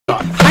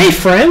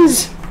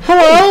friends.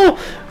 Hello.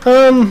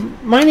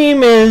 My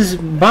name is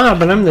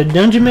Bob, and I'm the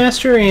Dungeon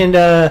Master, and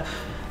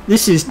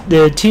this is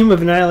the Team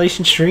of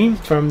Annihilation stream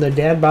from the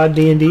Dad Bod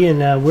D&D,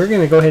 and we're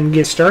gonna go ahead and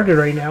get started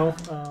right now.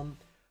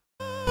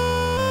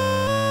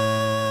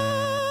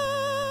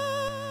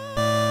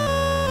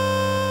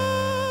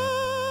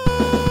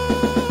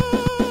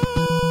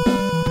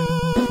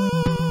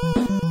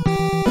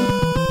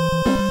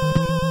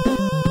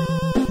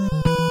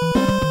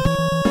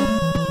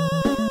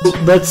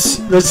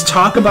 Let's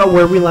talk about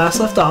where we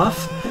last left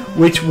off,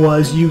 which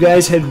was you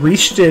guys had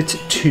reached it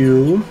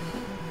to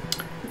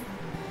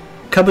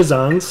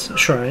Kabazan's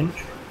shrine,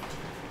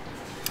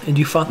 and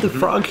you fought the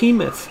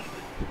Froghemoth,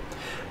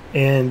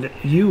 and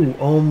you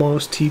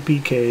almost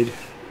TPK'd.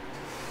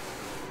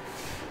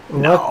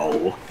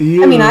 No. I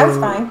mean, I was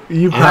fine.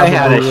 You I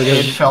had probably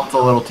it felt a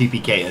little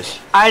TPK-ish.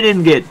 I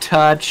didn't get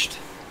touched.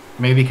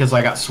 Maybe because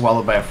I got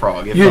swallowed by a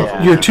frog.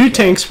 Your two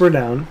tanks were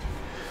down.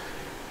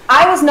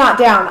 I was not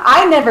down.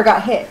 I never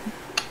got hit.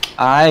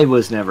 I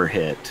was never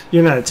hit.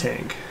 You're not a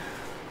tank.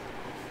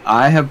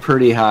 I have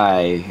pretty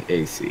high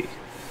AC.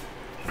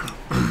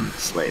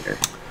 Slater.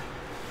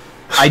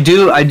 I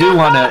do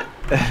want to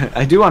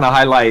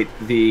highlight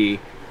the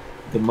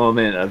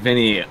moment of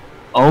Vinny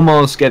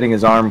almost getting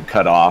his arm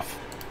cut off.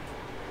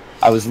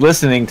 I was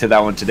listening to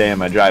that one today on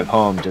my drive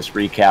home, just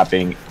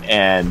recapping,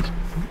 and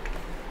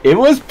it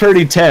was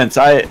pretty tense.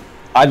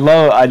 I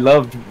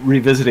loved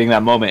revisiting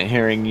that moment,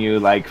 hearing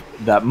you, like,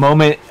 that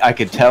moment I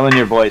could tell in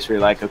your voice where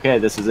you're like, okay,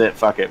 this is it,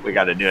 fuck it, we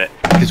gotta do it.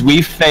 Because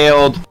we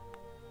failed,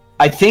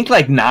 I think,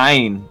 like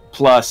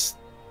 9+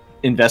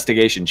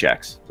 investigation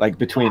checks, like,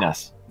 between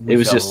us. It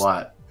was just, a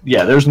lot.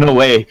 Yeah, there's no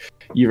way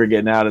you were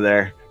getting out of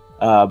there.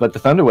 But the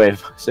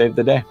Thunderwave saved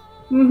the day.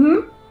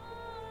 Mm-hmm.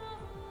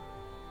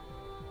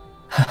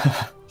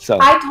 So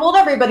I told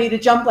everybody to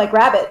jump like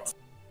rabbits.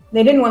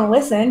 They didn't want to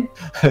listen.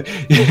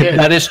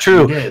 that is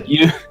true.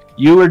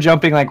 You were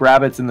jumping like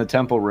rabbits in the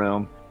temple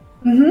room.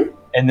 Mm-hmm.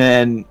 And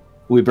then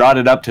we brought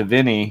it up to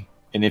Vinny,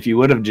 and if you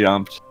would have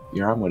jumped,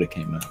 your arm would have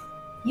came out.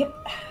 Yep.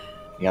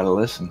 You gotta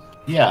listen.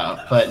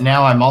 Yeah, but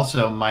now I'm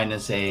also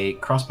minus a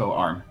crossbow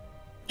arm.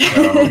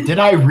 So, did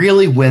I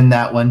really win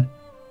that one?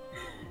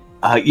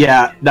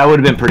 Yeah, that would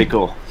have been pretty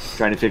cool,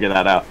 trying to figure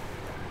that out.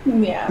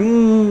 Yeah.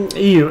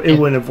 It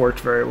wouldn't have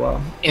worked very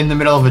well. In the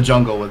middle of a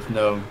jungle with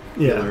no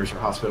Yeah. healers or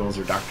hospitals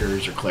or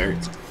doctors or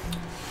clerics.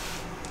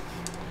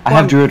 I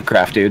have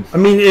Druidcraft, dude. I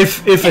mean,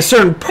 if a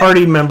certain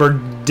party member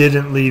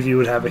didn't leave, you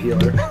would have a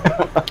healer.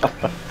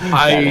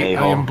 I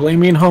am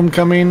blaming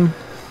Homecoming.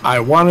 I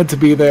wanted to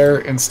be there.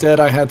 Instead,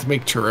 I had to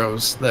make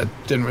churros that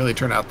didn't really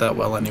turn out that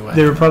well anyway.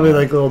 They were probably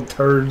like little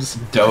turds.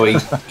 Doughy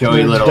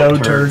little dough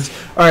turds.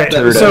 All right,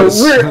 Turdos.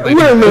 so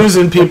we're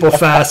losing people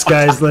fast,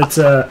 guys. Let's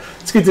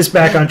get this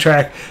back on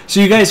track. So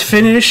you guys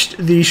finished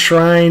the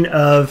Shrine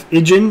of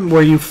Ijin,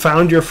 where you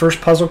found your first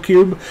puzzle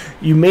cube.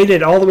 You made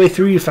it all the way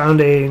through. You found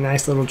a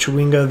nice little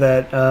chewinga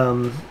that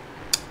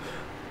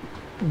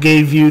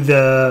gave you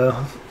the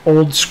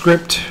old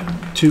script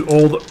to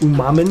old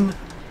Amuin.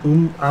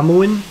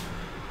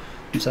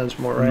 Sounds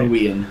more right.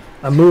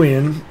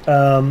 Amuian.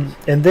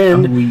 And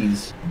then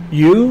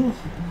you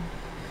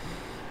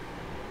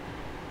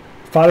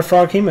fought a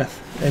Froghemoth,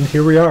 and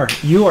here we are.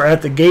 You are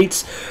at the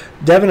gates.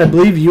 Devin, I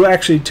believe you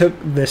actually took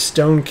the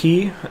stone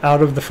key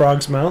out of the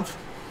frog's mouth.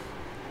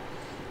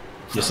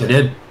 Yes, I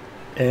did.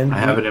 And I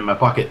have it in my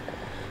pocket.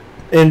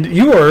 And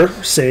you are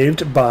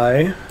saved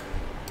by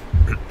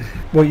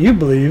what you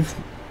believe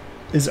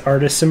is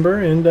Artis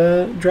Cimber and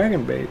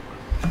Dragonbait.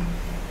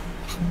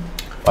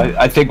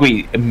 I think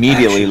we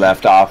immediately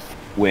left off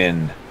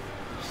when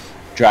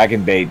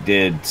Dragonbait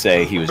did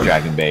say he was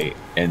Dragonbait,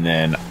 and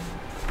then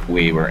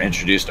we were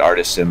introduced to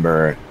Artis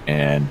Cimber,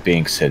 and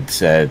Binks had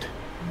said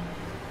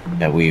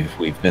that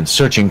we've been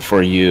searching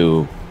for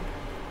you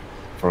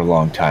for a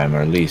long time,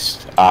 or at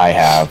least I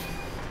have,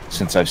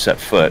 since I've set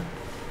foot,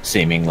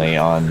 seemingly,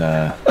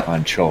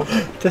 on Chult.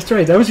 That's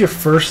right. That was your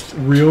first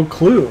real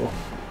clue.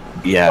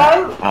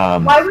 Yeah.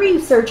 Why were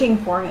you searching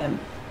for him?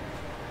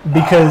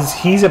 Because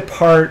he's a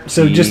part.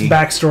 So just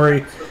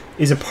backstory,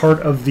 is a part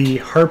of the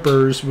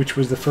Harpers, which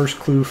was the first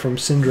clue from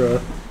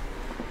Syndra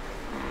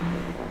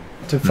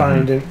to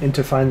find and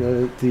to find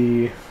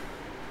the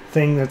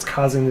thing that's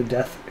causing the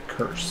death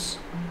curse.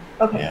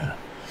 Okay. Yeah.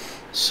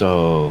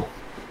 So,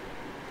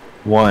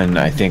 one,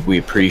 I think we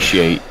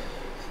appreciate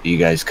you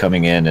guys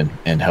coming in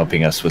and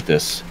helping us with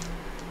this.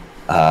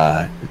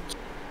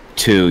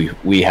 Two,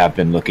 we have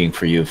been looking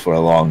for you for a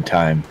long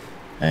time,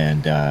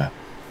 and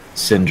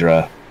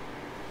Syndra,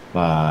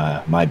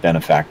 my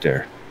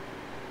benefactor,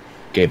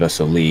 gave us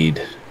a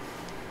lead,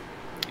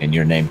 and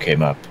your name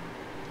came up.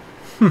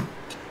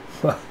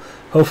 Well,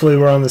 hopefully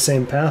we're on the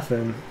same path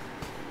then.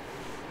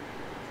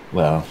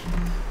 Well,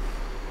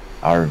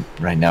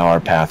 right now our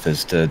path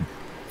is to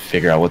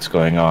figure out what's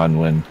going on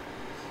when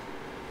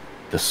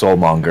the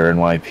Soulmonger and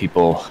why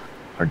people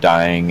are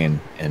dying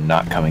and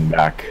not coming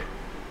back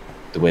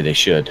the way they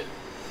should.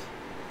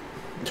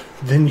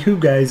 Then you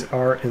guys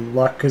are in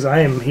luck, because I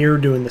am here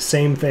doing the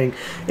same thing.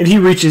 And he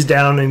reaches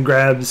down and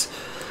grabs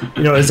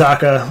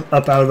Azaka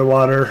up out of the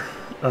water.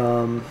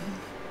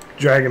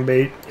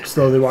 Dragonbait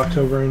slowly walks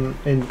over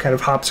and kind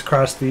of hops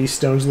across the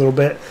stones a little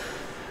bit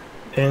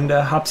and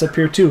hops up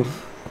here too.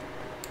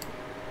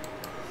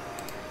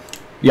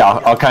 Yeah,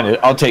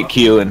 I'll take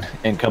Q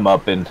and come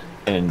up and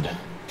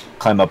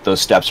climb up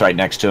those steps right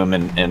next to him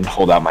and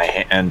hold out my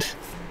hand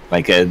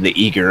like the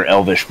eager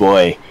elvish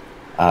boy.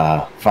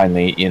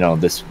 Finally,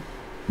 this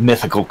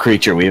mythical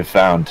creature we have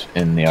found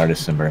in the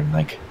Artisan Burn.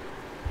 Like,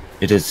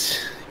 it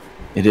is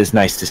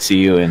nice to see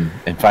you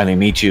and finally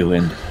meet you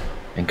and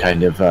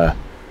kind of I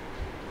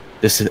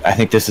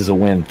think this is a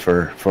win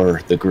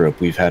for the group.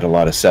 We've had a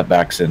lot of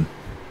setbacks and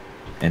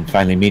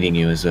finally meeting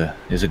you is a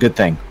good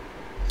thing.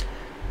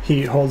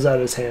 He holds out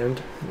his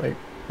hand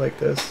like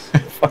this.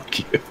 Fuck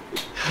you.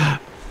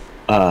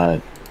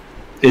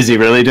 Is he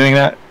really doing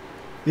that?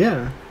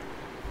 Yeah.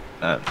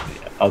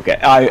 Okay.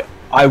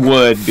 I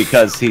would,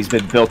 because he's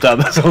been built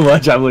up so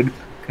much. I would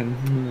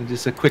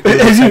just a quick.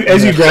 As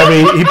you grab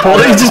me, he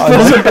just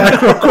pulls it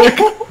back real quick.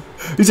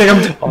 He's like,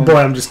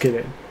 I'm just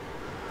kidding.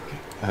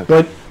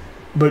 Okay.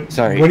 But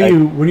sorry. What are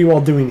you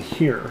all doing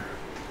here?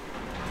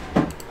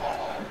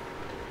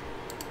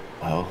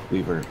 Well,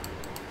 we were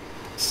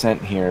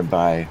sent here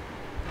by.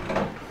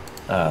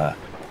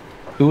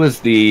 Who was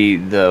the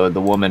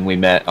woman we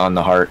met on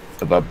the Heart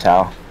of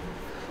Ubtao?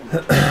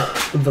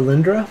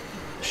 Valindra?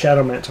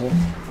 Shadow Mantle.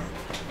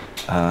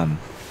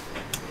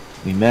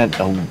 We met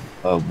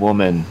a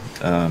woman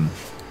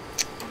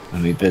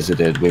when we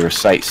visited. We were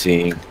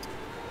sightseeing.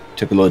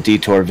 Took a little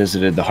detour,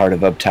 visited the Heart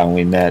of Ubtao.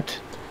 We met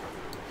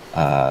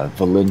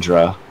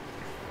Valindra,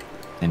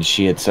 and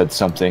she had said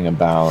something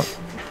about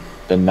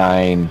the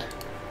 9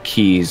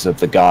 keys of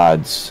the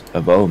gods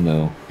of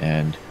Omu,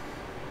 and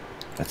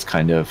that's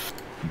kind of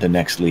the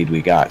next lead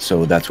we got.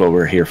 So that's what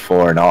we're here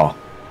for. And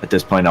at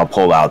this point, I'll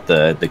pull out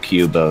the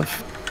cube of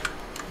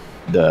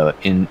the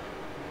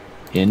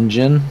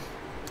engine.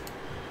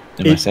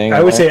 I saying?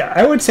 I would say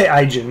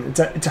Aijin.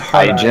 It's a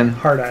hard Aijin. Eye.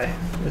 Hard eye.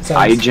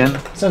 Aijin.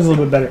 Sounds a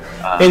little bit better.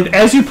 And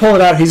as you pull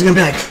it out, he's gonna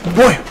be like,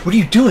 "Boy, what are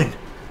you doing?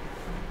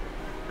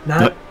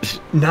 Not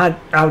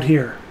out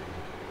here."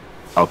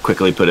 I'll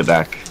quickly put it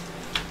back.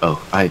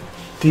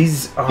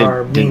 These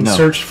are being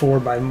searched for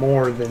by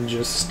more than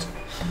just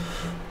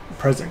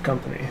present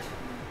company.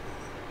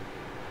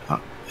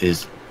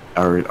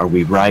 Are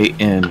we right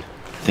in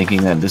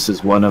thinking that this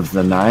is one of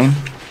the 9?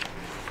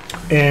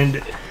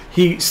 And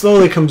he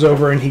slowly comes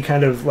over and he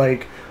kind of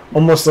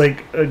almost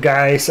like a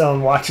guy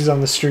selling watches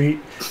on the street.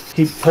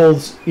 He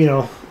pulls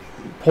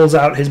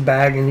out his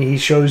bag and he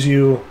shows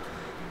you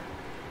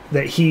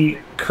that he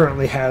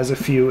currently has a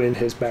few in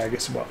his bag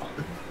as well.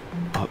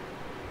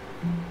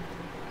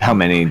 How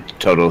many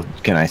total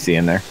can I see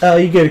in there?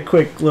 You get a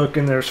quick look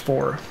and there's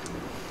 4.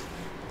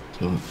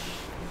 So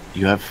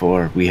you have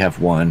 4. We have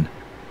 1.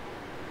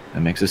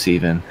 That makes us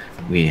even.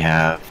 We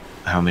have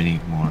how many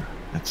more?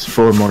 That's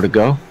 4 more to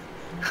go.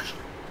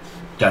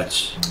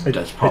 That's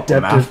proper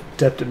math.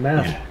 Adept at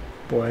math,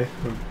 boy.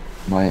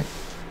 My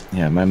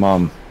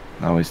mom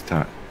always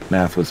taught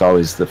math was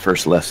always the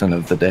first lesson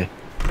of the day.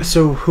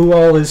 So who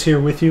all is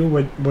here with you?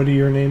 What are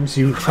your names?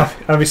 You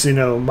obviously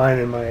know mine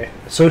and my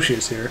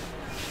associates here.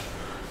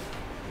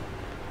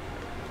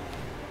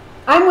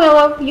 I'm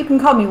Willow. You can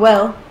call me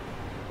Will.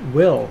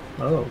 Will.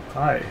 Oh,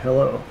 hi.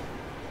 Hello.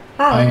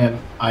 Hi.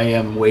 I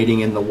am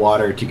wading in the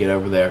water to get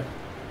over there.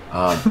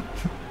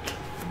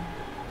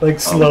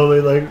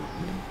 Slowly,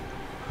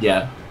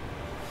 Yeah.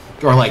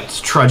 Or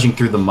trudging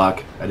through the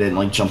muck. I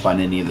didn't jump on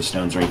any of the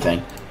stones or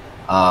anything.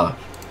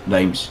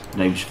 Name's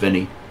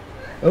Vinny.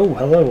 Oh,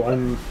 hello.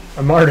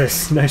 I'm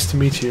Artis. Nice to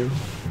meet you.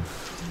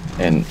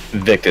 And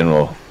Victon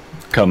will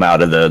come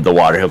out of the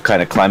water. He'll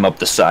kind of climb up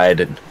the side,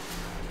 and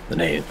the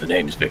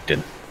name's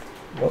Victon.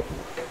 Whoa.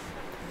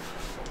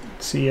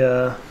 See,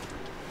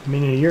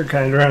 you're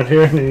kind of around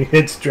here, and he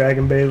hits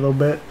Dragonbait a little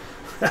bit.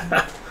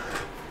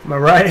 Am I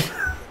right?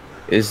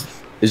 Is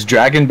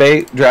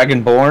Dragonbait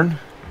Dragonborn?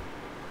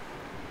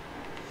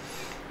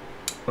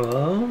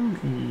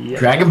 Yes.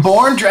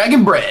 Dragonborn,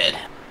 Dragonbred.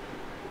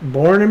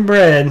 Born and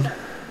bred.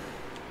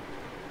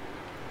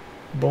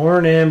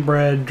 Born and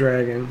bred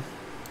dragon.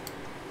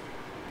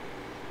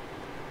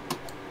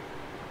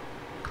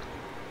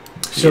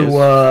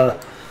 So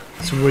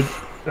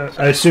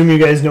I assume you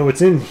guys know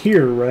what's in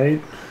here,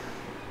 right?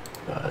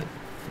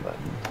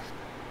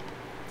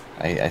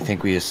 I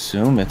think we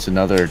assume it's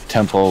another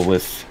temple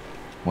with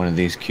one of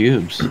these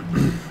cubes.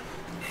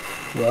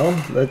 Well,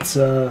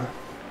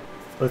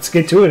 let's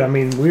get to it. I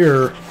mean,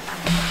 we're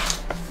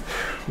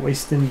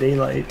wasting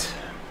daylight.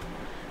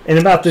 And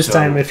about this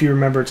time, if you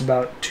remember, it's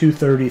about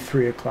 2:30,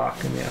 3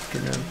 o'clock in the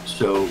afternoon.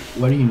 So,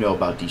 what do you know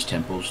about these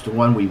temples? The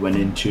one we went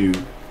into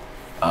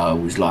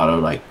was a lot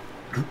of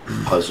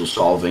puzzle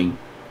solving.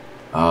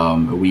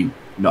 We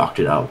knocked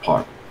it out of the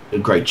park. A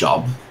great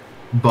job,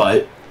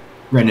 but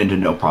ran into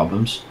no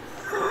problems.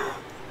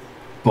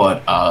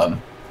 But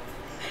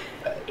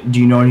do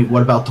you know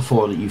what about the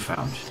 4 that you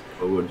found?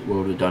 What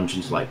were the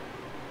dungeons like?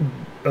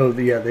 Oh,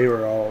 yeah, they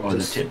were all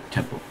the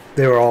temple.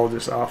 They were all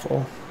just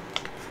awful.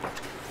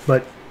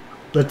 But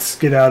let's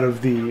get out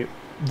of the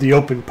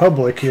open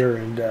public here,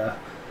 and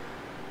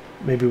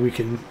maybe we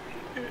can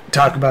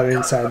talk about it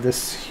inside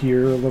this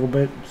here a little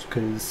bit,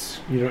 because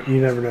you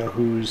never know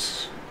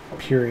who's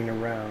peering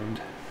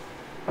around.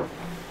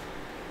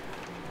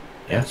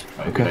 Yeah, that's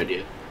probably a good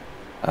idea.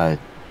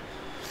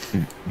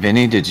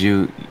 Vinny, did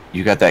you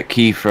got that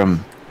key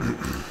from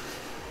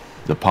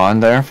the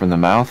pond there, from the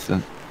mouth?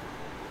 And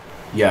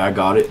Yeah, I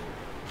got it,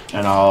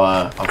 and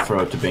I'll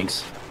throw it to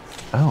Binks.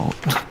 oh,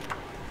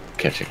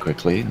 catch it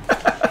quickly.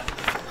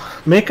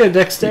 Make a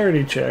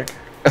dexterity check.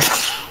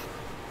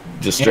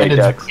 Just straight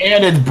dex.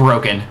 And it's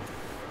broken.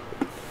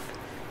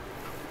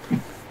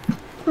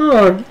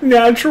 Oh,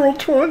 natural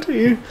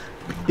 20.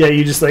 Yeah,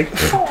 you just like.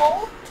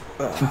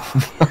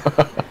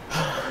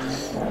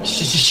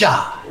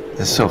 Sha.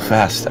 It's so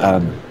fast. I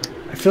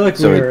feel like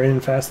So we are in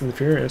Fast and the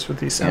Furious with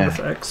these sound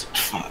effects.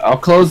 I'll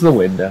close the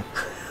window.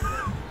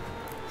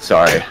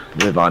 Sorry,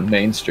 live on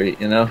Main Street,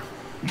 you know.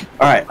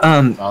 All right.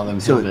 All them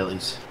So-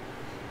 hillbillies.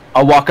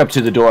 I'll walk up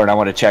to the door and I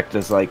want to check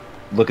this. Like,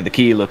 look at the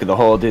key, look at the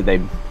hole. Did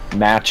they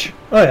match?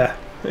 Oh yeah,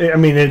 I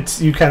mean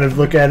it's you kind of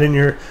look at it and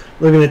you're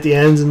looking at the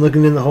ends and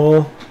looking in the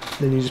hole,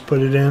 then you just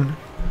put it in.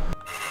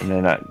 And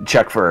then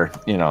check for,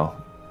 are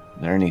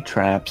there any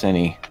traps,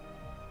 any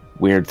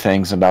weird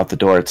things about the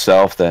door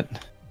itself that...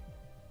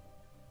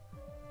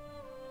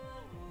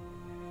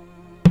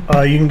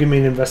 You can give me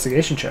an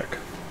investigation check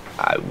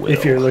I will.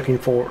 if you're looking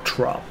for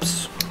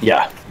traps.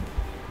 Yeah.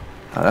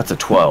 That's a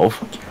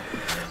 12.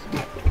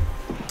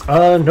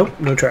 Nope,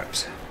 no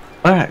traps.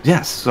 All right,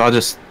 yes. So I'll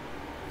just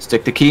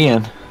stick the key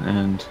in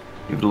and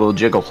give it a little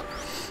jiggle.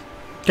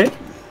 Okay,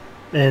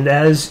 and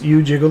as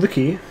you jiggle the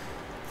key,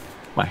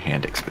 My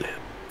hand exploded.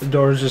 the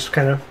doors just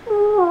kind of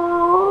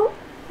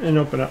and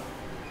open up.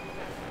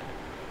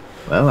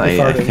 Well, They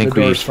I farted. think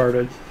the doors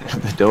farted.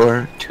 the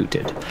door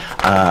tooted.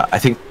 I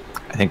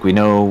think we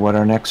know what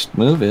our next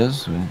move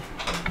is.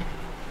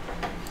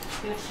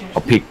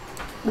 I'll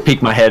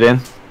peek my head in.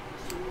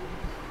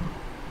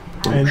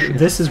 And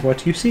this is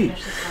what you see.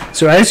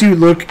 So as you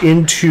look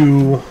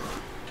into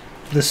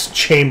this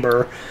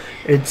chamber,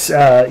 it's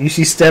you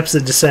see steps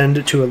that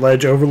descend to a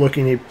ledge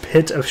overlooking a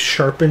pit of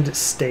sharpened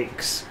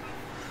stakes.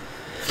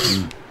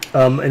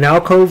 An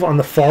alcove on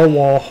the far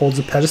wall holds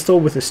a pedestal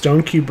with a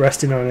stone cube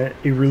resting on it.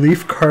 A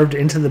relief carved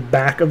into the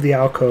back of the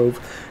alcove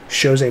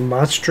shows a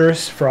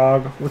monstrous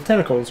frog with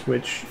tentacles,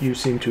 which you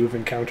seem to have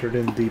encountered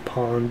in the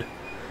pond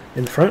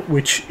in front,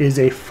 which is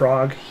a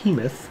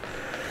froghemoth.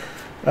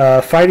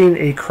 Fighting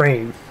a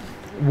crane.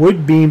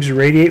 Wood beams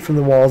radiate from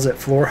the walls at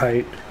floor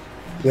height,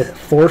 with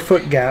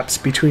 4-foot gaps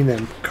between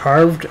them.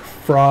 Carved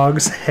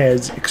frogs'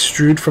 heads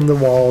extrude from the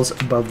walls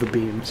above the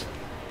beams.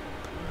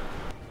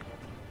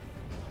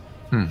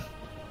 Now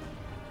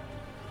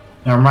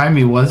remind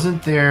me,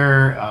 wasn't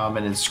there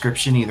an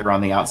inscription either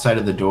on the outside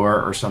of the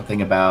door or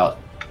something about...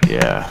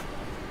 Yeah.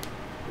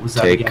 What was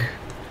that Take, again?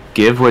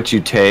 give what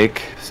you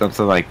take,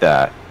 something like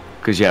that.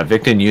 Because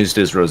Victon used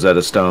his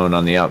Rosetta Stone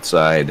on the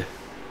outside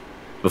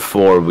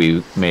before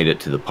we made it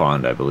to the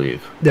pond, I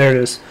believe. There it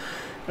is.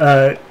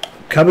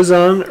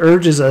 Cabazon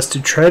urges us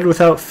to tread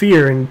without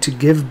fear and to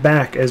give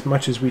back as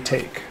much as we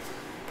take.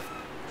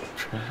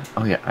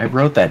 Oh yeah, I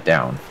wrote that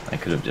down. I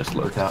could have just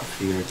looked. Without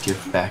fear,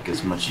 give back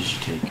as much as you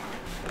take.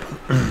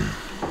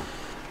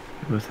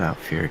 Without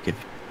fear, give.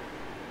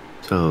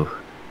 So,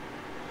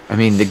 I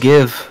mean, to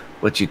give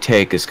what you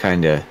take is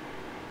kind of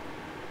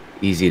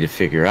easy to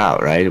figure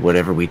out, right?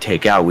 Whatever we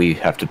take out, we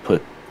have to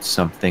put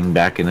something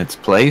back in its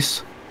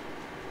place.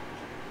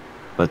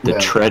 But the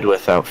tread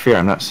without fear,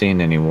 I'm not seeing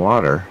any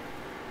water.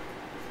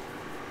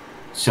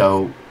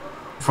 So,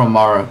 from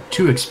our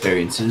 2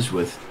 experiences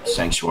with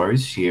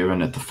sanctuaries here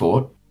and at the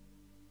fort,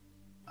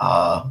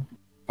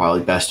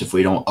 probably best if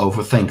we don't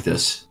overthink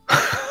this.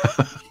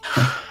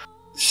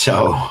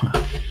 So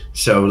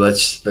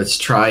let's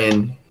try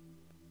and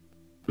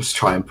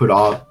put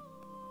our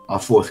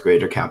 4th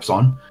grader caps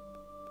on.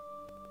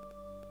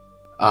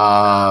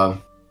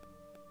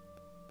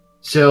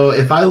 So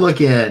if I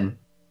look in,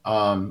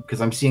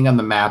 because I'm seeing on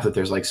the map that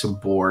there's like some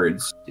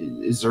boards.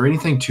 Is there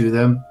anything to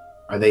them?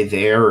 Are they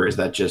there, or is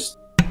that just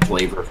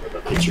flavor for the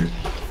picture?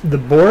 The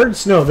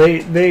boards? No, they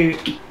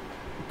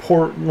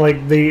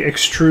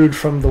extrude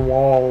from the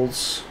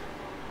walls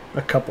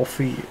a couple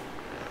feet.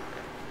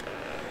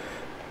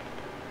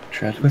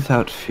 Tread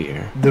without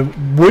fear. The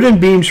wooden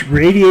beams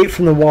radiate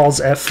from the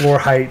walls at floor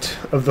height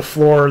of the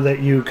floor that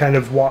you kind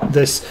of walk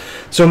this.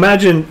 So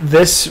imagine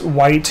this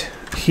white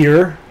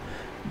here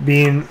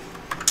being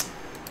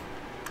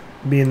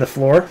the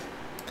floor,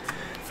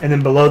 and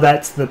then below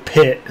that's the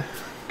pit.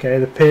 Okay,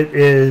 the pit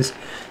it's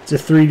a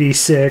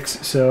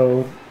 3d6,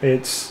 so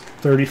it's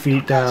 30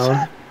 feet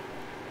down.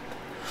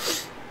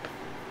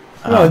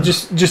 No,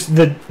 just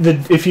the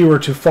if you were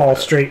to fall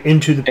straight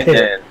into the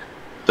pit,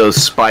 those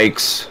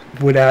spikes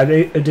would add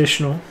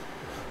additional.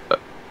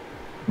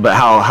 But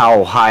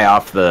how high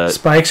off the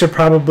spikes are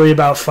probably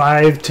about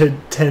 5 to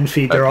 10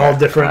 feet. They're all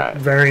different,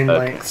 varying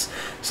lengths.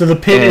 So the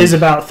pit is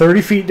about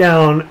 30 feet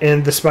down,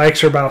 and the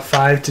spikes are about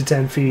 5 to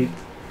 10 feet.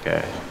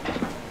 Okay.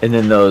 And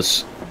then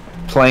those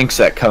planks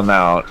that come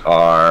out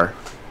are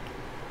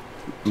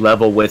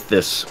level with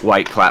this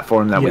white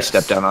platform that we Yes.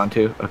 stepped down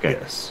onto? Okay.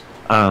 Yes.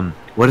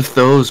 What if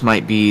those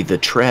might be the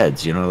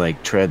treads, you know,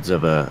 like treads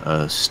of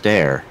a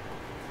stair?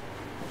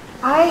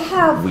 I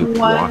have We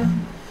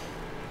one.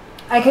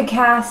 I could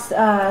cast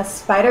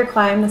Spider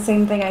Climb, the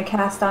same thing I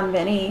cast on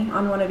Vinny,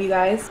 on one of you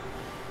guys.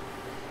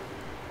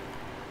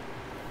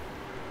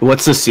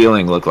 What's the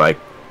ceiling look like?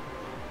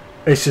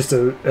 It's just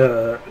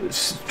a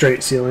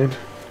straight ceiling.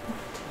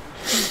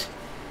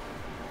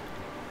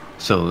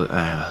 So,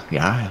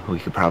 yeah, we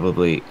could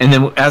probably... And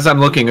then as I'm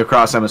looking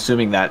across, I'm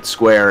assuming that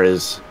square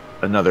is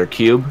another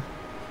cube?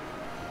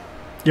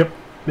 Yep.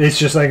 It's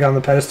just like on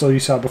the pedestal you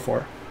saw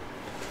before.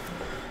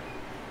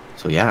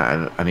 So,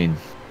 yeah, I mean,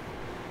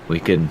 we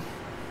could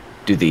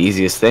do the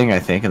easiest thing, I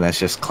think, and that's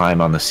just climb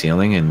on the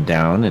ceiling and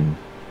down and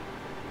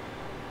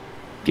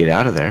get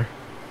out of there.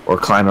 Or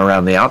climb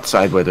around the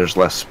outside where there's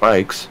less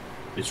spikes.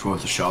 It's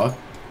worth a shot.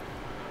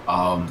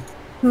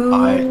 Who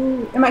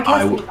am I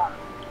casting?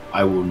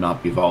 I will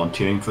not be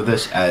volunteering for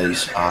this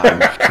as I'm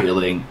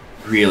feeling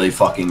really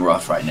fucking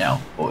rough right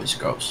now, boys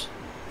and girls.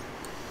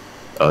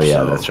 Oh yeah,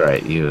 So- that's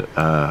right. You,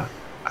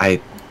 I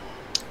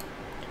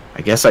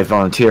guess I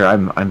volunteer.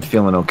 I'm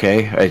feeling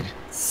okay.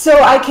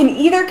 So I can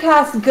either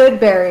cast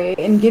Goodberry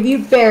and give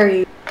you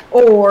berries,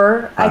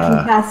 or I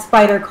can cast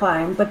Spider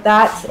Climb. But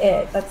that's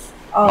it. That's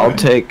all. I'll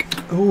take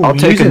Ooh, I'll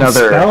take using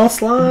another. spell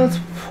slots.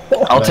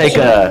 I'll take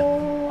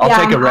a Yeah,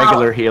 take a I'm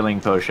regular out. healing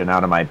potion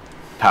out of my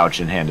pouch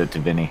and hand it to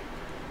Vinny.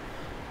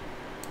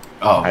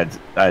 Oh, I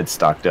had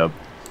stocked up,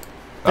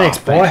 Thanks,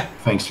 boy.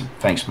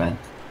 Thanks, man.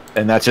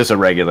 and that's just a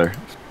regular.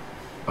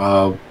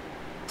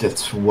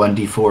 That's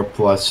 1d4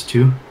 plus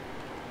 2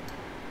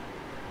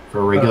 for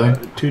a regular.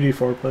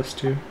 2d4 plus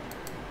 2.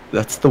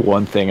 That's the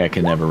one thing I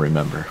can never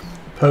remember.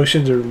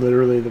 Potions are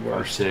literally the Or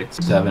worst. 6,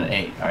 7,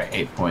 8. All right,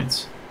 8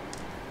 points.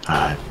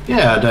 Uh,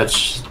 Yeah,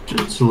 that's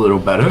a little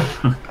better.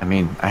 I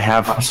mean,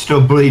 I'm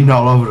still bleeding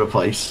all over the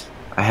place.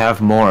 I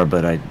have more,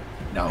 but I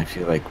No,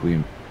 feel like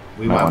we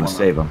we might want wanna- to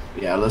save them.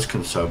 Yeah, let's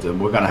conserve them.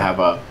 We're gonna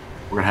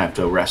have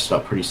to rest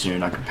up pretty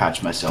soon. I can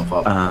patch myself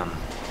up.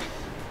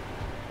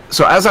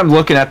 So as I'm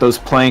looking at those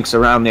planks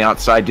around the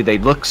outside, do they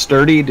look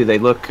sturdy? Do they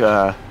look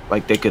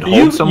like they could hold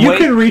You some you weight?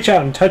 can reach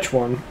out and touch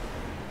one.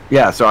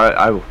 Yeah, so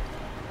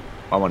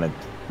I want to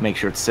make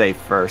sure it's safe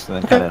first, and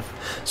then kind of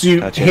So you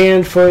Gotcha.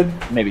 hand foot.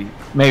 maybe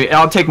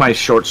I'll take my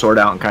short sword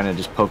out and kind of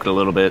just poke it a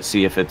little bit,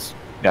 see if it's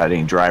got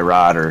any dry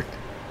rot or.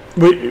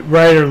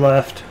 Right or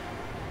left.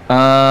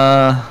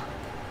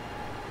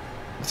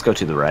 Let's go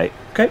to the right.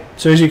 Okay.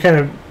 So as you kind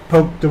of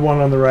poke the one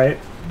on the right,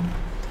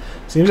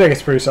 seems like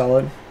it's pretty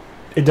solid.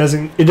 It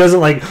doesn't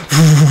like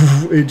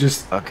it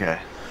just Okay.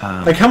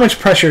 like how much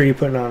pressure are you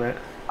putting on it?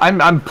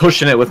 I'm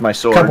pushing it with my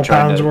sword. A couple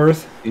trying pounds to-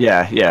 worth.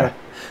 Yeah, yeah. Okay.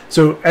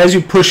 So as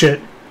you push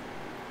it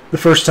the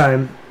first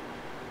time,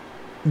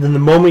 then the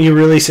moment you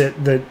release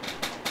it, the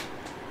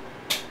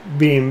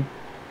beam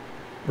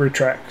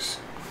retracts.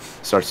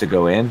 Starts to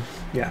go in.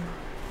 Yeah.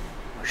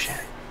 Oh shit.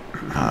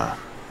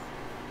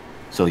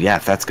 So yeah,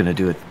 if that's gonna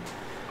do it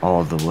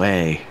all the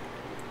way,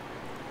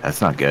 that's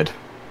not good.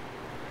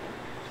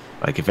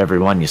 Like if every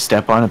one you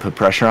step on and put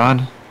pressure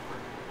on,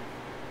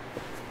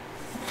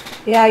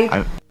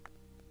 Yeah.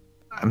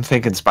 I'm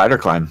thinking spider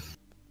climb.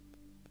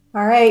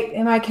 All right.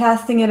 Am I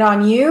casting it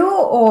on you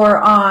or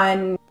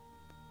on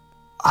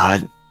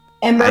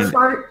Ember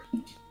Fart?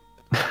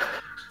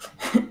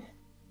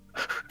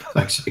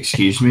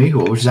 Excuse me,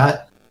 what was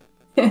that?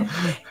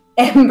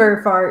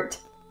 Ember Fart.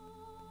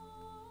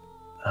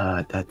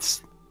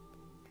 That's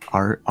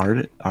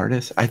artist.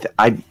 Are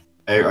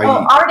Oh, you,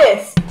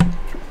 artist.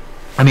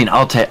 I mean,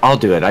 I'll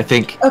do it. I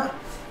think Okay.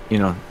 you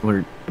know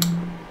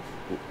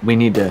we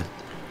need to,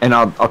 and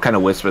I'll kind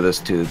of whisper this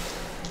to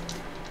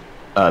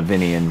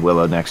Vinny and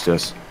Willow next to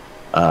us.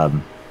 I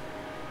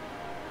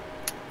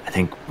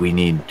think we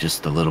need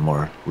just a little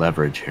more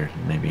leverage here,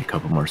 maybe a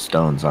couple more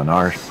stones on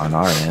our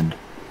end.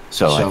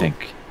 So I So-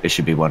 think it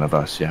should be one of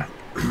us. Yeah.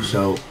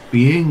 so,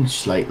 being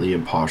slightly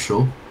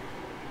impartial,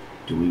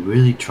 do we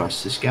really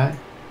trust this guy?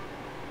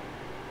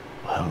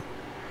 Well,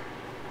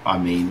 I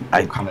mean,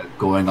 I- we're kind of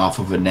going off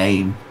of a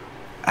name.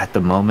 at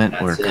the moment,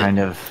 That's we're it. kind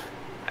of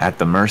at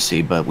the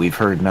mercy, but we've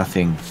heard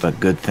nothing but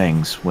good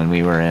things when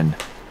we were in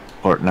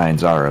Port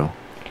Nine-Zaro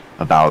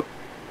about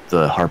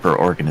the Harper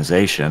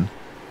organization.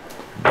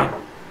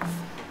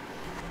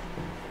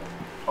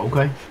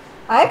 Okay.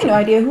 I have no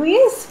idea who he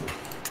is.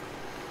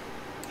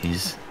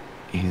 He's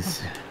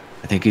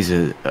I think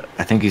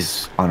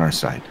he's on our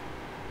side.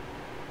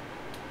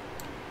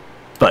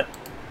 But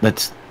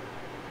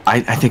I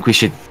think we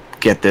should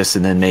get this,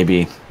 and then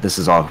maybe this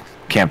is all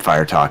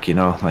campfire talk, you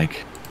know,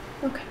 like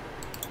Okay.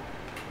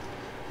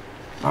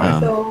 All right.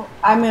 So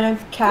I'm gonna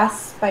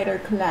cast Spider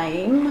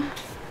Climb,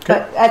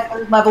 but at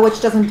third level, which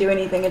doesn't do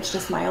anything. It's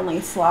just my only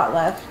slot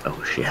left.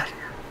 oh shit.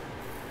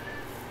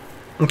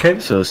 Okay.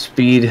 So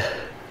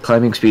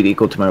climbing speed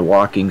equal to my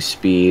walking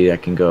speed. I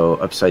can go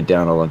upside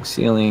down along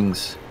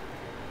ceilings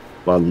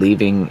while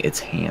leaving its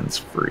hands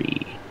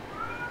free.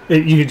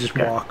 You can just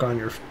Okay. walk on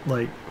your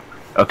like.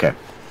 Okay.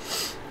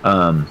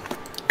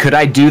 Could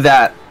I do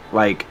that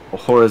like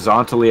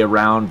horizontally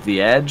around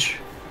the edge?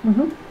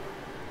 Mm-hmm.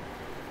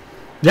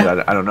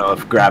 Yeah. I don't know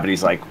if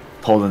gravity's like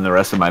pulling the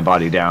rest of my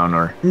body down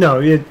or... No,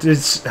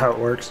 it's how it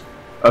works.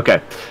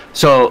 Okay,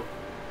 so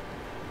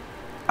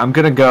I'm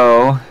gonna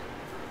go,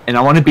 and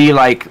I want to be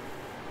like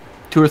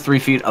 2 or 3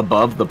 feet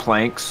above the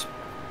planks,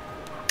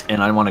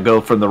 and I want to go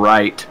from the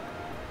right,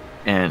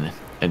 and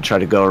try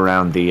to go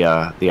around the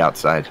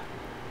outside,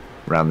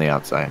 around the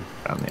outside.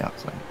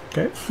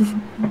 Okay.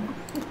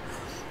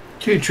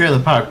 2 Trailer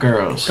Park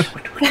Girls.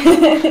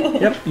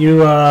 Yep.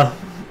 You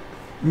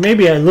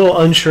maybe a little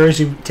unsure as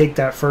you take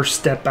that first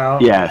step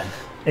out. Yeah.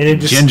 And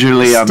it just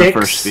gingerly sticks, on the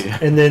first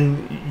feet. And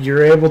then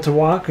you're able to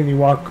walk, and you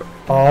walk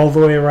all the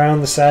way around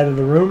the side of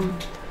the room.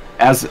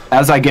 As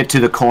I get to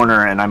the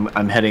corner and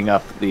I'm heading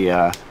up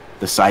the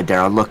side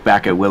there, I'll look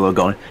back at Willow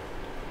going,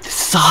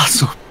 "This is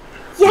awesome."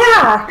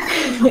 Yeah.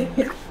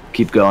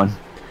 Keep going.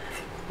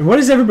 And what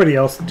is everybody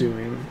else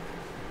doing?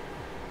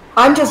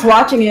 I'm just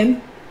watching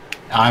him.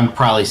 I'm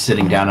probably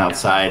sitting down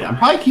outside. I'm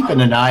probably keeping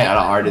an eye on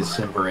Artist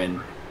Simper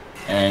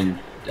and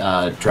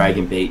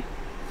Dragon Bait.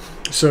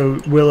 So,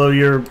 Willow,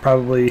 you're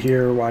probably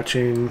here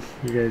watching.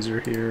 You guys are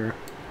here.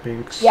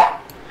 Binks. Yeah.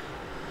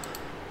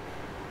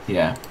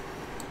 Yeah.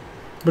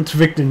 What's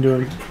Victon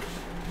doing?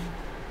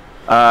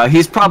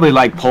 He's probably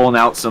like pulling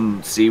out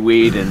some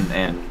seaweed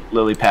and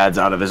lily pads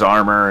out of his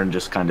armor and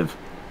just kind of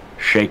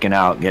shaking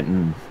out,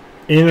 getting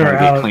In or trying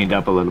to out? get cleaned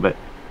up a little bit.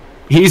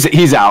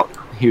 He's out.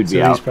 He would So be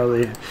he's out.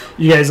 probably.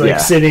 You guys like Yeah.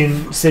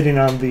 sitting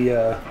on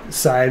the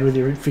side with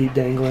your feet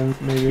dangling,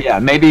 maybe. Yeah,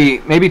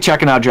 maybe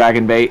checking out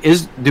Dragon Bait.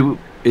 Is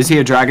he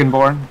a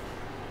Dragonborn?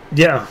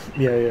 Yeah.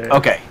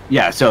 Okay,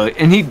 yeah. So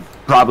and he'd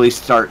probably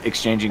start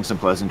exchanging some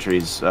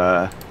pleasantries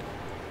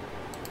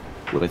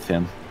with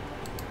him.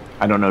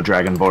 I don't know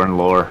Dragonborn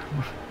lore.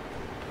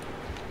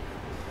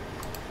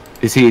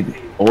 Is he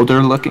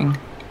older looking?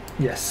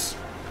 Yes.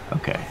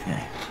 Okay.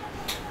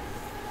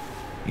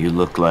 You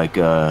look like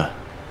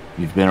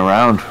you've been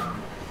around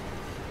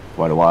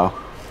quite a while.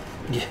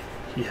 Yeah.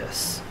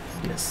 Yes,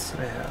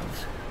 I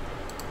have.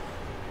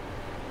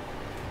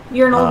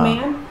 You're an old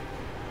man?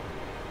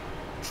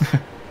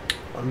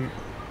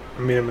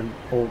 I'm an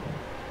old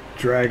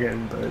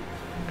dragon, but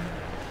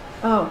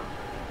Oh.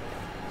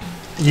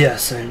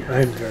 yes, I'm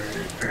very,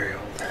 very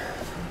old.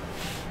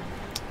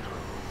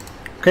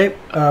 Okay,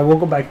 we'll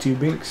go back to you,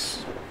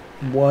 Binks.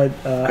 What?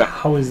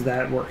 How is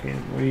that working?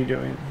 What are you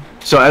doing?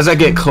 So as I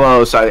get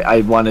close,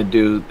 I want to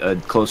do a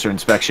closer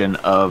inspection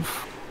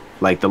of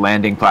like the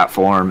landing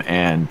platform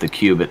and the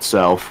cube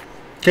itself.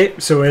 Okay,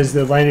 so as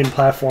the landing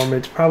platform,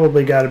 it's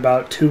probably got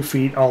about 2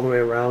 feet all the way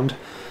around.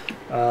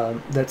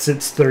 That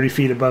sits 30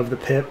 feet above the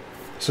pit,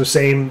 so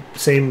same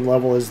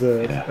level as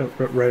the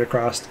right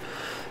across.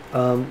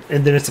 And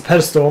then it's a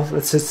pedestal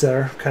that sits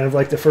there, kind of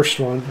like the first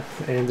one,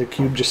 and the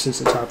cube just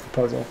sits atop the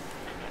puzzle.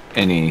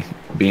 Any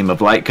beam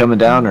of light coming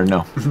down or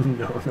no?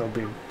 No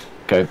beam.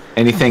 Okay.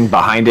 Anything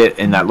behind it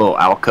in that little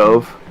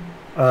alcove?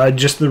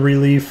 Just the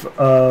relief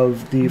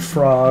of the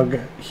frog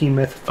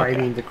Hemoth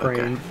fighting the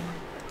crane.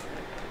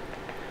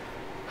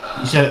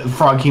 You said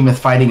Frog Hemoth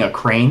fighting a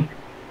crane?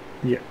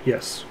 Yeah.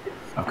 Yes.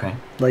 Okay.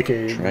 Like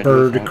a Tread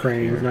bird without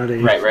crane, fear. not a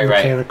Right.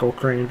 mechanical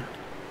crane.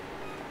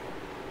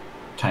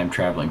 Time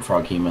traveling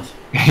Frog Hemoth.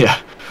 Yeah.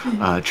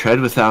 Tread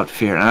without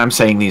fear. And I'm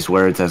saying these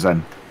words as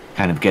I'm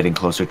kind of getting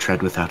closer.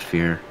 Tread without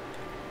fear.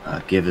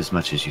 Give as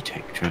much as you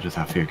take. Tread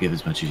without fear. Give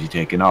as much as you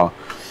take. And I'll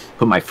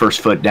put my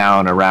first foot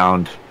down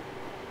around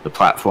the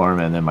platform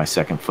and then my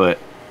second foot.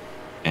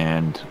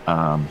 And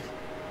I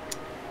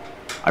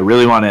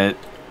really want to,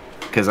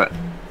 because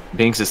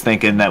Binks is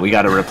thinking that we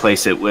got to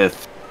replace it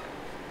with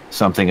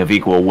something of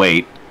equal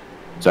weight.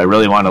 So I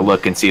really want to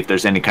look and see if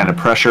there's any kind of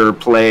pressure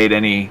played,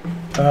 any...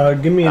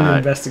 Give me an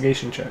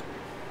investigation check.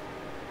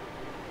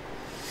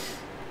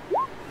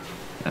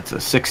 That's a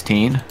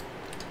 16.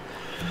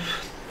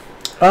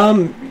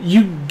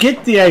 You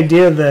get the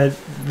idea that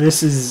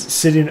this is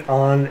sitting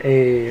on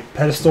a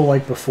pedestal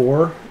like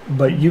before,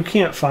 but you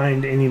can't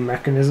find any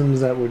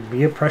mechanisms that would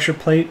be a pressure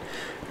plate.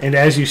 And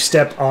as you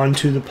step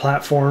onto the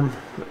platform,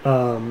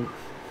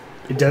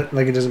 it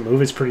doesn't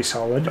move. It's pretty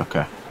solid.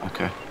 Okay.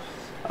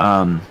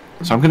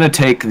 So I'm going to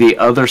take the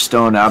other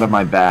stone out of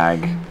my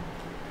bag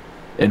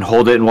and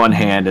hold it in one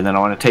hand, and then I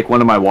want to take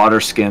one of my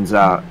water skins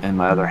out in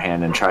my other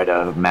hand and try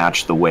to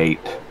match the weight.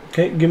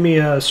 Okay, give me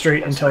a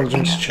straight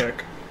intelligence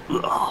check.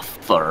 Oh,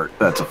 fart.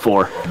 That's a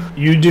 4.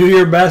 You do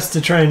your best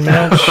to try and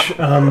match.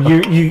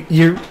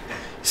 You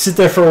sit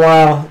there for a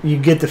while. You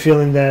get the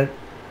feeling that,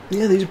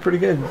 yeah, these are pretty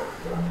good.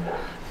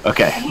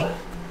 Okay.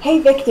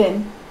 Hey,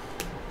 Victon.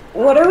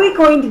 What are we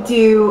going to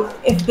do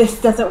if this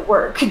doesn't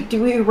work?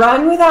 Do we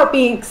run without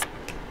being...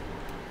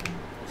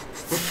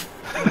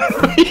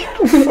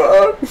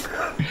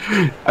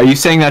 Are you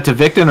saying that to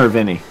Victon or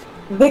Vinny?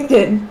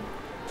 Victon.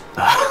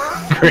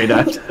 Great.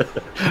 I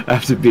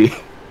have to be...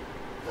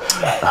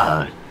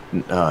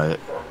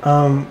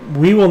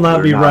 We will not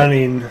We're be not.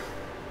 running,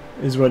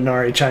 is what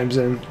Nari chimes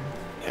in.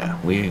 Yeah,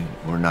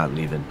 we're not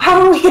leaving.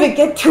 How are we going to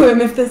get to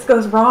him if this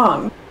goes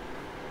wrong?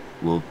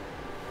 We'll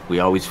we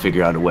always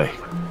figure out a way.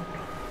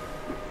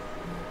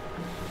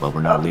 Well,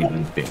 we're not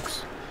leaving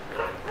Binks.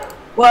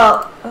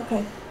 Well,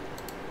 okay.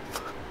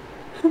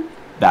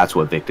 That's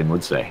what Victon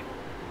would say.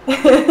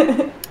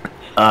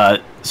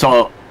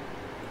 So,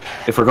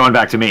 if we're going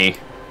back to me...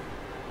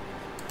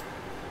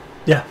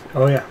 Yeah.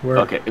 Oh, yeah. We're...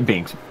 Okay,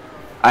 Binks.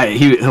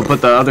 He'll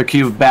put the other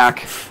cube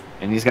back,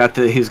 and he's got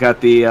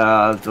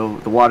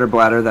the water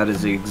bladder that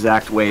is the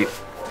exact weight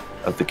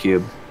of the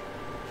cube.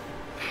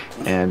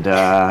 And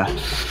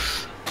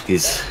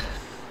he's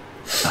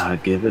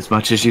give as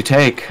much as you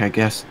take, I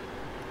guess.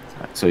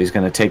 So he's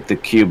going to take the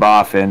cube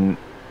off and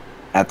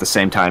at the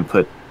same time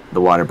put the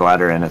water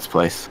bladder in its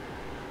place.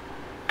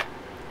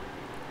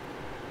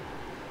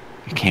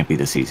 It can't be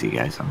this easy,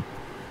 guys.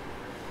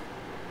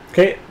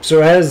 Okay,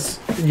 so as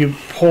you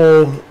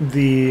pull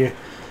the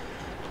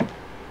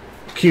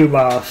cube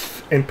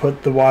off and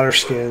put the water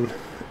skin,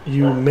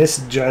 you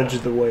misjudge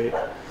the weight.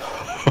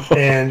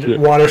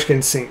 And water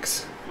skin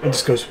sinks. It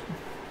just goes,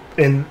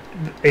 and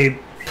a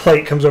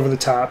plate comes over the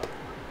top.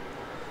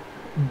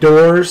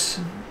 Doors,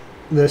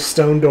 the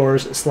stone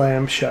doors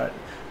slam shut.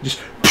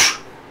 Just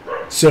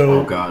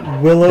so. Oh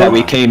God. Willow that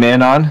we came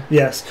in on.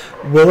 Yes,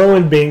 Willow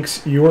and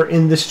Binks, you are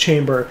in this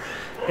chamber,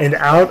 and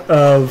out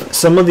of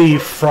some of the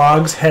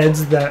frogs'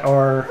 heads that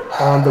are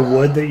on the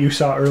wood that you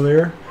saw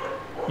earlier,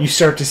 you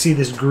start to see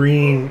this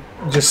green,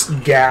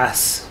 just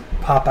gas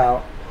pop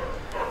out.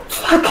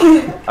 Fuck.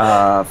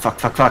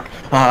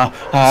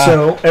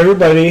 So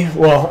everybody,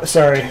 well,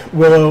 sorry,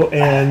 Willow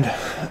and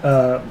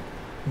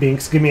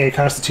Binks, give me a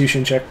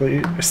Constitution check,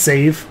 please.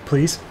 Save,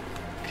 please.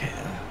 Okay,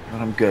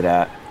 what I'm good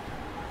at.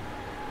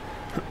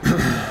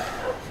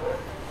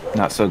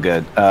 Not so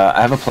good.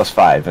 I have a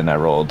 +5 and I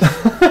rolled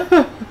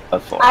a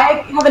 4.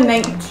 I have a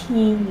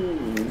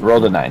 19.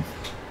 Rolled a 9.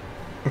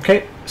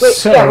 Okay, Wait,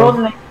 so yeah, rolled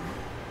a 19.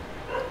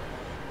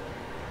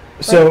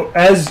 So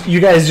as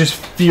you guys just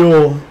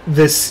feel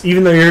this,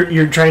 even though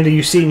you're trying to,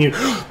 you see and you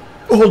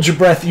hold your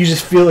breath, you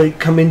just feel it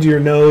come into your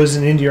nose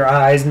and into your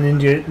eyes and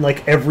into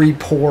like every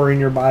pore in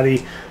your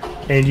body,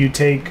 and you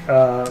take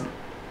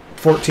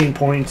 14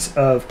 points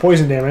of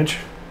poison damage,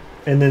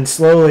 and then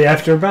slowly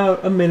after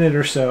about a minute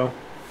or so,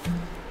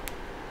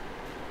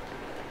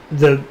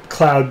 the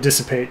cloud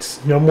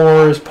dissipates. No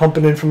more is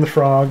pumping in from the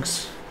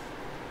frogs,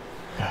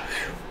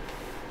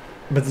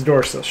 but the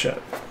door's still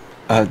shut.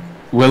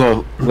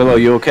 Willow,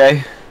 you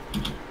okay?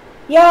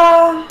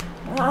 Yeah,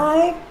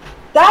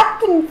 that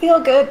didn't feel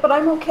good, but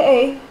I'm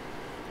okay.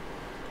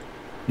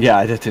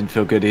 Yeah, that didn't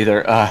feel good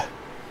either. I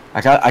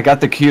got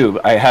the cube.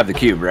 I have the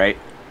cube, right?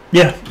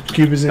 Yeah,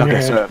 cube is in your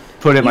Okay, hand. so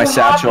put it in my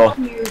satchel.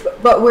 Have the cube,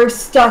 but we're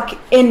stuck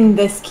in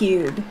this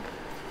cube.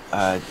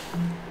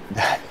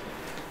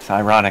 It's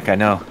ironic, I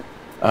know.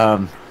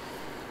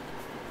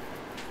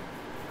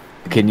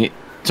 Can you?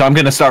 So I'm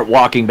gonna start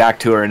walking back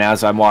to her, and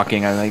as I'm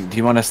walking, I'm like, "Do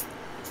you want to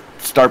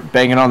start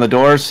banging on the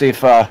door? See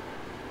if."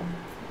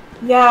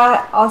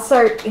 Yeah, I'll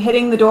start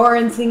hitting the door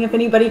and seeing if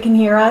anybody can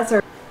hear us.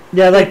 Or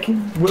Yeah, like,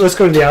 let's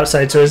go to the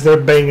outside. So as they're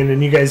banging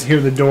and you guys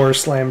hear the door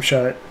slam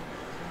shut.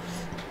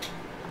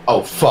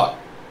 Oh, fuck.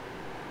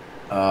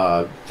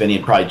 Vinny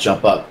would probably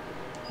jump up,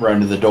 run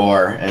to the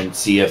door, and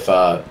see if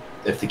the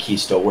key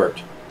still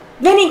worked.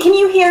 Vinny, can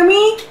you hear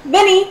me?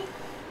 Vinny.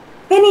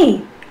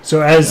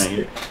 So as,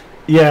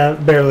 yeah,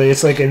 barely.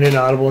 It's like an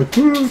inaudible.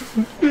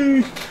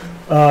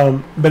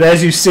 But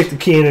as you stick the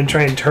key in and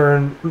try and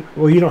turn,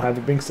 well, you don't have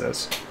the Binks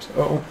does.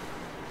 So.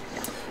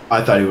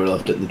 I thought he would have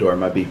left it in the door. It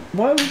might be.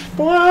 What?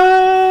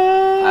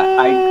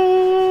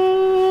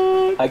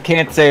 I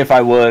can't say if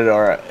I would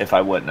or if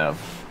I wouldn't have.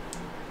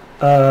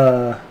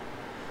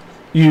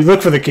 You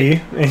look for the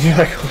key and you're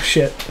like, oh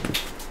shit.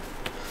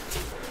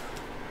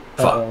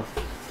 Fuck.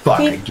 Fuck.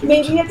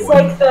 Maybe it's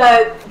like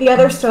the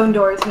other stone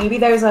doors. Maybe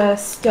there's a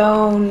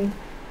stone,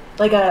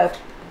 like a,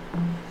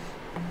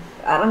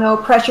 I don't know,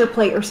 pressure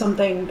plate or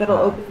something that'll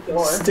open the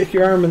door. Stick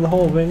your arm in the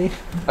hole, Vinny.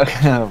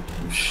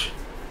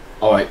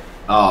 All right,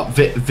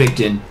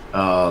 Victon,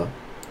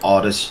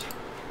 Aldous,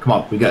 come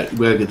on, we gotta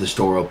get this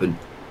door open.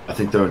 I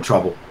think they're in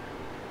trouble.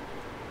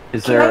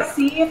 Can I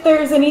see if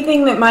there's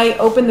anything that might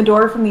open the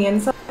door from the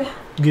inside?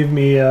 Give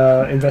me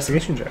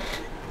investigation check.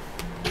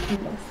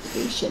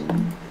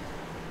 Investigation.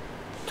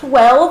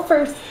 12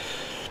 for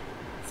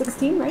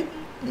 16, right?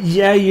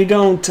 Yeah, you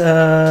don't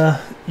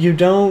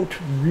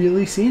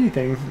really see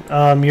anything.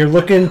 You're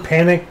looking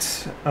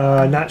panicked,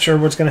 not sure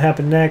what's going to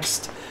happen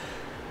next.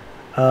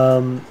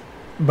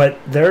 But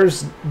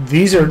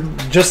these are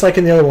just like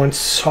in the other one,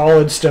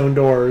 solid stone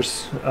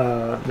doors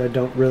that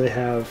don't really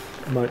have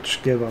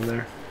much give on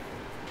there.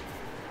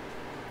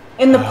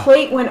 And the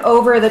plate went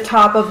over the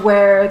top of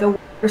where the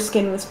water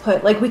skin was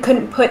put. Like we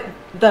couldn't put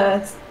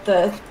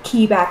the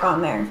key back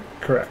on there.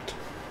 Correct.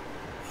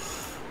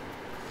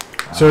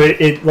 So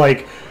it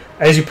like,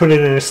 as you put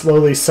it in, it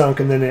slowly sunk,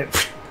 and then it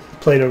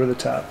played over the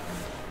top.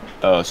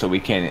 Oh, so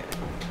we can't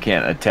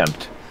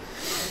attempt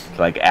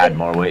to like add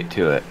more weight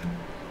to it.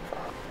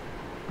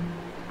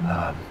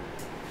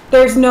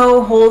 There's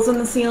no holes in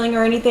the ceiling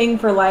or anything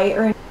for light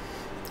or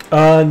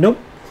anything? Nope.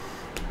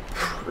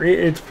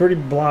 It's pretty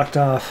blocked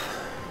off.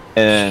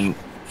 and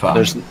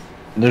Fine.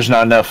 there's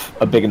not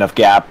a big enough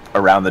gap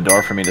around the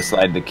door for me to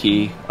slide the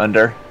key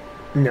under.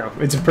 No,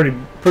 it's a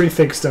pretty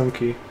thick stone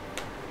key.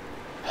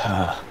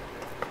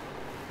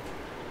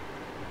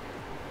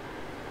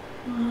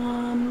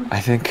 I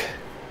think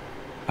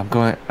I'm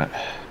going.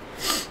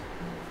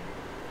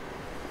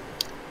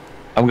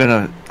 I'm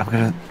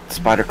gonna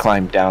spider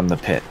climb down the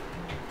pit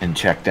and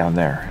check down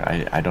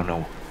there. I don't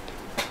know.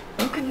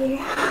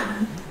 Okay.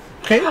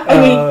 Okay.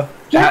 I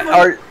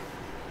mean,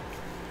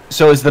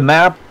 So is the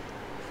map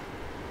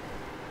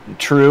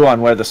true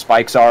on where the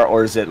spikes are,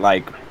 or is it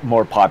like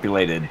more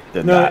populated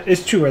than no, that?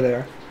 it's true where they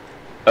are.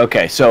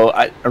 Okay, so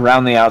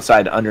around the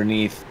outside,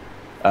 underneath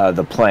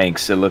the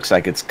planks, it looks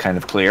like it's kind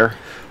of clear.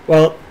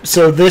 Well,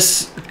 so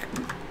there's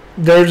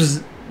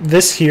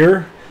this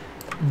here,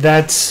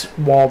 that's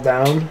walled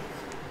down.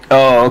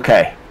 Oh,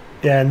 okay.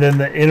 Yeah, and then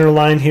the inner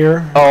line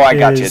here. Oh, I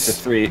got you. is-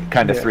 It's a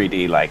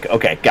 3D like.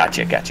 Okay,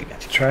 gotcha.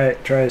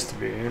 Tries to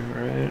be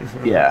right.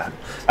 Yeah,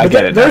 I But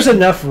get it. there's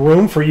enough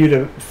room for you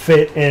to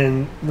fit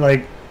in,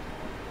 like,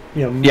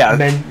 Yeah.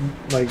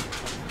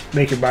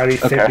 make your body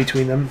fit Okay.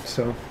 between them.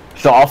 So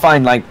So I'll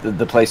find like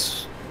the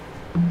place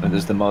where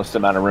there's the most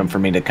amount of room for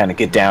me to kind of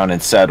get down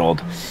and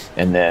settled,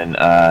 and then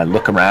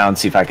look around,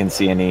 see if I can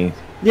see any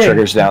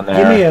triggers down there.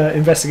 Give me an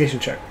investigation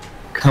check.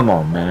 Come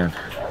on, man.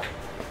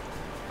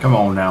 Come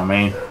on now,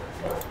 man.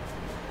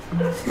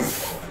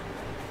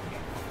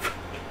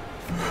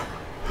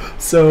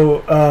 So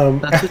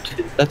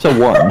That's a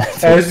 1.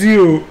 as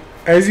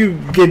you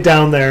get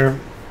down there,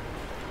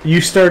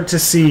 you start to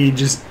see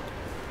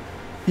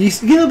you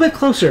get a little bit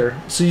closer.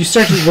 So you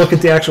start to look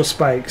at the actual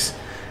spikes,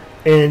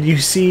 and you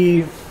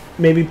see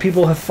maybe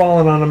people have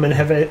fallen on them and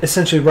have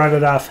essentially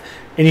rotted off.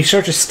 And you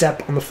start to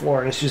step on the floor,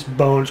 and it's just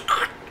bones.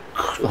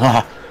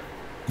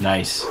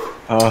 Nice.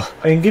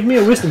 And give me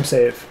a wisdom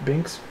save,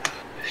 Binks.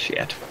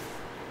 Shit.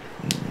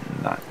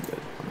 Not good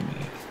for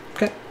me.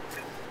 Okay.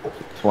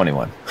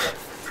 21.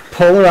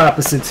 Polar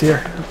opposites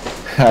here.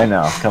 I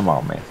know. Come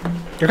on, man.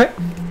 Okay.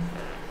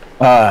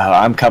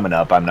 I'm coming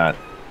up. I'm not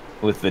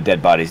with the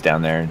dead bodies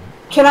down there.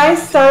 can I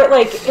start,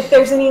 like, if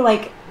there's any,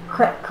 like,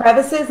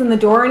 crevices in the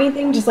door or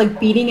anything, just, like,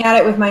 beating at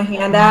it with my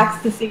hand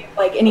axe to see if,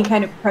 like, any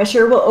kind of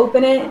pressure will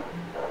open it?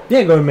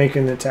 Yeah, go and make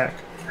an attack.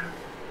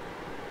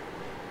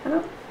 I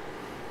don't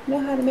know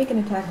how to make an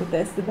attack with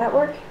this. Did that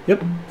work?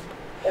 Yep.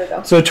 There we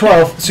go. So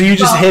 12. So you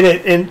just 12. hit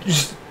it and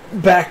just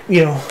back,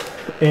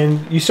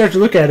 and you start to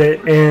look at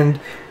it, and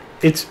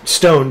it's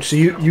stone. So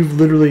you've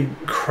literally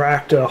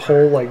cracked a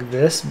hole like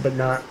this, but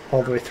not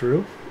all the way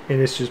through, and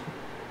it's just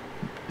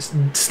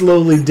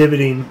slowly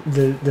divoting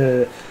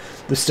the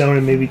stone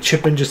and maybe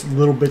chipping just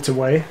little bits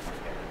away.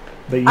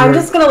 But I'm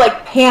just gonna,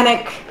 like,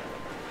 panic,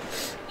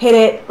 hit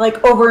it,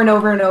 like, over and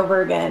over and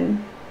over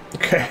again.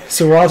 okay.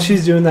 So while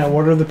she's doing that,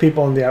 what are the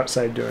people on the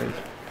outside doing?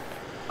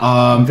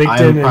 I'd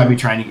Victon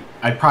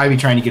probably be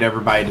trying to get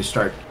everybody to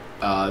start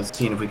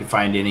seeing if we could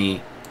find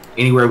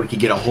anywhere we could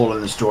get a hole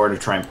in this door to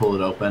try and pull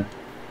it open.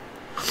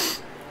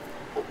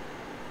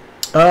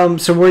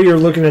 So where you're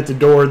looking at the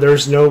door,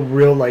 there's no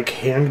real, like,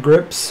 hand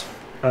grips.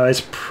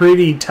 It's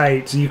pretty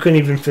tight, so you couldn't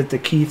even fit the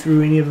key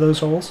through any of those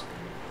holes.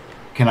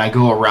 Can I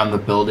go around the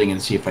building and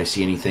see if I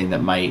see anything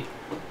that might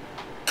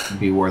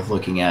be worth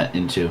looking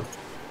into?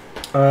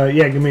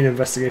 Yeah, give me an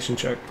investigation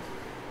check.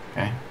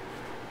 Okay.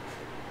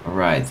 All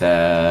right.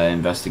 The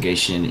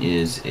investigation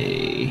is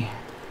a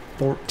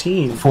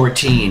 14.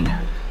 14.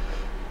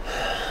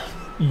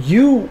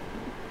 You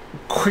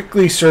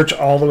quickly search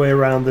all the way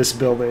around this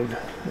building,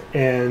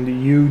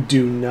 and you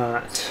do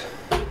not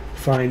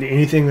find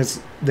anything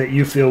that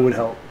you feel would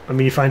help. I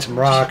mean, you find some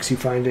rocks, you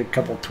find a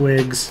couple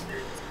twigs.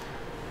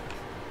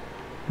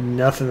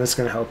 Nothing that's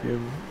going to help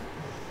you.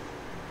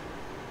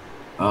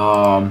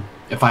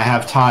 If I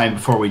have time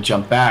before we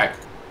jump back,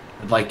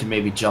 I'd like to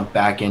maybe jump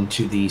back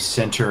into the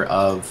center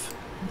of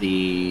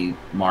the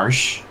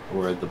marsh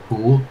or the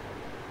pool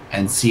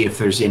and see if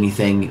there's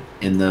anything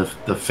in the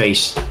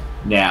face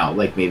now,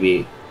 like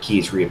maybe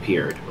keys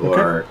reappeared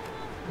or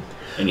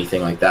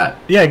anything like that.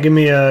 Yeah, give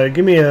me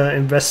a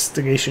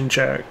investigation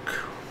check.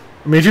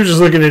 I mean, if you're just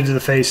looking into the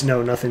face,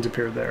 no, nothing's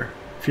appeared there.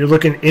 If you're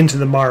looking into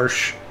the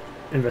marsh,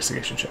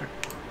 investigation check.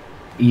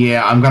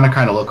 Yeah, I'm gonna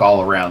kind of look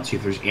all around, see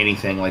if there's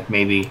anything like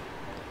maybe,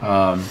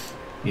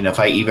 if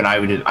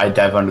I'd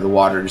dive under the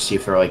water to see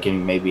if there are like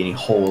any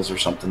holes or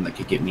something that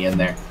could get me in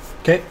there.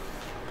 Okay.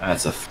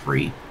 That's a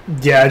 3.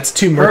 Yeah, it's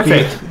too murky.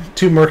 Perfect.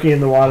 Too murky in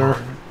the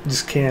water.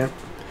 Just can't.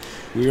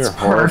 We are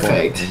horrible.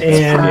 Perfect.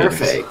 And-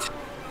 Perfect.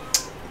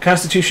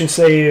 Constitution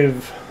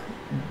save,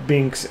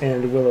 Binks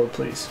and Willow,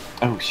 please.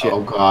 Oh shit.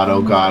 Oh god.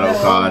 Oh god. Oh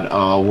god.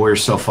 Oh, we're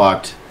so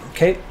fucked.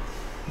 Okay.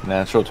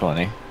 Natural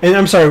 20. And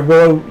I'm sorry,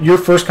 Willow, your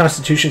first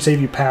Constitution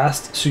save you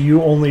passed, so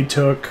you only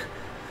took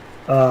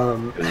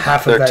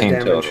half of that 13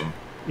 damage. total.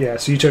 Yeah,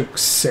 so you took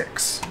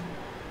 6.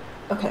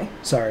 Okay.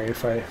 Sorry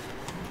if I...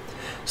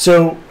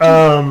 So,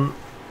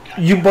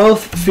 you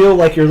both feel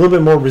like you're a little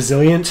bit more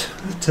resilient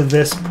to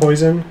this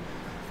poison,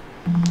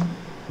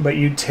 but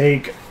you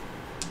take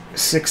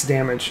 6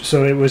 damage,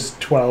 so it was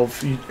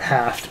 12. You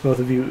halved. Both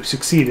of you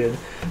succeeded,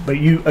 but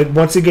you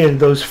once again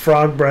those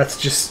frog breaths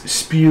just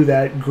spew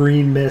that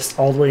green mist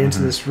all the way into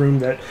this room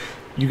that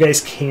you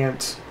guys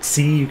can't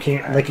see. You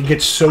can't it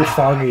gets so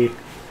foggy.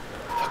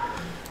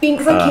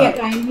 Binks, I can't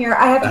die in here.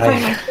 I have to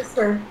find my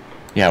sister.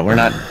 Yeah, we're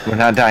not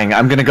dying.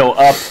 I'm gonna go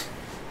up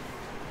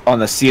on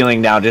the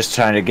ceiling now, just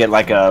trying to get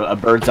like a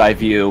bird's eye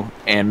view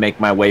and make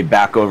my way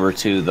back over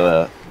to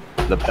the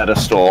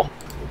pedestal.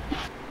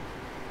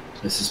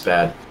 This is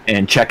bad.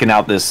 And checking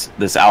out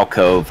this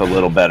alcove a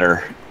little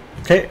better.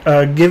 Okay,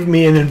 give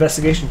me an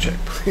investigation check,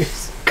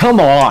 please. Come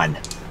on.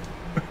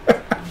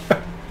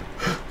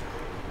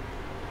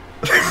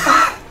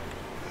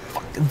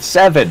 Fucking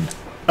 7.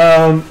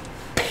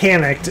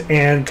 Panicked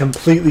and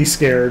completely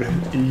scared.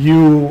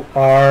 You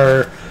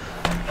are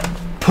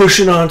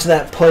pushing onto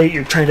that plate.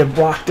 You're trying to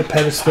block the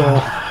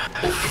pedestal.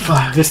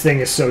 This thing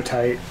is so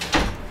tight.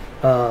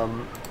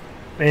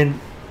 And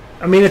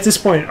I mean, at this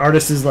point,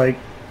 Artis is like,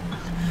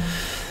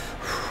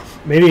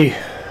 maybe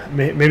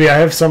I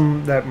have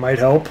some that might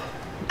help.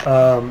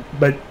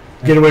 But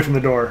get away from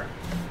the door.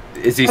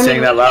 Is he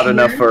saying that loud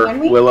enough for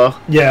Willow?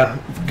 Yeah,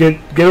 get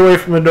away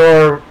from the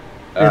door.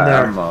 In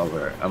there. I'm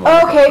over.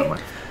 Okay.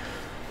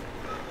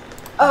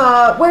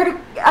 Where do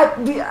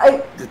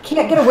I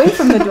can't get away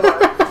from the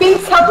door?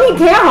 Binks, help me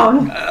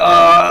down.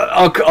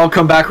 I'll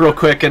come back real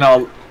quick and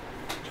I'll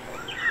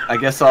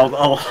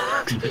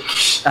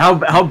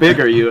how big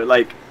are you?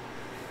 Like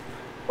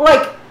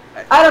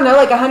I don't know,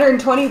 like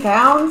 120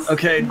 pounds.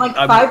 Okay. I'm like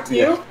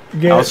 5'2".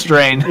 Yeah. I'll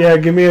strain. Yeah,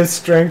 give me a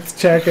strength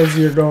check as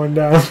you're going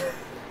down.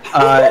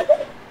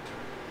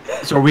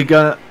 So are we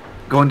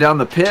going down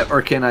the pit,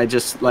 or can I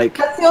just like?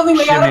 That's the only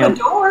way out of the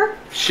door.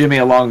 Shimmy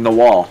along the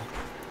wall.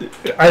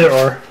 Either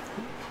or.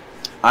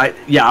 I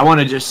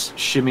want to just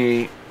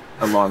shimmy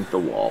along the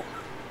wall.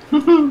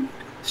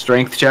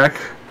 Strength check.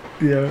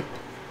 Yeah.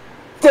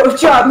 Don't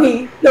drop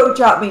me. Don't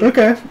drop me.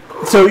 Okay.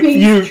 So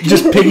you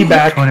just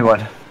piggyback.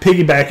 21.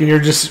 Piggyback, and you're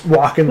just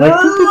walking like.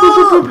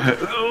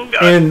 Oh,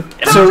 God. And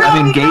so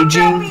I'm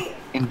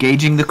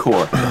engaging the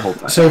core the whole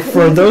time. So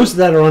for those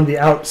that are on the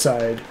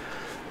outside,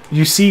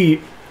 you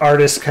see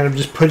Artis kind of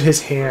just put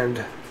his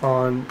hand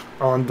on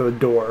the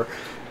door,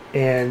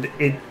 and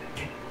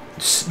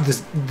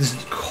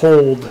this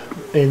cold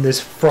and this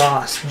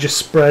frost just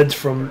spreads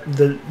from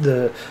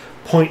the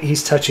point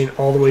he's touching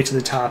all the way to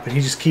the top, and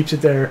he just keeps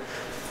it there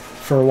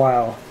for a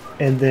while,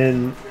 and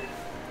then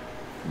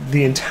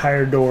the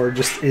entire door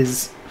just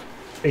is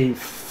a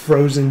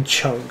frozen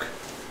chunk.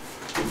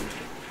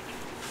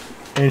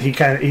 And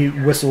he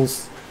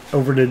whistles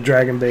over to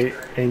Dragonbait,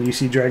 and you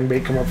see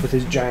Dragonbait come up with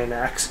his giant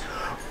axe.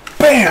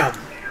 Bam!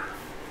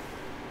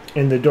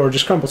 And the door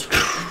just crumbles.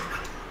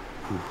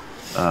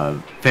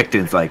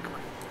 Victon's like,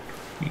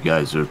 you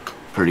guys are a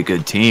pretty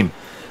good team.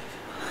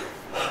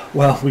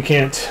 Well, we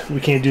can't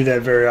do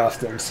that very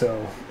often,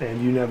 so,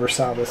 and you never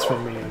saw this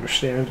from me,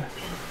 understand?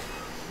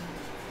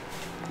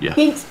 Yeah.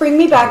 Binks, bring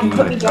me back and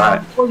put me down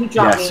before you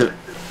drop me. So,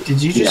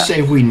 did you just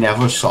say we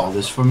never saw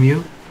this from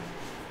you?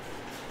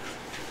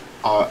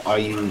 Are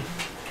you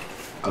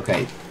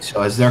okay?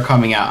 So as they're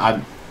coming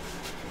out,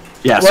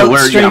 so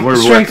we're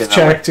strength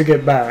check to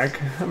get back.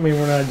 I mean,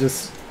 we're not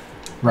just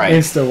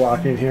insta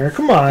walking here.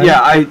 Come on.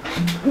 Yeah, I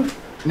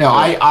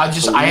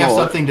have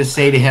something to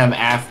say to him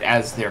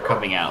as they're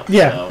coming out.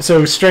 Yeah.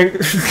 So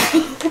strength.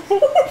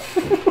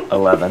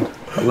 11.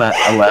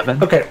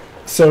 Okay.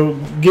 So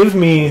give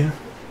me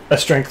a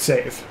strength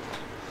save.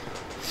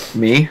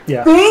 Me?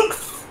 Yeah.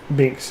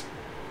 Binks.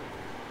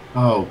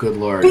 Oh, good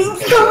lord.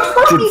 Binks,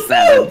 don't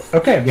tell me.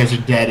 Okay. You guys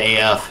are dead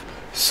AF.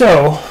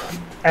 So,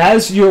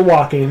 as you're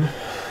walking,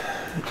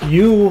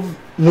 you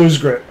lose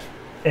grip,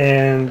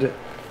 and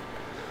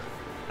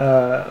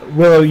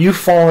Willow, you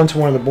fall onto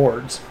one of the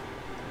boards.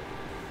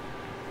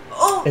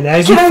 Oh, and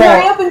as can you I fall,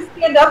 hurry up and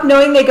stand up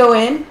knowing they go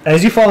in?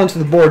 As you fall into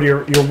the board,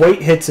 your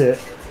weight hits it,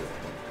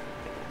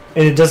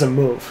 and it doesn't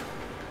move.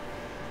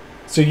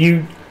 So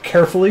you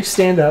carefully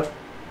stand up,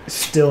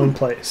 still in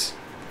place.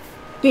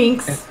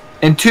 Binks.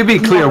 And to be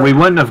clear, we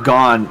wouldn't have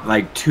gone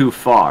like too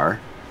far.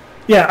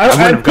 Yeah,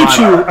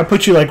 I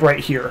put you like right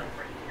here.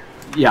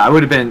 Yeah, I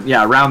would have been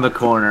around the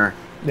corner.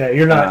 Yeah,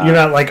 you're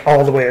not like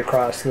all the way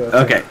across the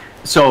thing. Okay.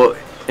 So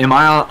I'm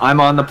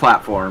on the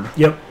platform.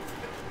 Yep.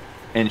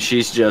 And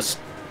she's just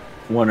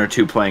 1 or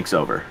 2 planks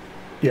over.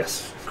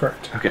 Yes,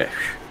 correct. Okay.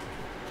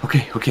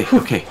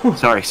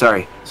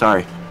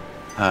 Sorry.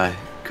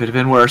 Could have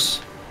been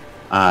worse.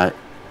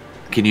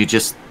 Can you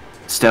just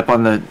step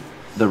on the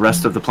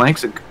rest of the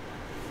planks and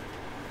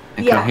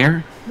come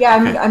here? Yeah,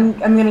 I'm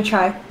gonna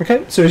try.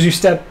 Okay, so as you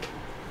step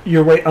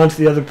your weight onto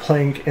the other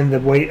plank and the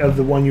weight of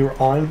the one you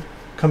were on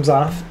comes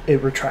off,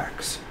 it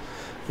retracts.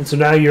 And so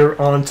now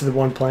you're onto the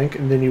one plank,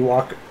 and then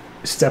you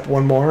step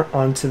one more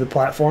onto the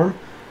platform,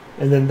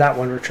 and then that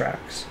one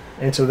retracts.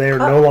 And so they are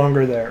no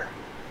longer there.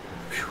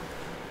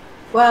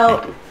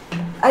 Well,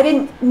 I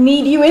didn't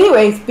need you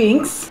anyways,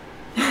 Binks.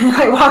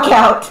 I walk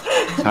out.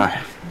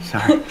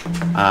 Sorry.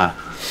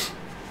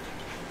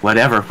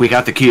 Whatever. We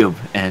got the cube,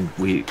 and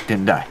we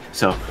didn't die.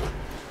 So,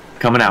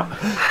 Coming out.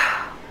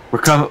 We're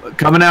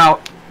coming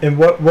out. And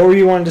what were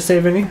you wanting to say,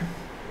 Vinny?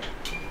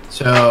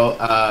 So,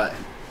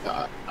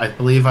 I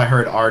believe I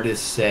heard Artis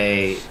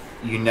say,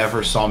 "You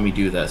never saw me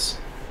do this."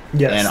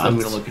 Yes. And I'm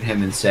going to look at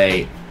him and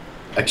say,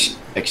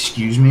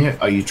 "Excuse me,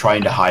 are you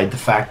trying to hide the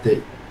fact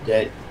that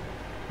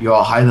you're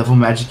a high-level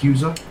magic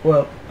user?"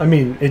 Well, I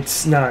mean,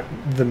 it's not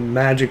the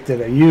magic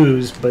that I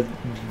use, but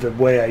the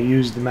way I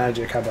use the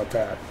magic. How about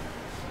that?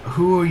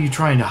 Who are you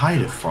trying to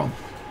hide it from?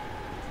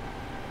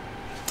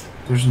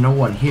 There's no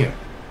one here.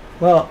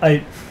 Well,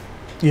 I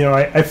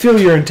feel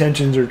your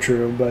intentions are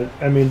true, but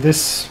I mean,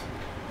 this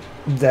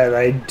that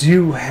I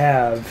do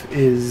have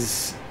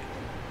is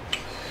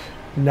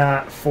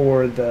not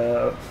for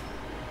the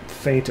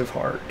faint of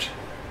heart.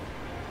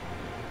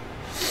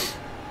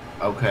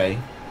 Okay.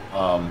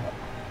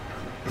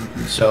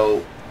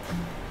 So,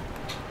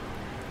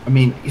 I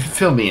mean,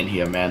 fill me in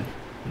here, man.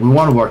 We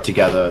want to work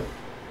together.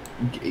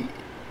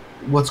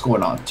 What's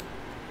going on?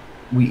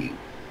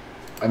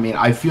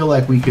 I feel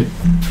like we've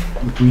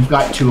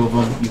got 2 of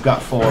them, you've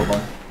got 4 of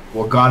them.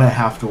 We're gonna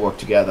have to work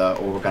together,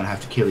 or we're gonna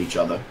have to kill each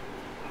other.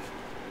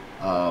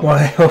 Well,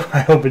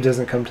 I hope it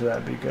doesn't come to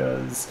that,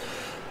 because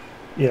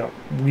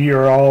we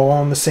are all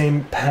on the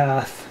same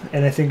path,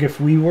 and I think if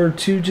we were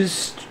to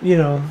just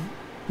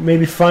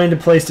maybe find a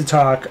place to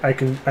talk, I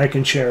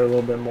can share a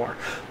little bit more.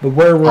 But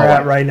where we're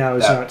at right now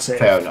is not safe.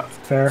 Fair enough.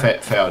 Fair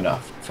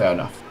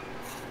enough.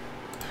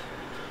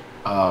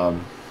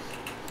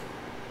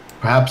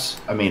 Perhaps,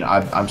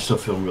 I'm still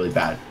feeling really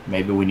bad.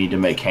 Maybe we need to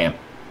make camp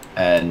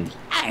and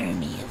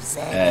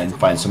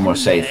find somewhere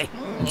safe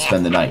and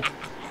spend the night.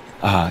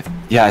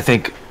 Yeah, I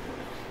think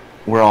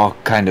we're all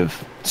kind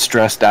of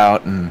stressed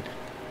out and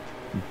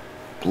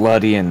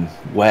bloody and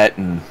wet,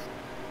 and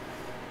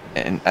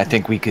I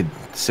think we could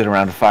sit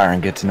around a fire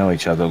and get to know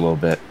each other a little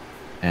bit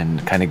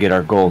and kind of get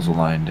our goals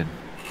aligned, and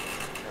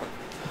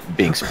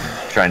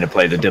trying to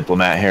play the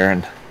diplomat here.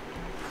 And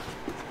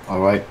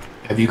all right,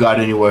 have you got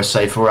anywhere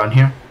safe around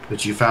here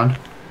that you found?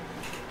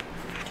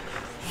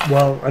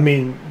 Well, I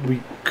mean,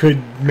 we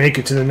could make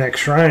it to the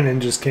next shrine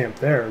and just camp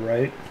there,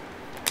 right?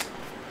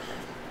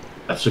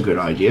 That's a good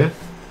idea.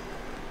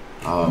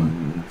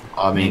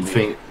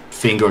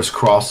 Fingers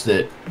crossed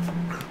that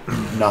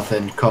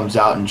nothing comes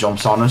out and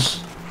jumps on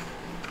us.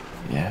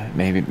 Yeah,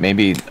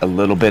 maybe a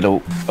little bit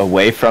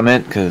away from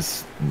it,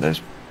 because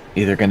there's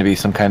either going to be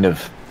some kind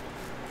of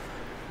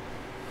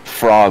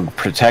frog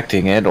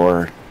protecting it,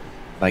 or,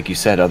 like you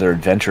said, other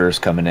adventurers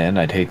coming in.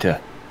 I'd hate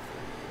to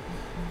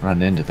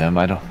run into them.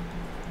 I don't.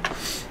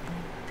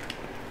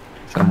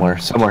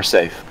 Somewhere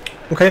safe.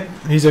 Okay.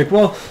 He's like,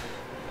 well,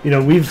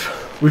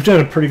 we've done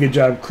a pretty good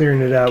job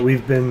clearing it out.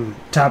 We've been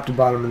top to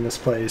bottom in this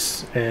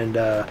place, and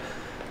the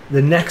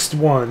next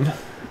one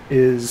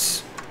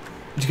is.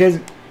 Do you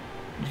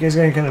guys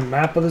got any kind of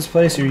map of this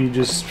place, or are you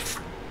just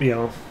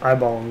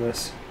eyeballing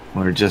this?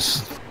 We're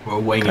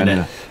winging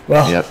it.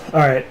 Well, yep. All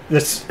right.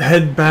 Let's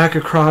head back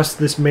across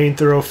this main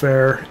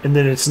thoroughfare, and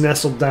then it's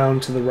nestled down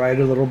to the right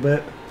a little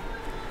bit.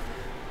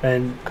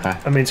 And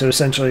okay. So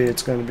essentially,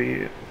 it's going to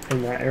be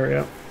in that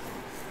area.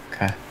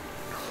 Okay.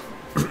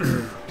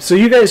 So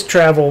you guys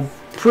travel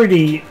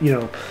pretty,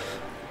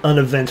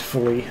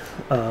 uneventfully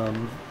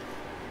to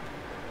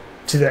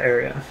the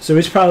area. So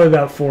it's probably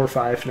about 4 or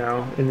 5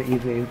 now in the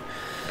evening,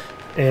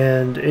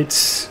 and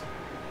it's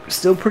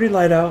still pretty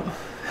light out.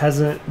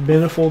 Hasn't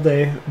been a full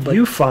day, but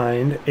you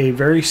find a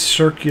very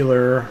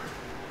circular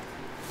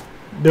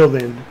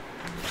building.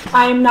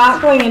 I'm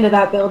not going into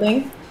that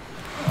building.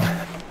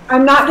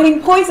 I'm not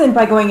getting poisoned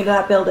by going into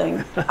that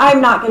building. I'm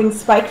not getting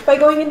spiked by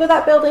going into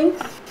that building.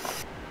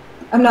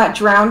 I'm not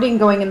drowning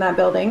going in that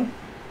building.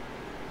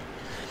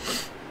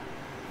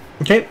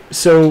 Okay,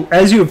 so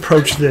as you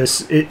approach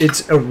this,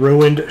 it's a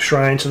ruined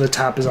shrine, so the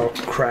top is all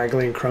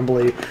craggly and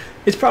crumbly.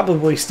 It's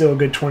probably still a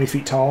good 20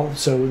 feet tall,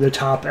 so the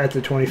top at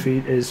the 20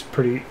 feet is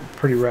pretty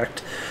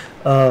wrecked.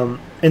 And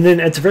then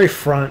at the very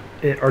front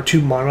are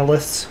 2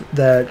 monoliths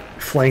that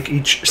flank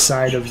each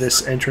side of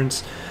this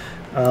entrance.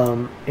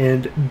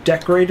 And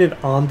decorated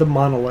on the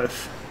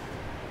monolith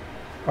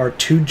are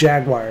 2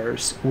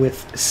 jaguars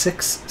with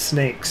 6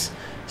 snakes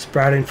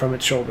sprouting from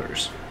its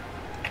shoulders.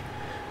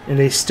 And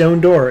a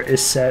stone door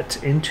is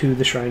set into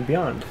the shrine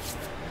beyond.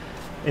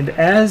 And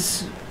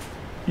as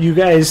you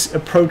guys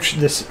approach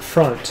this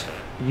front,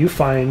 you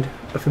find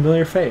a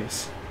familiar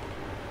face.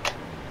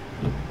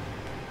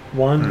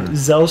 One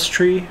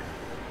Zelstree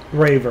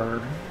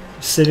Rayburn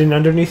sitting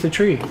underneath a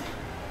tree.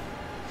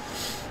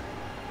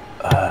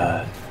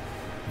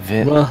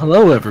 Well,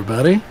 hello,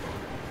 everybody.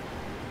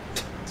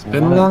 It's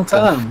been a long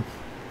time.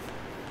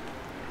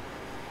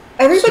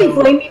 Everybody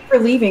blame me for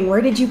leaving.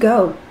 Where did you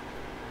go?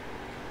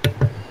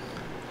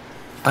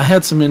 I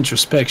had some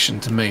introspection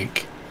to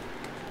make.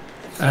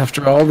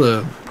 After all,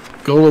 the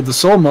goal of the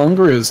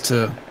Soulmonger is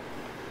to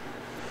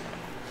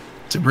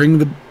bring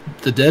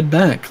the dead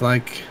back,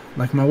 like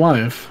my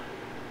wife.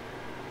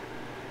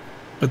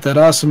 But that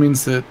also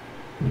means that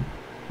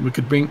we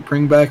could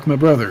bring back my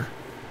brother.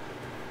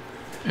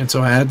 And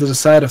so I had to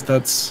decide if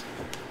that's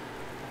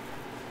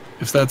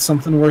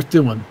something worth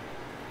doing.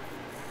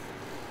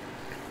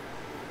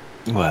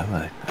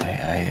 Well,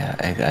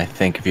 I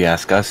think if you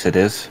ask us, it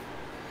is.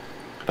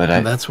 But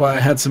and that's why I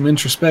had some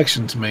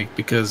introspection to make,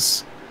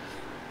 because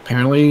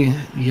apparently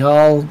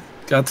y'all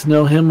got to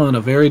know him on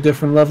a very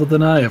different level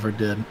than I ever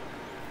did.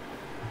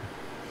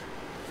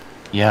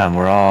 Yeah, and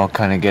we're all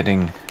kind of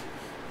getting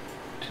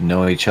to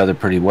know each other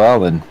pretty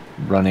well, and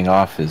running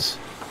off is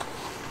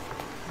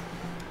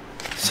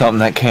something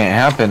that can't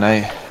happen.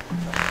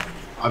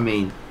 I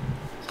mean,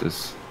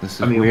 this is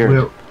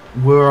weird.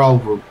 We're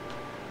all.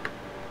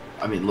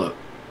 I mean, look,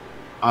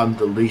 I'm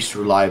the least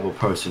reliable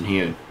person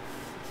here,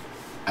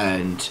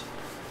 and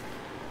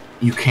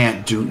you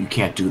can't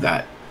do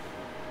that.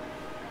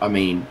 I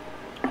mean,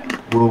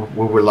 we're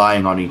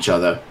relying on each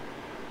other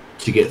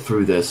to get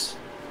through this.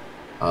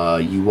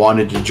 You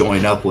wanted to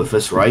join up with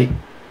us, right?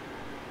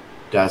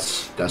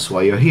 That's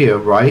why you're here,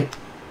 right?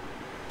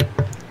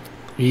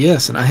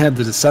 Yes, and I had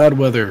to decide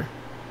whether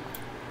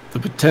the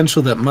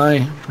potential that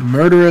my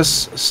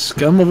murderous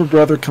scum of a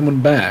brother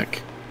coming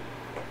back,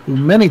 who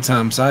many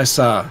times I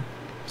saw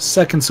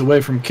seconds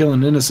away from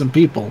killing innocent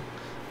people,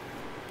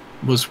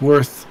 was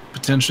worth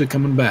potentially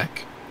coming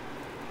back.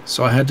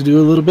 So I had to do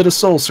a little bit of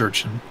soul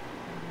searching.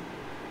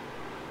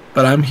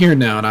 But I'm here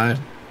now, and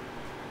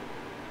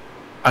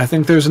I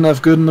think there's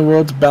enough good in the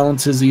world to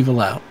balance his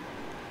evil out.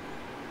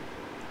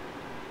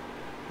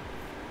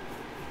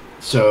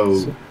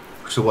 So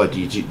what,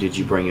 did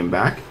you bring him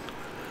back?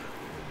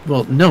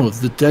 Well, no,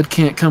 the dead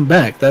can't come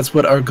back. That's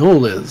what our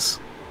goal is.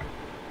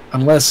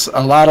 Unless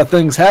a lot of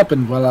things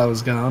happened while I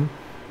was gone.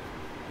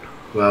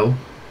 Well,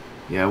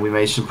 yeah, we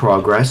made some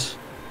progress.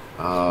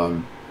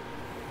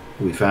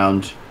 We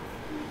found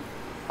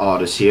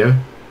Artis here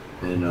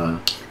in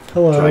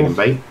Hello. Dragon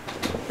Bait.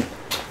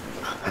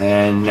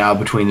 And now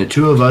between the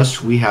two of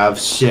us, we have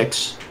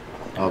 6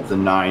 of the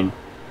 9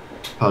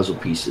 puzzle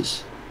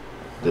pieces.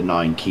 The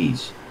 9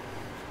 keys.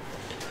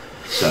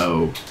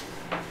 So,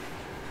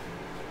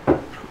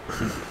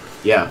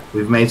 yeah,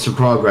 we've made some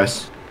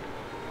progress.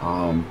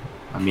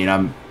 I mean,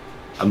 I'm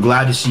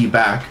glad to see you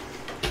back.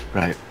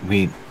 Right.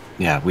 We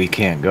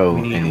can't go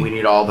We any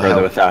need all the further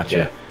help without we you.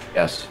 can get.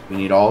 Yes, we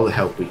need all the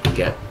help we can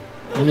get.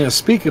 And yeah,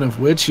 speaking of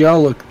which,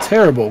 y'all look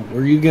terrible.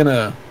 Were you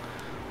gonna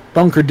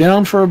bunker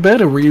down for a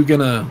bit, or were you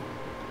gonna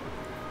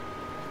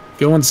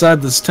go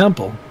inside this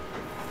temple?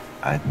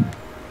 I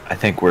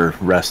think we're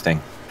resting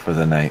for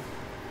the night.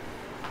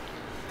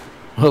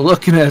 Well,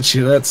 looking at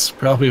you, that's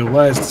probably a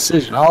wise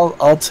decision.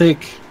 I'll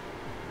take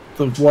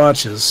the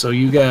watches so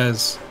you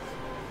guys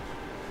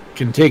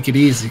can take it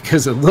easy,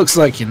 because it looks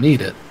like you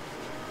need it.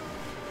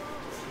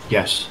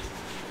 Yes,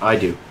 I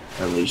do,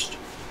 at least.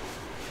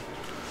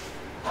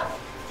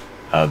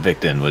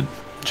 Victon would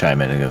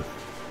chime in and go,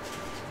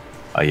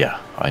 "Oh yeah,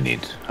 I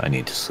need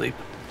to sleep.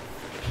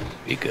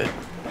 Be good."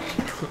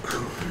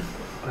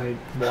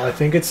 I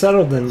think it's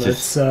settled then.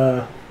 Let's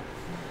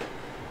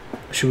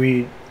should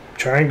we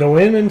try and go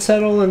in and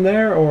settle in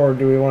there, or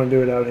do we want to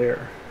do it out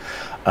here?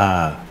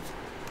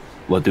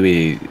 What do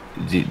you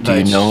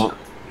know?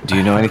 Do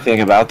you know anything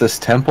about this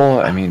temple?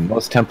 I mean,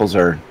 most temples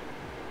are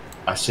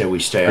I say we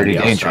stay pretty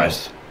on the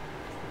dangerous. outside.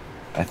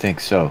 I think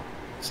so.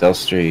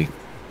 Zelstri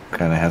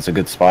kind of has a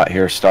good spot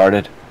here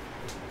started.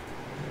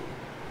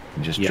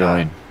 Just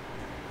join.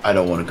 I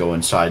don't want to go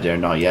inside there,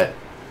 not yet.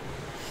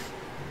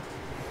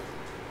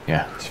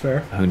 Yeah. It's fair.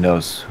 Who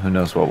knows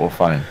what we'll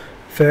find.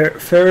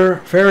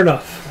 Fair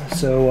enough.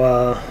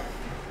 So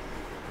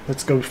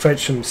let's go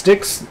fetch some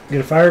sticks,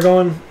 get a fire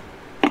going.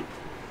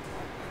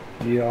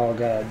 You all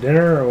got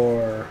dinner,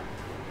 or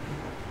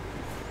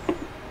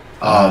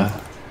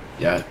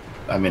Yeah.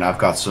 I mean, I've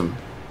got some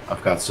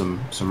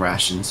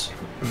rations.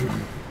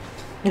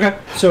 okay.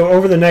 So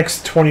over the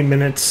next 20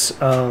 minutes,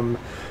 Artis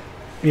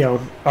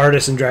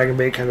and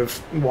Dragonbait kind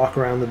of walk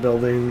around the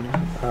building,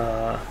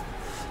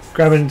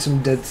 grabbing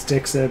some dead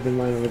sticks that have been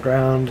lying on the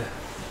ground.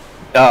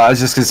 Oh, I was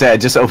just gonna say, I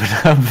just opened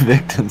up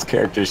Victon's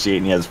character sheet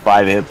and he has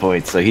 5 hit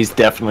points, so he's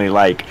definitely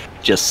like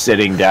just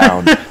sitting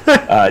down,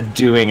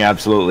 doing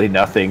absolutely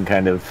nothing,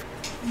 kind of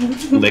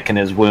licking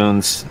his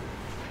wounds.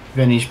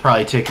 Vinny's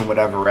probably taking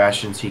whatever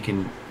rations he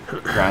can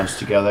scrounge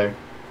together.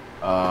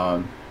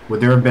 Would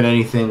there have been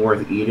anything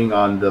worth eating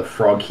on the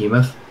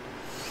Froghemoth?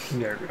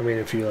 Yeah, I mean,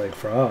 if you like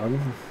frog.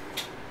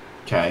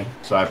 Okay,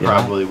 so I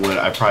probably would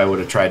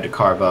have tried to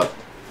carve up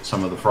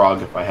some of the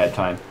frog if I had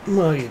time.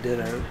 Well, you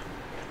didn't.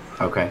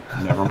 Okay,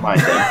 never mind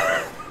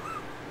then.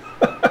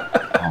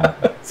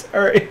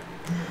 Sorry.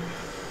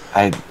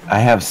 I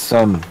have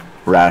some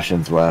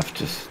rations left,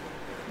 just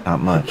not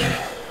much.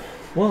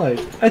 Well,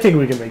 I think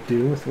we can make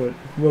do with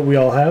what we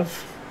all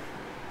have.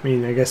 I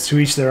mean, I guess to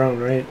each their own,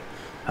 right?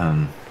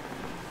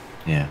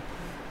 Yeah.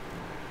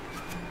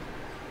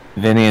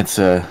 Vinny, it's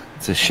a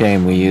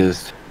shame we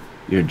used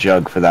your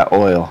jug for that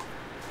oil.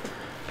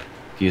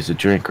 Use a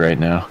drink right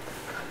now.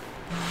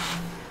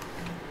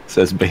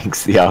 Says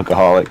Binks the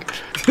alcoholic.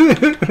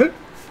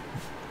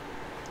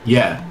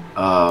 Yeah,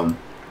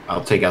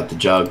 I'll take out the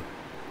jug.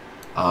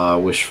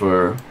 Wish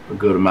for a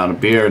good amount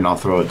of beer, and I'll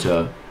throw it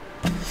to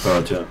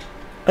him.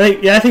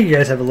 I think you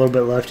guys have a little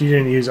bit left. You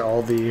didn't use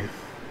all the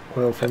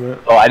oil from it.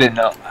 Oh, I didn't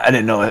know. I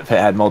didn't know if it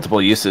had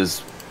multiple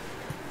uses.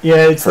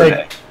 Yeah, it's Per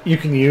like day. you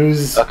can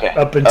use Okay.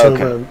 up until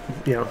Okay.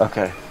 the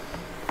Okay.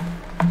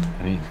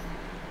 I mean,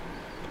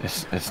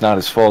 it's not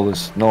as full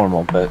as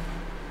normal, but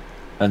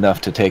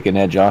enough to take an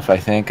edge off, I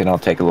think. And I'll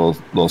take a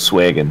little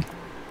swig and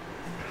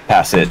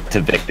pass it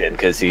to Victon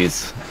because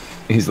he's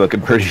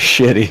looking pretty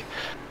shitty.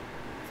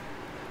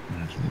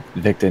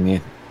 Victon,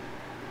 you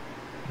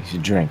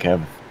should drink.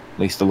 Have at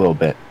least a little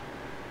bit.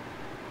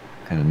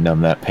 Kind of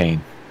numb that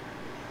pain.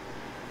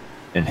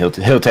 And he'll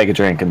take a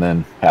drink and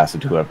then pass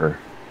it to whoever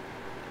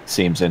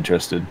seems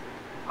interested.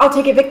 I'll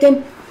take it,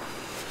 Victon.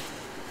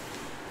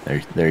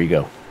 There you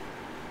go.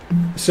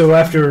 So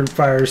after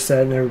fire's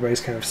set and everybody's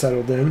kind of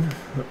settled in,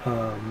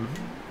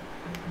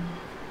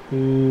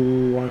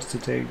 who wants to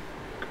take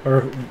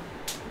or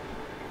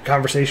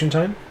conversation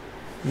time?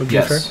 Would be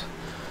fair?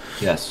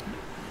 Yes.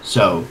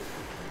 So,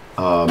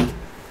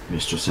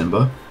 Mr.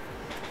 Simba,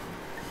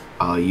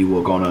 you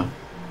were gonna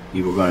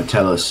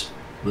tell us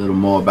a little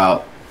more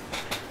about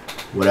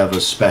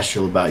whatever's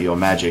special about your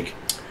magic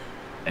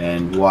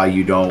and why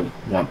you don't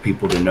want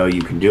people to know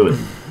you can do it.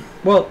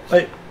 Well,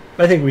 I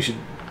think we should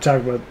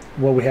talk about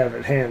what we have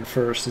at hand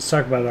first. Let's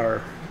talk about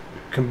our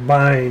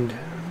combined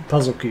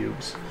puzzle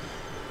cubes.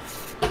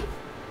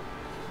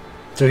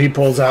 So he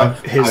pulls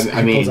out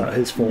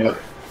his four.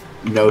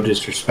 No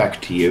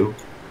disrespect to you.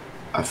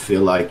 I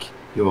feel like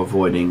you're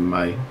avoiding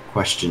my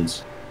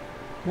questions.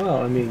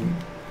 Well, I mean,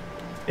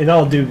 in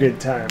all due good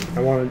time,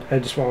 I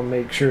just want to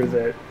make sure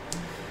that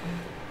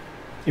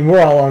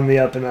we're all on the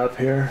up and up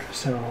here.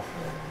 So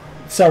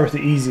let's start with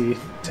the easy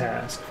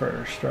task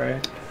first,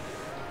 right?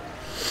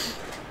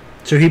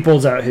 So he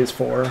pulls out his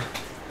four.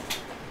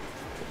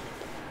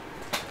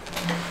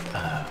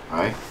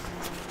 Alright?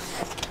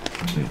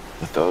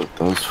 With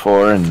those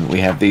four, and we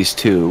have these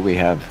two. We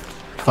have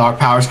With our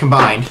powers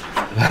combined.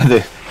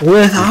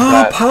 With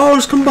our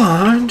powers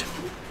combined.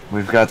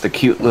 We've got the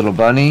cute little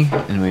bunny,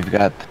 and we've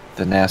got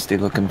the nasty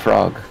looking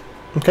frog.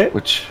 Okay.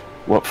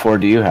 What four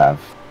do you have?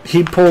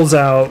 He pulls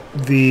out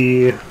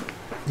he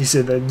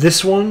said that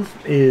this one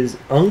is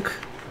Unk,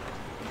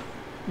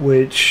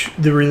 which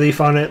the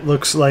relief on it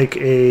looks like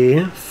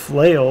a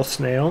flail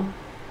snail.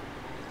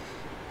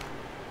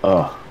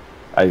 Oh,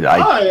 I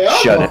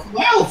shudder.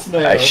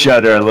 I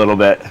shudder a little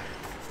bit.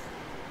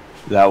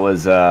 That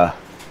was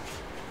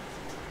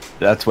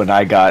that's when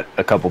I got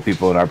a couple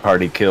people in our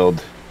party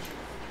killed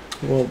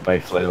Well, by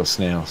flail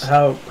snails.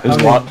 how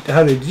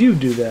did you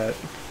do that?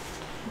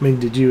 I mean,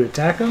 did you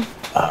attack him?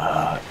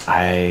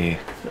 I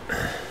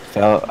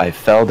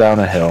fell down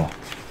a hill,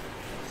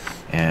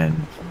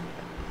 and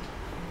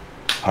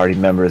party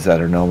members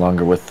that are no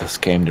longer with us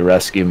came to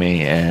rescue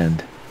me,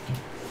 and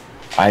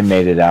I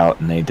made it out,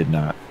 and they did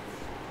not.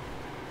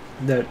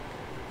 That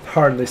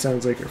hardly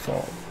sounds like your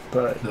fault,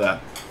 but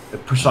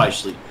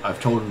Precisely.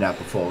 I've told him that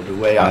before. The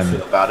way I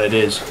feel about it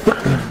is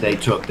they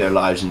took their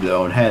lives into their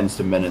own hands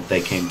the minute they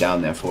came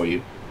down there for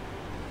you.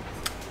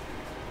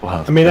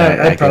 Well, I mean,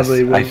 I guess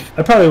probably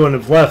wouldn't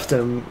have left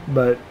him,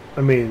 but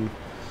I mean,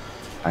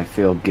 I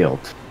feel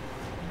guilt.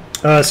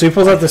 so he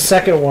pulls out the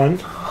second one,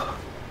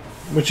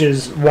 which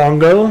is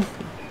Wongo,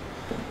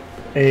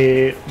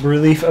 a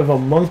relief of a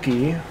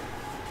monkey.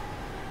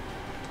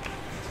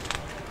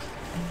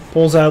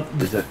 Pulls out.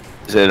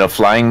 Is it a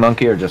flying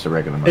monkey or just a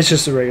regular monkey? It's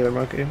just a regular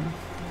monkey.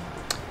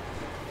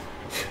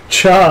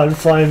 Chad,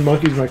 flying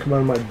monkeys might come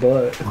out of my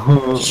butt.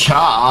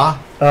 Cha!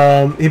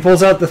 He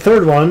pulls out the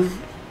third one,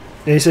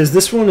 and he says,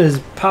 "This one is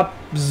Papa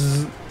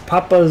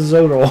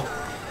Zodal."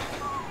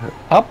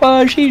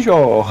 Papa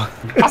Shijo.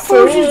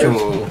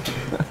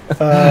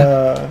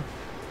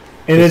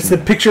 And it's the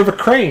picture of a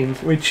crane,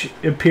 which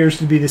appears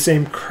to be the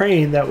same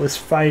crane that was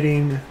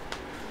fighting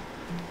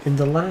in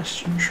the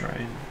last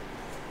shrine.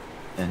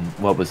 And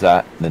what was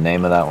that? The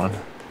name of that one?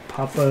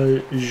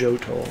 Papa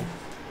Jotol.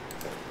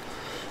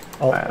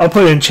 I'll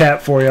put it in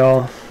chat for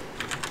y'all.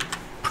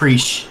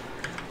 Preach.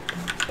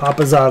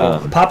 Papa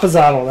Zottle. Papa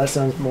Zottle, that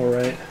sounds more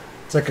right.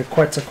 It's like a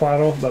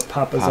Quetzalcoatl, but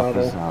Papa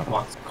Zottle.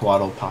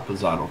 Quaddle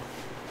Papazottle.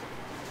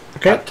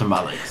 Okay.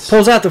 Tamales.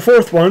 Pulls out the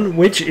fourth one,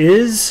 which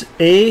is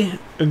a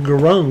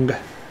Grung.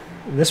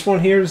 This one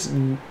here is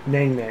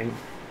Nang Nang.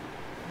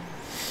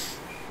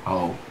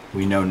 Oh,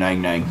 we know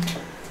Nang Nang.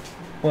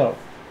 Well,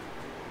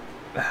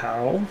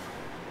 how?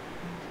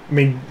 I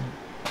mean,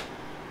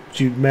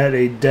 you met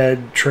a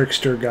dead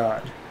trickster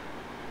god.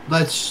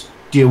 Let's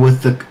deal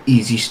with the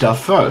easy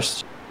stuff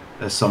first,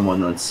 as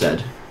someone once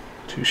said.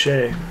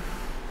 Touché.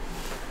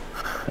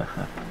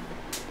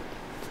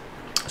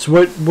 So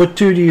what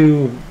two do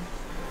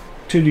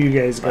you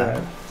guys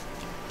got?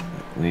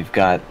 We've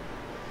got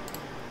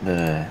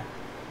the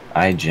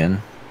Aijin,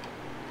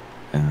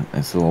 and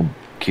it's a little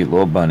cute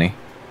little bunny.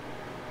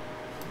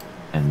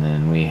 And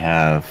then we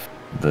have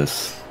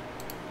this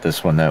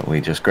one that we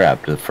just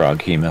grabbed, the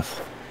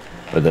Froghemoth,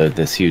 or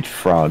this huge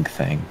frog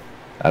thing.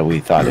 We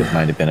thought it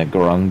might have been a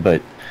Grung,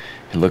 but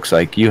it looks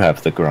like you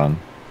have the Grung.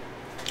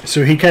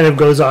 So he kind of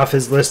goes off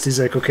his list. He's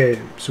like,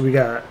 okay, so we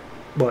got,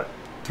 what,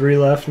 3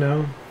 left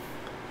now?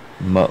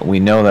 We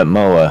know that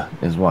Moa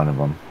is one of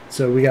them.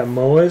 So we got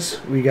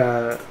Moas, we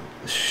got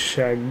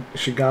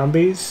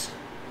Shigambis,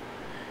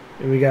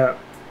 and we got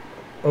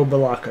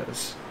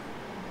Obalakas.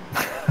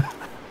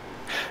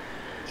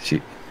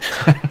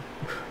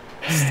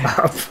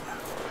 Stop.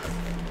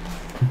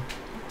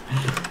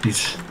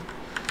 He's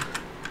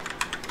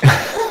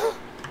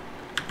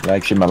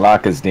Like your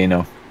malakas,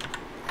 Dino.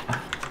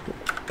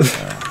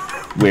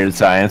 Weird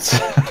science.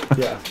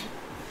 Yeah.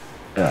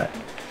 Alright.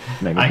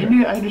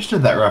 I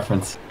understood that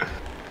reference.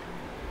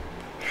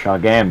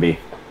 Shagambi.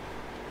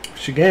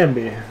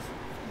 Shigambi.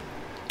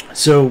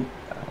 So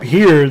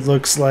here it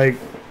looks like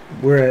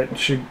we're at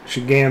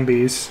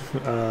Shigambi's.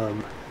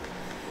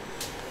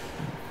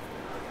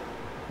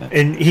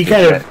 And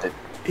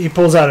he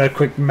pulls out a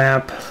quick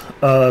map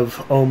of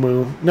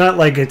Omu. Not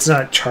like it's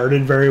not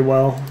charted very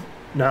well.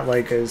 Not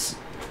like as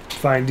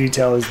fine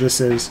detail as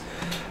this is.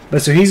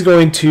 But so he's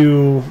going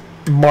to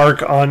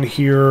mark on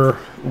here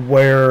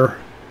where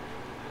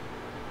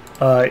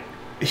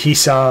he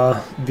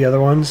saw the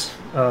other ones.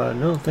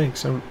 No,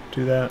 thanks. Don't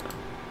do that.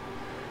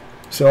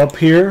 So up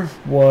here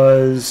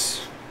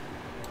was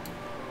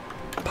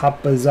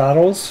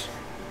Papazaddles.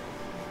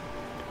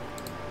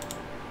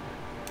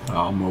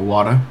 More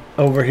water.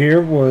 Over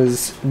here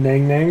was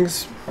Nang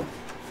Nangs.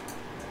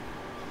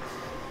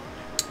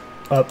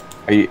 Up.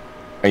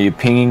 Are you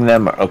pinging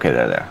them? Okay,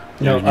 they're there.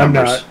 No, There's I'm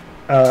numbers.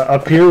 not.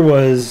 Up here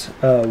was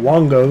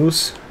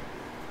Wongos.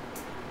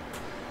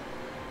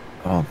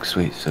 Oh,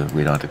 sweet. So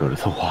we don't have to go to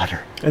the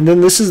water. And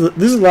then this is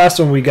the last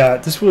one we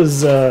got. This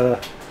was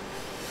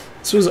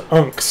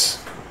Unks.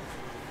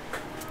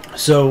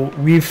 So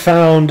we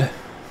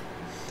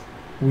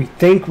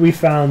think we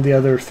found the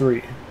other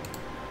three.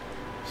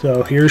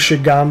 So here's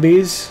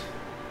Shigambi's,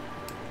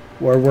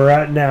 where we're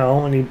at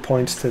now, and he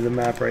points to the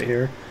map right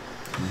here.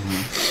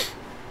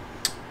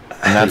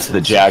 And that's the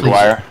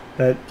Jaguar.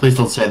 Please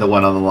don't say the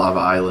one on the lava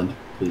island.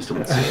 Please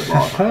don't say the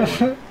lava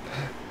island.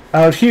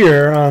 Out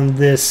here on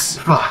this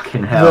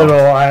Fucking hell.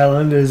 little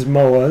island is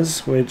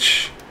Moa's,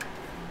 which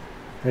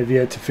I've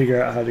yet to figure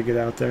out how to get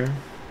out there.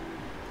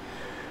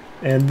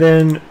 And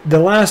then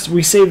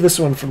we saved this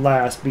one for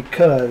last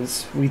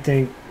because we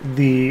think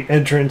the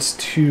entrance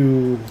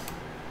to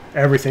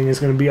everything is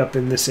going to be up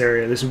in this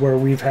area. This is where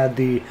we've had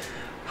the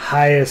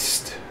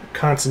highest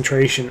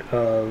concentration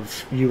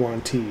of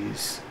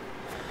UNTs.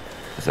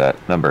 Is that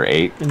number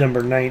 8?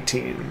 Number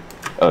 19.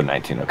 Oh,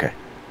 19, okay.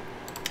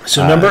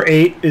 So number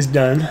 8 is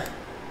done.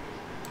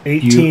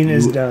 18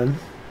 is done.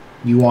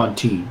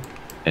 UNT.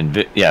 And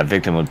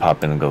Victim would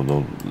pop in and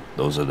go,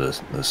 those are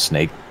the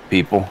snake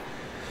people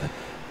that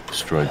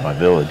destroyed my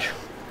village.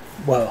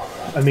 Well,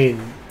 I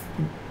mean,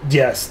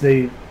 yes,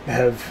 they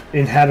have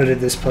inhabited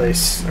this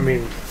place. I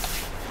mean,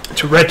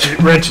 it's a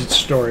wretched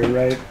story,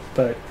 right?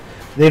 But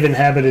they've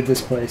inhabited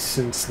this place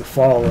since the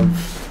fall of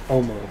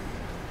Omo.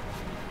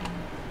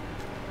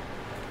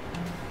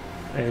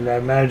 And I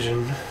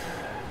imagine,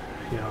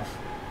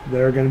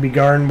 they're going to be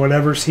guarding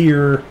whatever's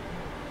here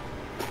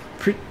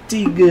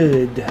pretty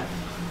good.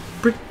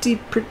 Pretty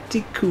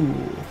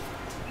cool.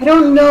 I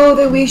don't know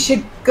that we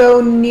should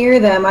go near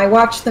them. I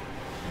watched them.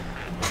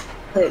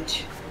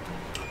 Village.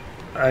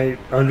 I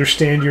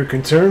understand your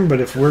concern,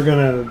 but if we're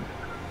going to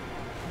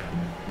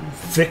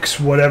fix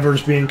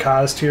whatever's being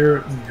caused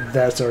here,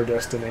 that's our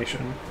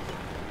destination.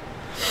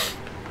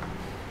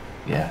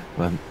 Yeah,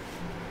 well,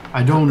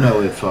 I don't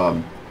know if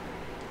I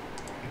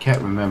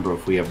can't remember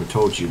if we ever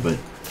told you, but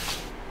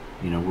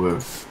we're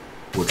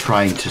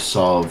trying to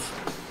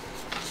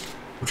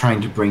we're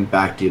trying to bring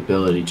back the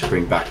ability to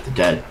bring back the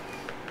dead.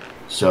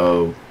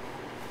 So,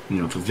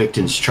 for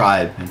Victim's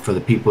tribe and for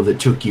the people that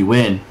took you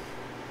in,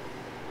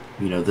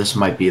 this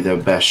might be their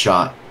best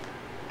shot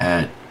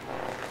at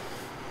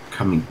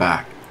coming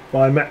back.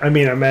 Well, I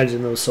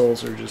imagine those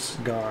souls are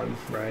just gone,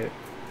 right?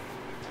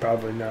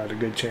 Probably not a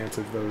good chance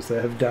of those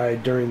that have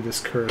died during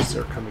this curse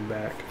are coming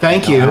back.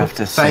 Thank I you. don't have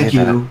to say Thank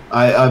you.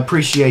 I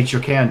appreciate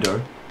your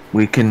candor.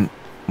 we can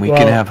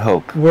Well, have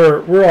hope.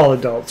 We're all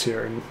adults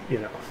here, and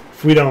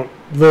if we don't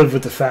live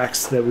with the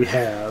facts that we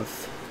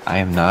have, I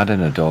am not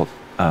an adult,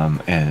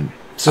 and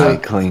So-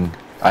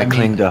 I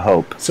cling to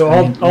hope.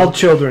 so all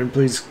children,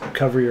 please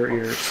cover your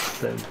ears.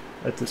 Then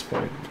at this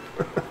point,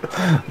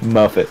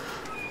 Muffet.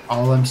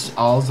 All I'm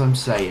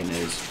saying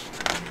is,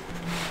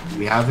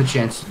 we have a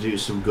chance to do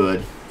some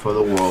good for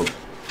the world,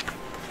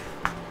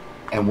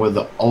 and we're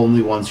the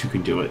only ones who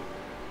can do it.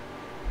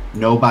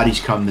 Nobody's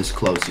come this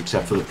close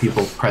except for the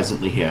people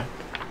presently here.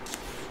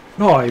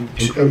 no,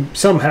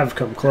 some have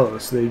come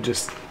close. They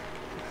just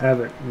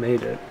haven't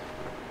made it,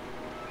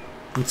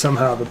 and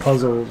somehow the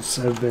puzzles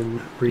have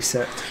been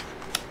reset.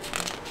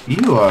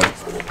 You are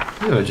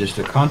just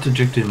a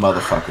contradicted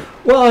motherfucker.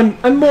 Well,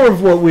 I'm more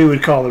of what we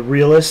would call a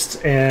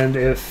realist, and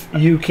if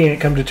you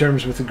can't come to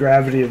terms with the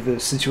gravity of the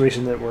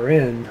situation that we're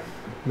in,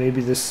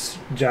 maybe this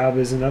job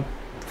isn't up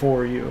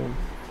for you.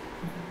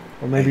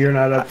 Or maybe you're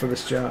not up for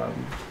this job.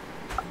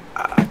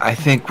 I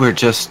think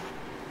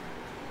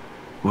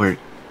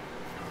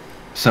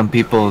some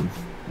people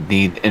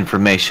need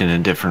information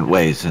in different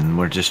ways, and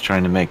we're just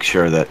trying to make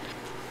sure that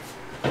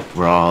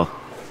we're all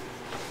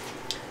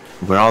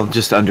we're all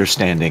just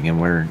understanding, and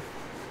we're,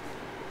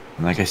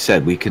 like I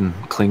said, we can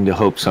cling to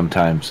hope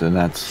sometimes, and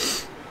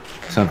that's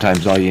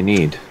sometimes all you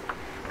need.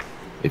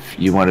 If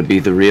you want to be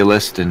the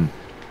realist and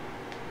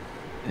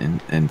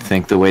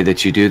think the way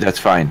that you do, that's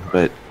fine.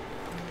 But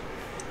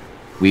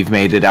we've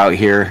made it out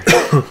here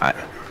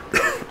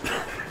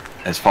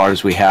as far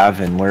as we have,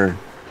 and we're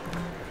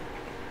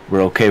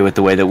okay with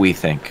the way that we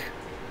think.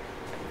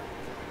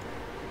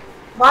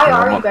 Why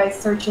are you guys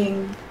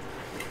searching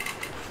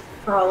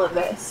for all of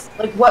this?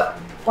 Like, what?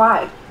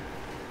 Why?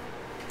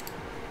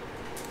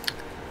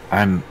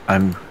 I'm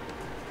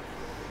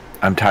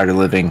tired of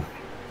living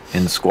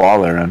in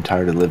squalor. I'm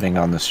tired of living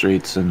on the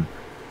streets and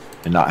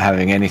not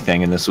having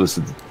anything. And this was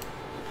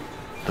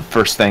the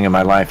first thing in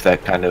my life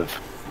that kind of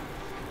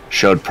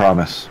showed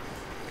promise.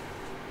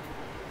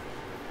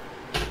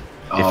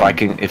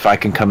 If I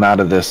can come out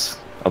of this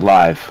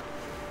alive,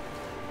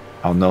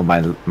 I'll know my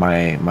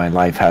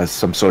life has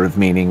some sort of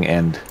meaning,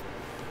 and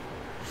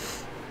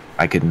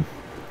I can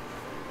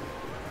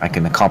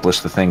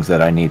accomplish the things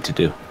that I need to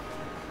do.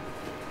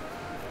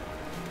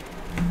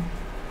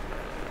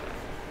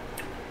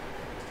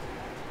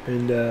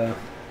 And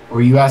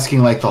were you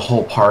asking like the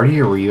whole party,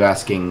 or were you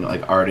asking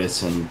like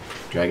Artis and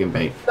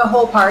Dragonbait? The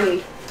whole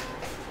party.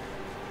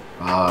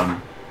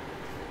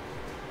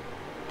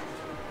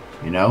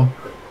 You know,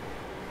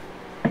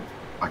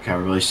 I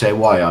can't really say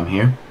why I'm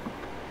here.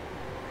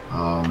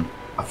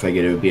 I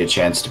figured it would be a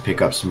chance to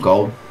pick up some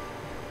gold.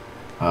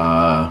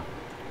 And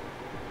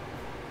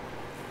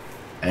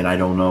I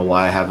don't know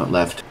why I haven't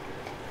left.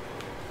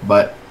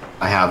 But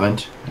I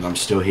haven't, and I'm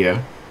still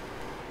here.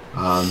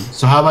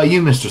 So how about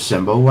you, Mr.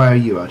 Simbo? Why are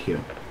you out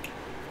here?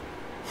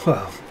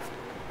 Well,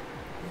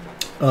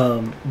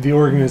 the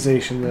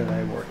organization that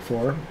I work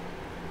for,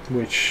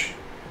 which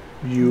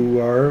you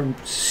are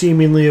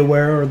seemingly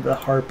aware of, the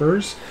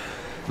Harpers.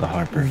 The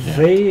Harpers, yeah.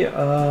 They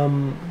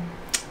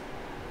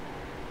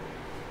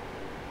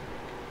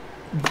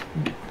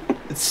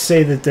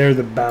say that they're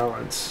the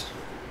balance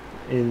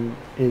in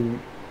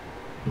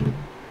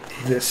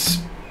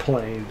this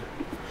plane.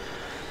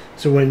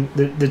 So when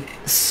the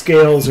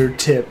scales are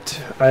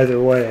tipped either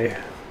way,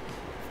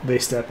 they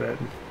step in.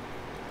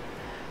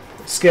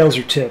 Scales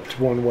are tipped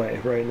one way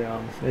right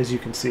now, as you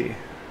can see.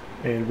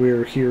 And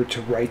we're here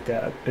to right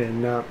that.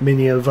 And not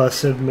many of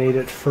us have made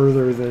it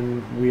further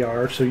than we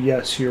are, so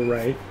yes, you're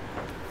right.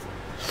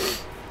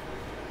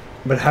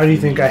 But how do you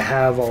think I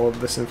have all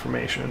of this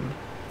information?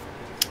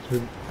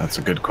 That's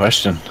a good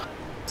question.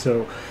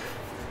 So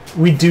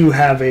we do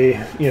have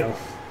a,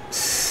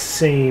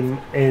 same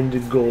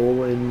end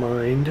goal in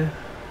mind. And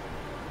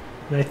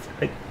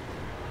I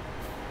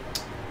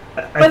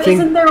But think,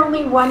 isn't there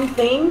only one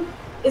thing?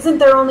 Isn't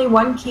there only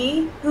one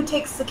key? Who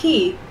takes the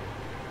key?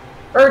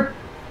 Or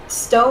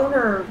stone,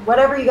 or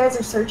whatever you guys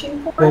are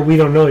searching for? well, we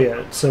don't know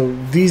yet. So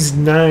these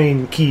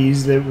 9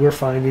 keys that we're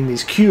finding,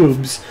 these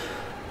cubes,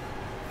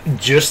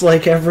 just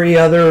like every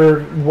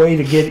other way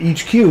to get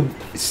each cube,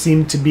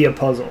 seem to be a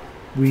puzzle.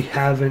 We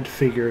haven't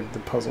figured the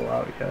puzzle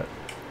out yet.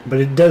 But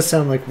it does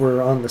sound like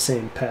we're on the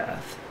same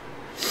path.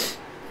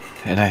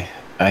 And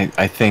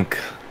I think,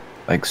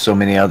 like so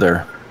many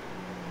other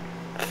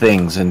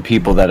things and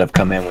people that have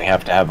come in, we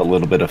have to have a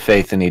little bit of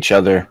faith in each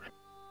other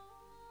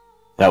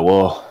that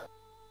we'll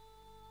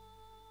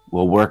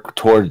work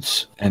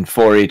towards and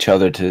for each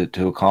other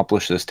to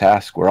accomplish this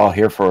task. We're all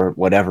here for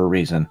whatever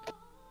reason.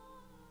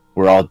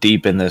 We're all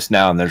deep in this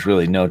now, and there's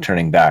really no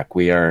turning back.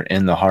 We are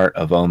in the heart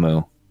of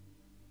Omu.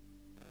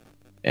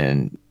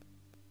 And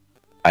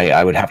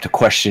I would have to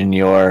question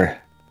your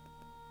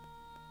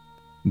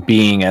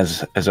being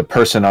as a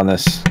person on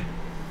this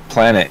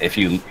planet if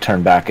you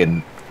turn back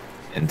and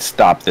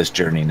stop this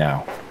journey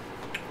now.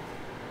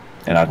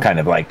 And I'll kind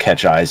of like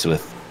catch eyes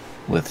with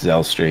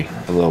Zelstri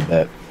a little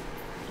bit.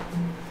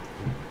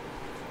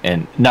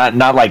 And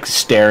not like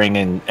staring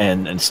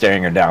and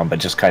staring her down, but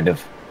just kind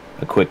of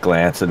a quick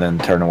glance and then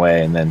turn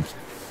away, and then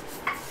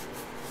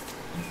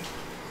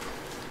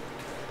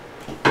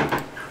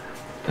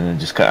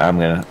just kind of, I'm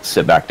gonna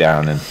sit back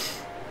down. And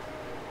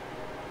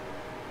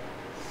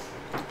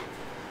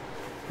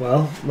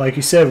Well, like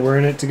you said, we're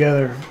in it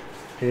together,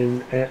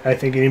 and I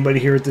think anybody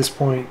here at this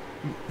point,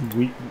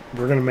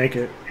 we're gonna make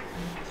it.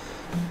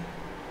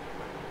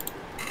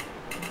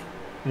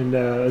 And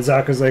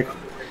Azaka's like,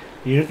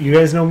 you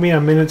guys know me,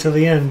 I'm in it till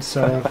the end,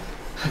 so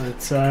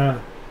let's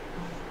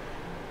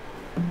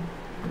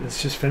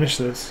just finish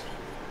this.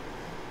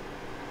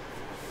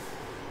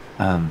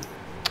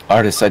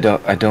 Artis, I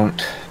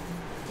don't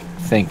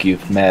think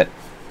you've met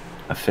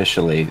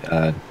officially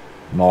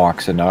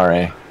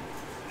Moaxanare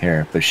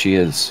here, but she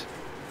is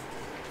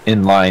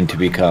in line to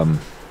become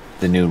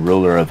the new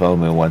ruler of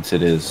Omu once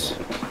it is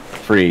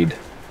freed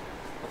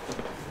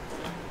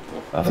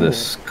of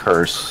this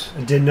curse.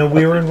 I didn't know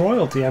we were in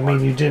royalty. I mean,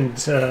 you didn't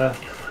say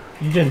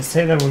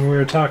that when we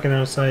were talking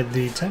outside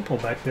the temple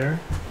back there.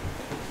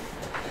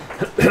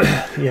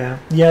 yeah,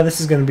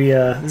 this is gonna be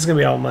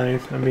all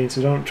mine. I mean,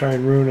 so don't try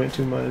and ruin it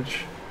too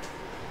much.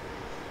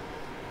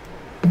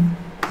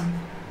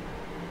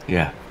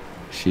 Yeah,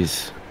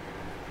 she's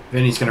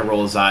Vinny's gonna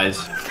roll his eyes.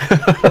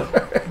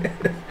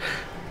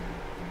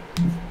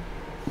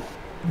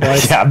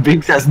 Yeah,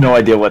 Binks has no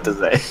idea what to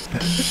say.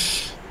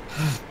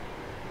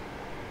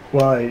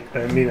 Well,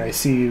 I mean, I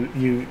see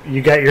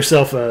you got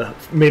yourself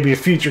maybe a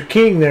future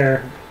king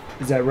there.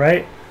 Is that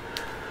right?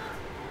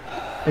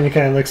 And he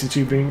kind of looks at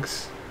you,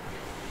 Binks.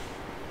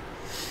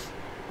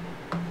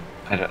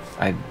 I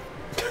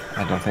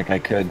don't think I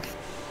could.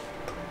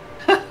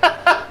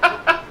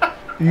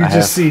 You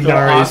just see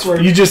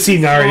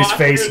Nari's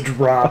face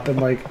drop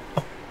and like,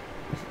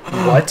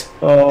 what?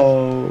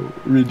 Oh,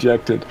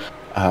 rejected.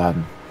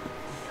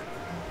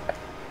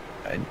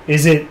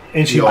 Is it?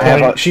 And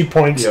she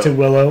points to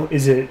Willow.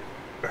 Is it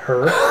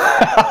her?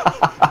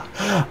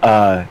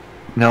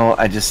 No.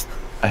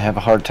 I have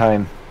a hard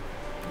time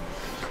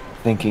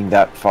thinking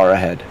that far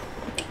ahead.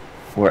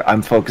 Where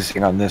I'm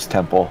focusing on this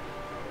temple,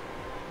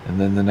 and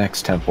then the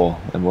next temple,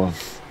 and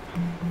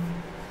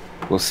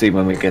we'll see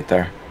when we get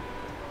there.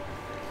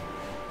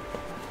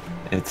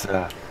 It's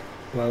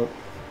Well,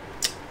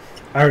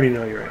 I already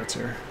know your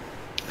answer.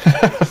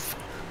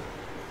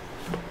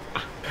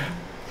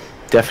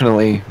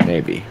 Definitely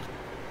maybe.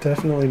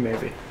 Definitely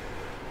maybe.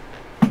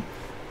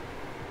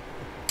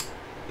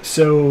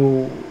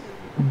 So,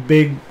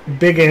 big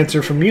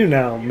answer from you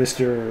now,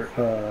 Mr.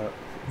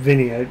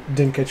 Vinny. I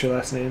didn't catch your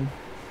last name.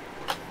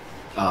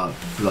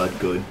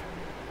 Bloodgood.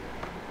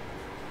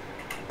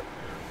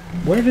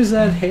 Where does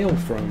that hail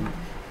from?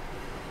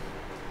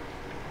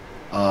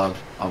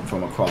 I'm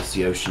from across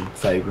the ocean,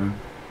 Faerun.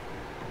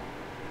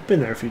 Been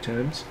there a few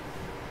times.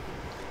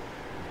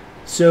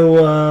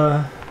 So,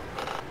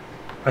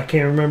 I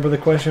can't remember the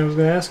question I was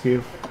going to ask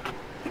you.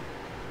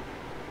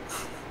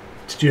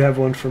 Did you have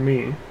one for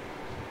me?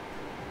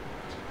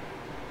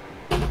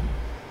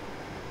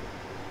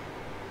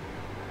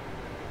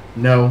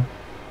 No.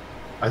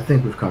 I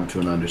think we've come to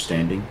an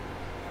understanding.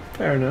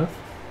 Fair enough.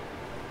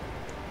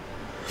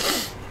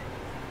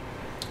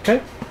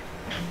 Okay.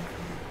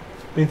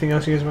 Anything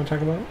else you guys want to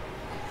talk about?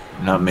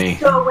 Not me.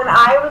 So when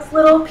I was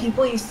little,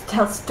 people used to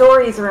tell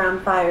stories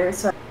around fire.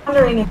 So I'm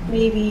wondering if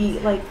maybe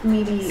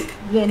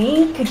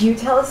Vinny, could you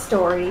tell a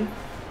story?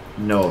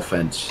 No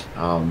offense.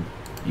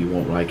 You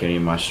won't like any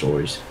of my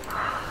stories.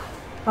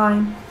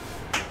 Fine.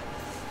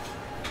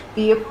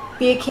 Be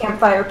a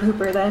campfire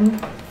pooper then.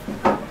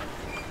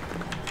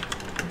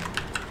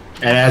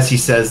 And as he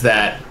says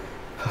that,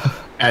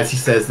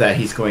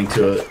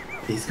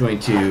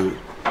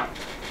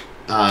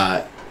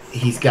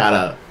 he's got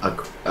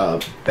a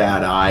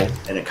bad eye,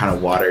 and it kind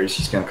of waters.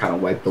 He's gonna kind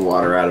of wipe the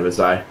water out of his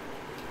eye.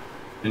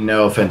 And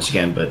no offense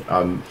again, but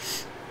I'm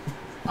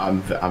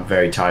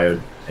very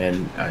tired,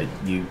 and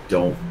you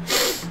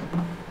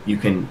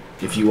can,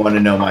 if you want to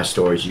know my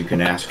stories, you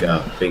can ask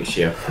Big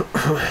Chef.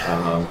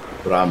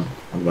 But I'm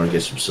gonna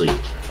get some sleep.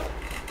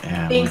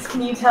 Yeah. Thanks.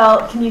 Can you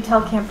tell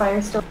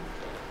campfire stories?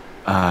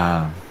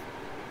 I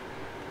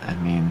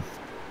mean,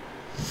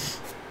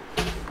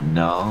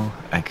 no,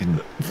 I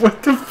can.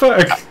 What the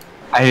fuck?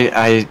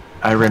 I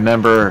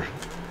remember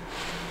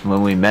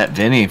when we met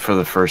Vinny for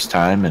the first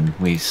time, and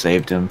we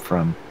saved him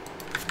from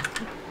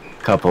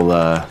a couple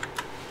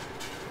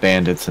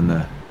bandits in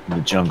the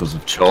jungles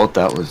of Cholt.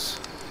 That was.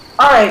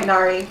 All right,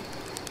 Nari.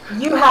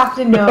 You have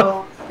to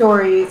know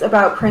stories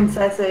about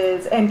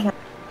princesses and.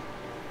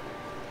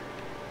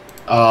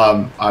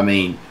 I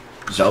mean,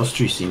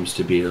 Zelstri seems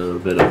to be a little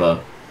bit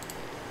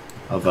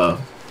of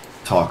a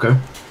talker.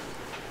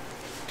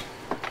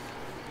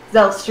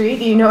 Zelstri,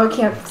 do you know a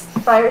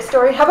campfire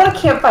story? How about a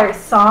campfire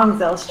song,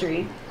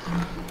 Zelstri?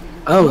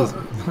 Oh,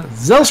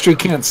 Zelstri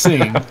can't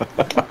sing.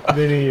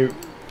 Vinny,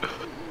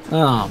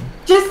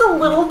 Just a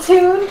little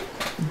tune?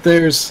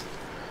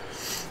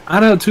 I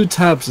know two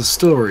types of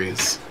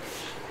stories.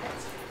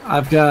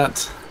 I've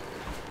got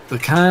the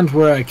kind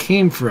where I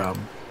came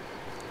from,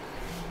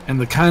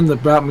 and the kind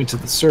that brought me to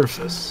the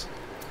surface.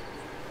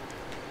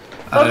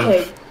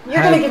 Okay,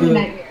 you're gonna give me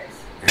nightmares.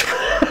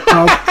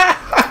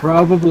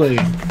 Probably.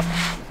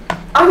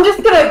 I'm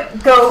just gonna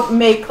go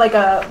make like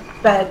a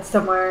bed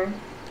somewhere.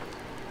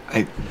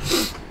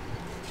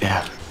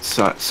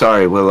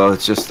 Sorry, Willow.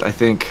 It's just I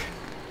think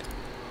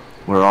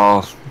we're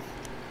all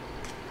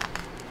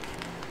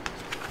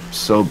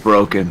so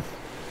broken.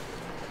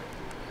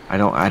 I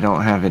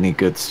don't have any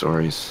good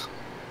stories.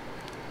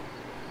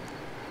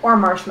 Or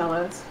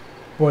marshmallows.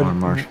 what? Or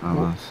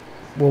marshmallows.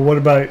 Well, what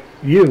about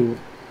you?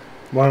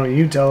 Why don't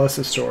you tell us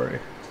a story?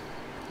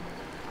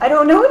 I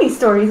don't know any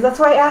stories, that's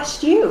why I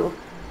asked you.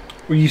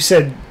 Well, you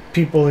said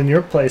people in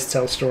your place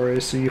tell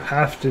stories, so you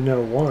have to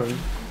know one.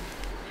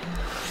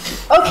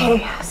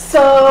 Okay,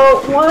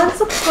 so once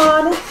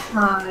upon a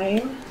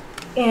time,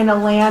 in a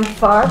land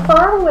far,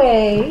 far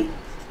away,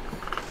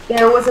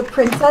 there was a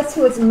princess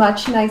who was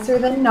much nicer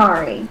than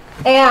Nari,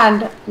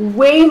 and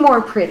way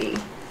more pretty.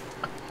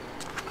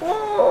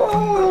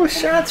 Oh,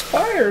 shots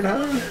fired,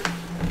 huh?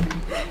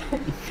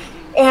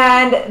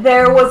 And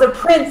there was a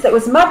prince that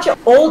was much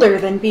older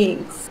than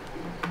Binks,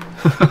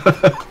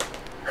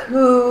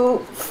 who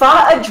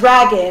fought a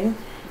dragon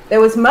that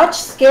was much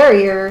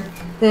scarier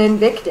than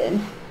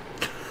Victon.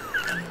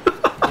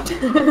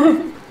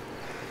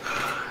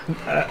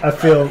 I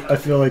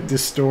feel like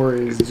this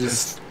story is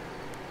just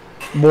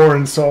more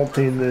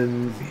insulting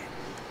than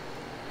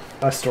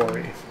a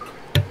story.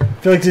 I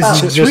feel like this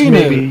is just Chesrina-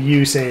 maybe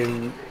you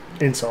saying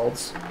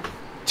insults.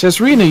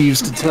 Chesrina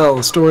used to tell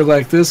a story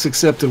like this,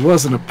 except it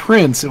wasn't a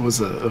prince; it was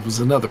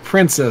another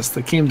princess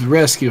that came to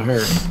rescue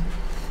her.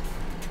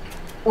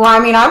 Well, I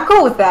mean, I'm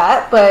cool with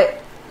that,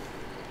 but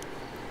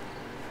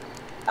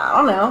I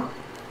don't know.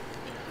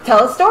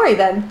 Tell a story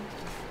then.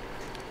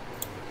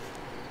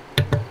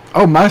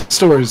 Oh, my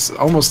story's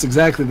almost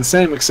exactly the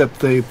same, except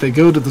they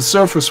go to the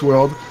surface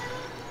world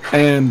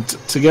and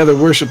together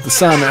worship the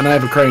sun, and I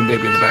have a crying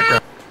baby in the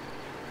background.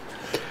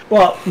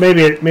 Well,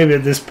 maybe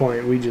at this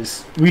point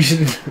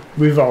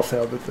we've all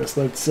failed at this.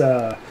 Let's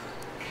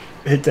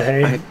hit the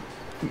hay.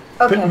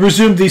 Okay.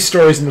 Resume these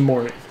stories in the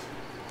morning.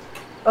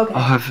 Okay.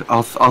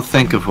 I'll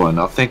think of one.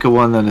 I'll think of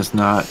one that is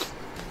not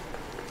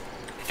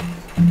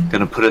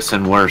gonna put us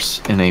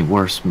in a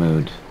worse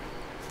mood,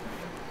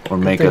 or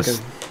make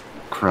us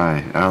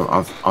cry.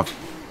 I'll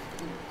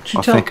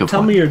think of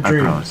tell one. me your I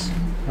dreams. promise. How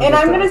And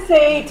about I'm that? gonna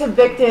say to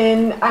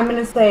Victon,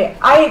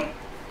 I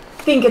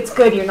think it's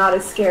good you're not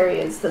as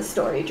scary as the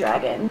story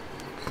dragon.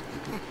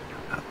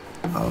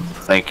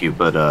 Thank you,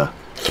 but I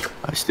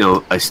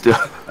still am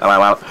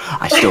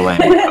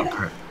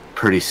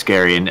pretty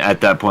scary. And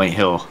at that point,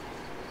 he'll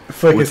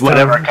Flick with his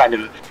whatever tongue. kind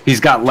of he's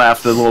got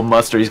left, the little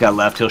mustard he's got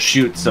left, he'll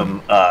shoot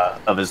some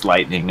of his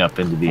lightning up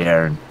into the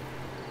air and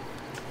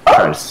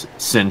try to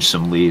singe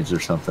some leaves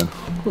or something.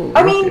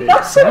 I mean,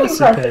 that's pretty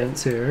Sassy impressive.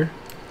 pants here.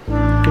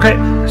 Okay,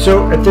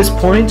 so at this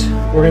point,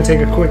 we're going to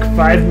take a quick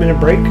 5-minute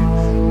break.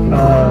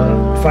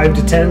 5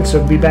 to 10,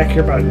 so be back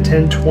here about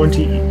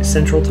 10:20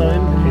 Central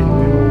Time, and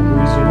we will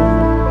resume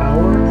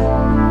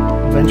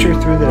our venture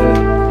through the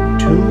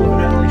Tomb of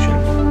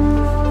Annihilation.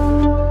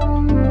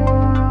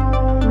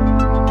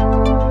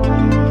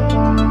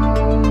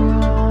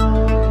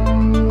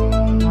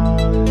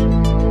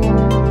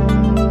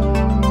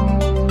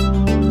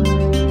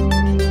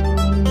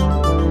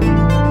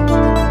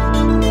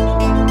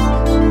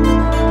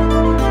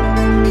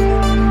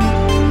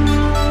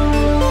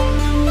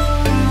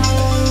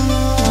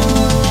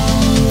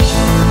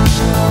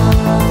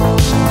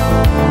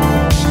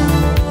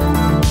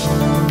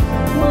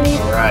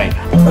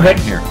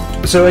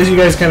 Okay, so as you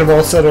guys kind of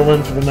all settle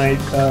in for the night,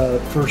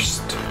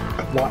 first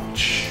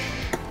watch.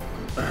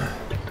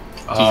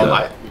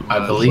 I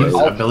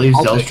believe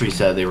Zelstri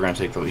said they were going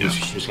to take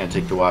she was going to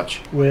take the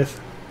watch. With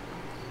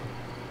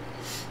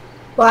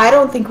Well, I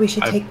don't think we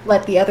should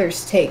let the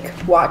others take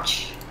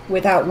watch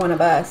without one of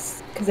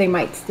us, because they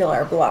might steal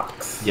our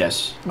blocks.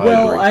 Yes.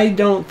 well, agree. I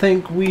don't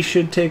think we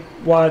should take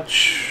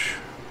watch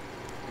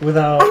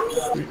without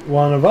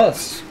one of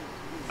us.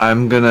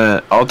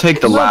 I'll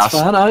take the Well, last.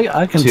 that's fine.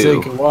 I can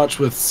two. take a watch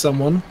with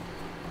someone.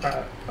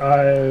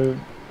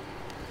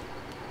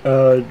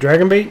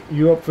 Dragonbait,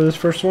 you up for this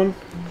first one?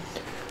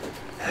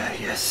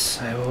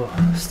 Yes, I will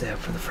stay up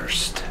for the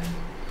first.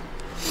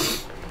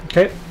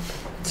 Okay,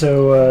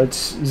 so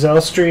it's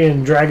Zelstri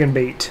and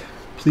Dragonbait.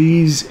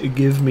 Please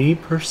give me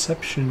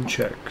perception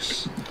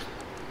checks.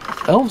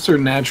 Elves are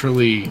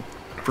naturally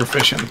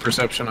proficient in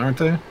perception, aren't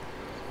they?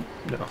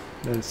 No,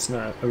 that's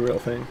not a real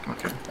thing.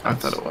 Okay, I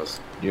thought it was.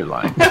 You're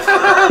lying.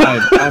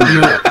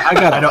 I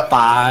got a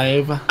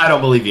 5. I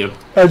don't believe you.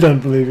 I don't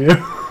believe you.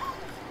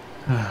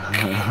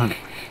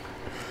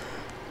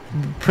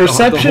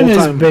 Perception The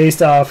whole is time-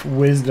 based off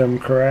wisdom,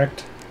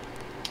 correct?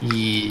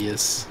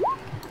 Yes.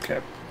 Okay.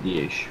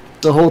 Yeesh.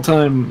 The whole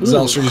time,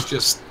 Zelstri's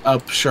just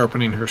up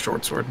sharpening her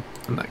short sword.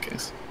 In that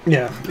case,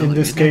 Yeah, in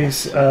this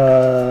case,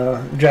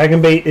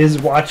 Dragonbait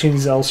is watching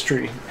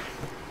Zelstri.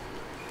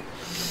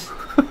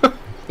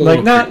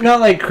 Like not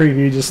like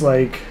creepy, just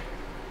like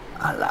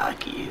I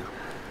like you.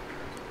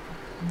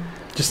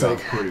 just Got a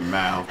like pretty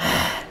mouth.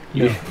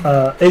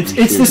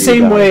 it's the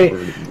same way.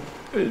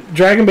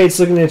 Dragonbait's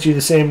looking at you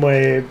the same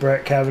way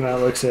Brett Kavanaugh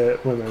looks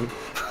at women.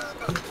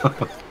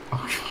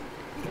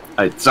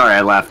 Sorry,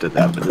 I laughed at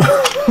that,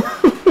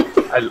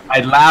 but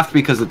I laughed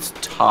because it's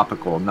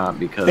topical, not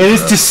because It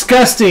is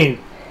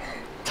disgusting.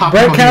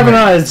 Brett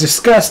Kavanaugh is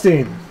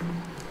disgusting.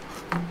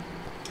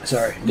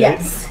 Sorry.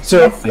 Yes.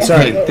 So Yes, yes,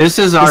 sorry. yes. This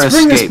is our Let's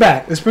bring escape. this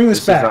back. Let's bring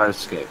this This is our back.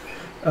 escape.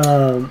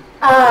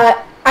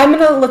 I'm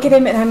gonna look at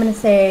him and I'm gonna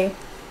say,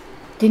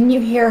 "Didn't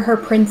you hear her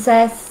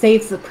princess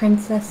saves the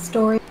princess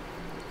story?"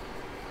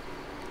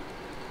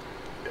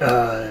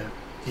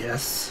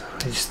 Yes. I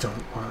just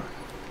don't want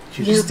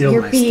you to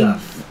steal my being,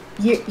 stuff.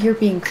 You're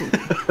being creepy.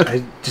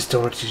 I just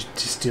don't want you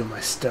to steal my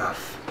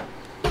stuff.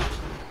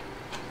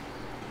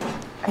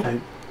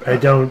 I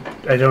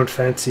don't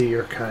fancy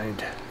your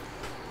kind.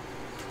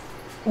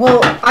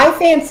 Well, I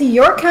fancy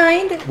your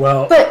kind,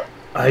 Well, but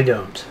I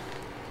don't.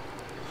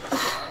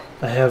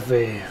 I have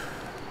a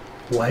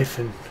wife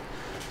and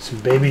some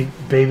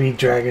baby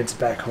dragons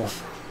back home.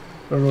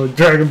 I don't know what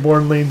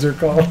dragonborn lanes are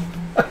called.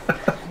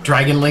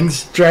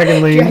 Dragonlings?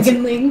 Dragonlings.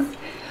 dragonlings.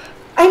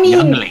 I mean,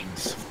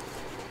 Younglings.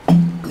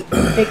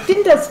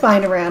 Victon does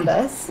fine around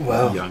us.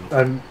 Well, Young.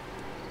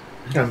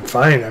 I'm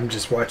fine. I'm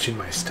just watching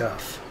my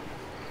stuff.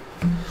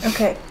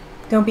 Okay.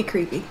 Don't be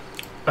creepy.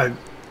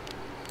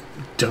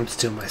 Don't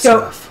steal my Don't.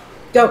 stuff.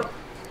 Don't.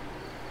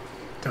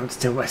 Don't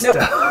steal my Nope.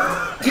 stuff.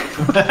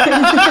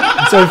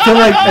 So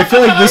I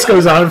feel like this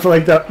goes on for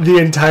like the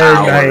entire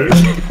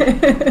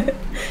night.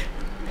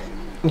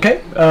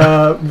 Okay.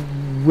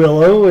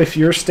 Willow, if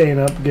you're staying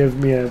up, give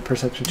me a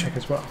perception check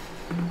as well.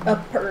 A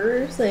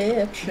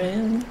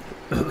perception.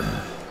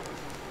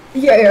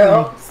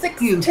 Yeah,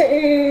 16.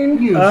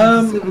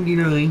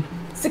 79.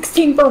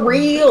 16 for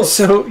real.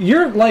 So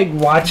you're like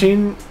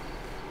watching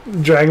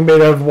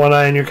Dragonbait out of one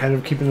eye, and you're kind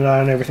of keeping an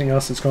eye on everything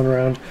else that's going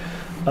around.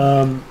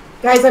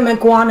 Guys, I'm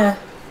iguana.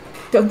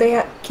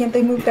 Can't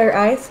they move their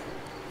eyes?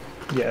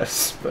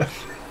 Yes, but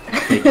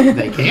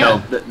They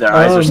can. Their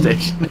eyes are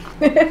stationed.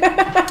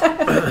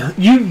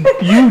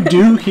 you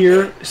do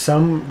hear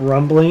some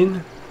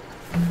rumbling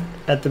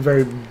at the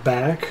very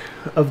back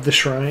of the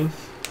shrine,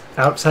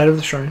 outside of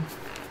the shrine.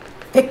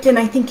 Picton,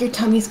 I think your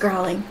tummy's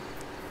growling.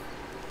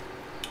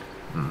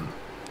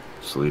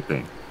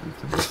 Sleeping.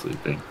 I'm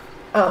sleeping.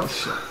 Oh.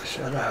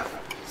 Shut up.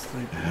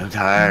 I'm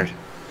tired.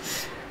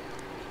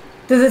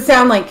 Does it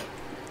sound like,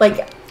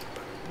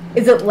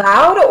 is it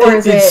loud or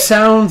is It it?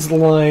 sounds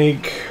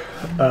like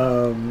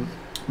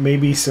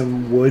maybe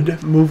some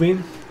wood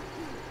moving.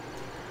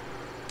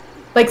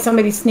 Like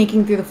somebody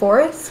sneaking through the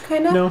forest,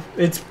 kind of? No,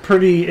 it's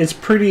pretty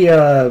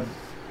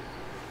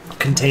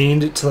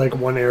contained to like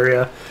one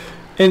area,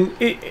 and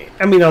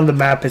I mean on the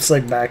map it's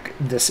like back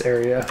this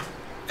area.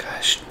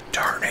 Gosh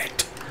darn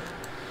it!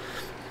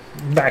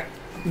 Back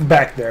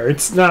there.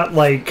 It's not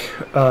like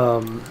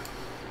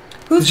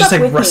Who's it's just up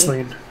like with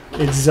wrestling. me?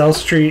 It's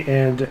Zelstree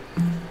and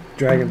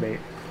Dragonbait.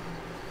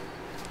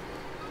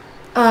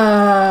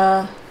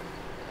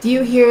 Do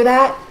you hear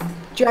that,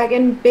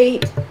 Dragon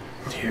Bait?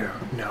 Here,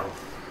 no.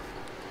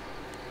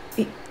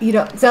 You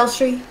don't,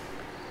 Zelstree?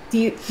 Do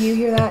you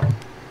hear that?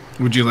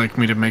 Would you like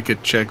me to make a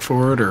check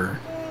for it, or?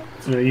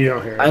 No, you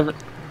don't hear it.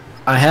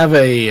 I have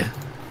a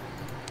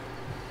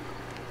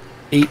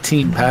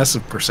 18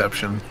 passive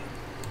perception.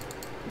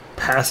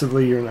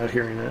 Passively, you're not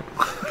hearing it.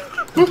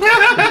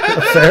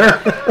 Fair.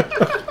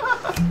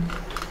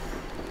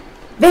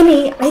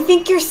 Vinny, I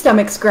think your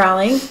stomach's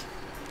growling.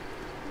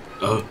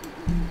 Oh.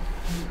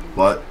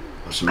 What?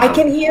 What's the I matter?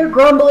 can hear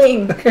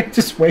grumbling.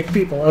 Just wake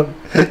people up.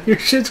 Your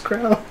shit's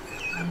crowd.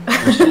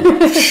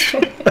 That's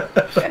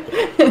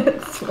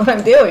what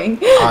I'm doing.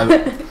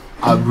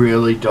 I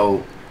really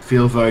don't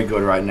feel very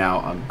good right now.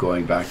 I'm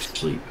going back to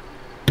sleep.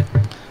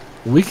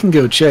 We can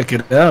go check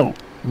it out,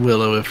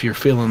 Willow, if you're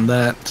feeling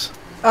that.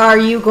 Are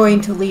you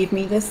going to leave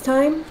me this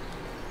time?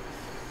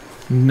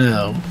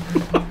 No.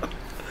 I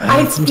I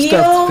had some feel-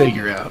 stuff to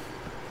figure out.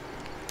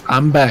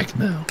 I'm back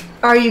now.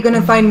 Are you going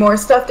to find more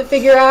stuff to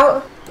figure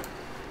out?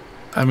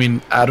 I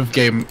mean, out of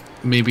game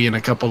maybe in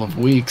a couple of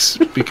weeks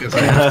because I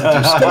have to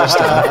do some more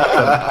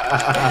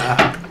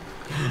stuff.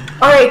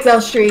 All right,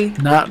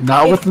 Zelstree. But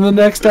not within the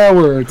next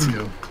hour or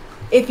two.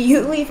 If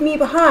you leave me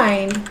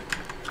behind,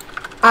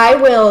 I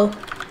will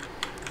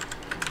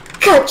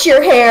cut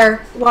your hair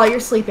while you're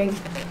sleeping.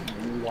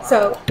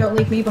 So don't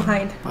leave me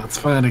behind. That's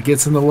fine. It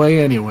gets in the way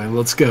anyway.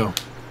 Let's go.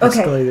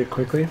 Okay. Escalate it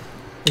quickly.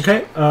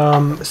 Okay.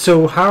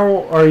 So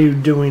how are you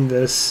doing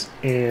this?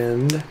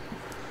 And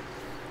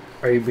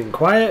are you being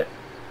quiet?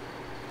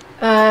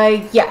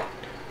 Yeah.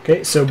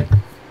 Okay. So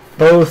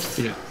both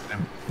Yeah.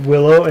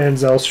 Willow and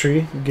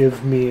Zelstree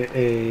give me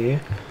a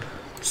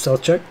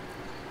stealth check.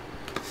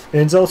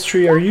 And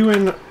Zelstree, are you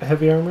in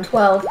heavy armor?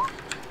 12.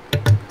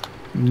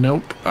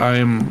 Nope.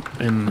 I'm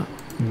in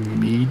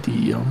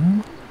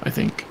medium, I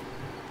think.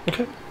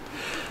 Okay.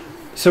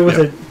 So with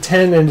a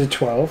 10 and a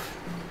 12,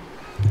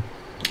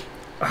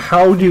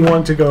 how do you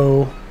want to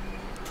go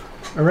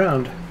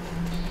around?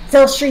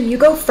 Zelstree, you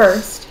go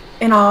first,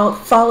 and I'll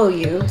follow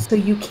you, so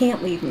you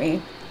can't leave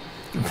me.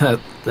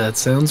 That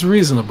sounds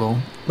reasonable.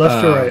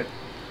 Left or right?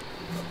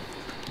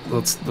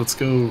 Let's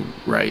go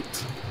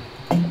right.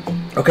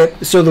 Okay,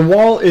 so the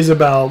wall is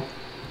about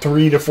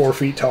 3 to 4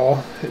 feet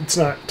tall. It's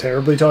not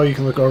terribly tall. You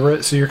can look over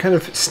it. So you're kind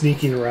of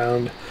sneaking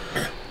around.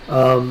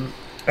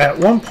 At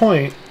one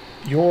point,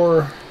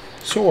 your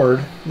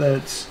sword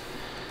that's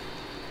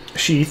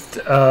sheathed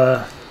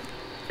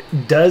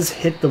does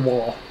hit the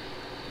wall.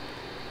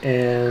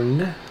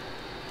 And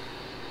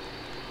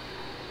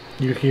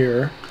you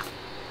hear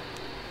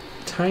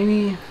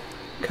tiny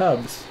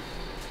cubs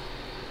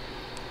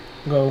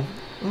go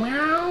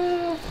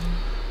meow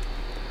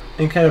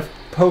and kind of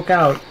poke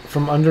out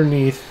from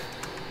underneath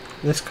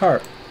this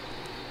cart.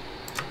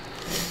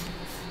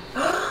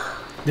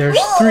 There's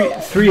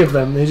three of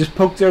them. They just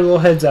poke their little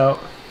heads out.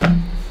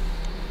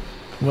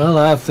 Well,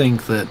 I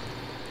think that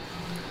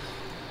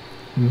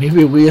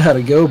maybe we ought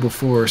to go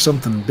before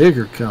something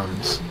bigger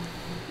comes.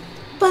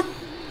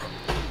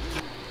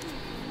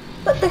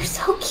 But they're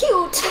so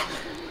cute.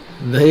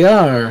 They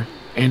are,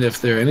 and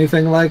if they're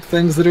anything like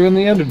things that are in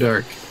the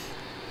Underdark,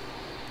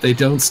 they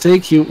don't stay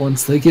cute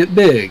once they get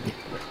big.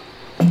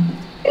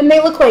 And they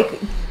look like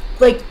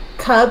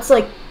cubs,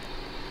 like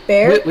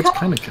bear Which cubs?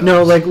 kind of cubs?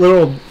 No, like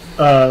little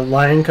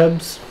lion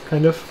cubs,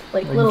 kind of.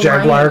 Like little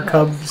jaguar lion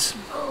cubs.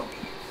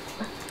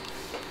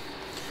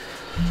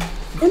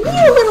 Come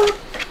here, little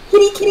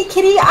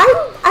kitty.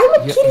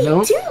 I'm a kitty too.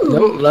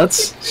 No,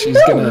 she's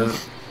gonna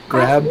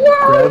grab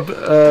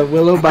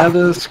Willow by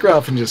the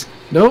scruff and just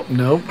nope.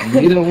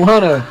 We don't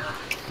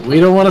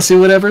wanna see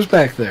whatever's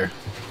back there.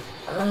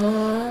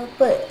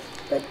 But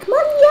come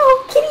on,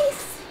 meow,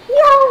 kitties,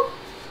 meow.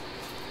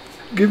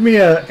 Give me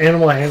a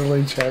animal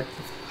handling check.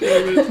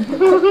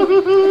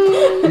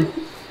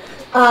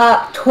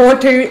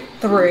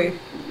 23.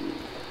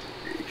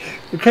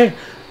 Okay.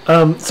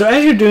 So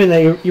as you're doing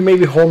that, you may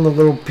be holding a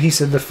little piece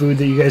of the food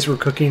that you guys were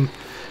cooking.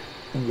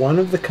 One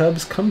of the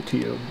cubs come to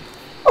you.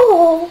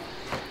 Oh,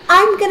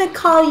 I'm gonna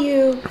call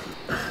you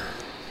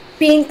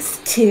Binks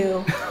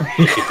too.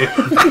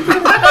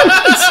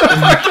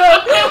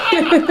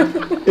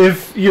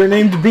 If you're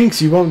named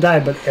Binks, you won't die,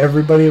 but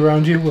everybody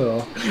around you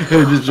will.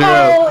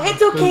 Oh,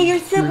 it's okay. Your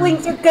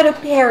siblings are gonna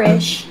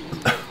perish.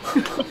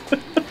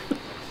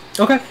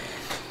 Okay.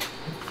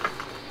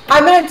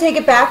 I'm gonna take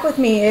it back with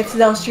me if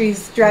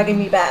Zelstri's dragging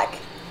me back.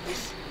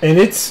 And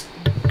it's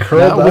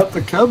curled Not up. with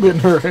the cub in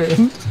her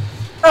hand.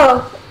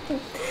 Oh,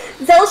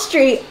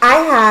 Zelstri, I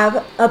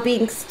have a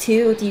Binks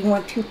too. Do you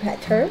want to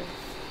pet her?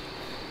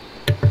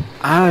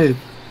 I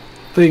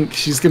think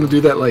she's gonna do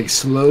that, like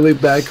slowly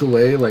back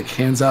away, like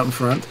hands out in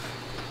front.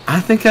 I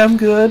think I'm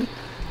good.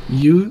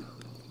 You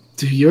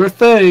do your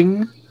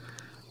thing.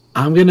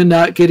 I'm gonna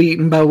not get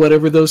eaten by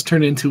whatever those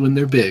turn into when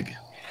they're big.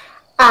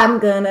 I'm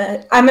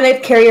gonna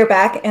carry her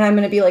back, and I'm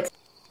gonna be like,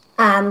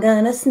 I'm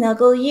gonna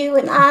snuggle you,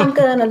 and I'm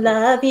gonna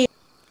love you.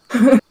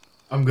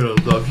 I'm gonna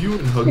love you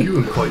and hug you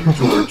and call you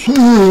George.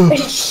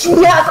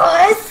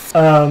 Snuggles.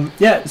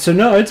 Yeah. So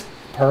no, it's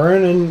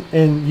purring,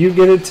 and you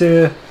get it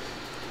to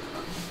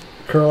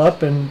curl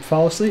up and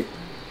fall asleep,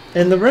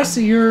 and the rest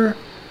of your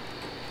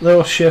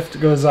little shift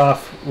goes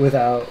off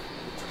without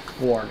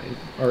warning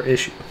or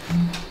issue.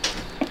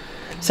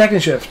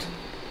 Second shift,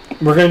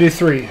 we're gonna do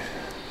 3.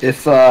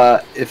 If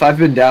I've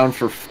been down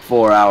for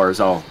 4 hours,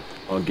 I'll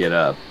get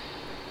up.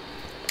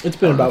 It's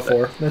been about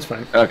 4. That's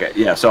fine. Okay,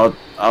 yeah. So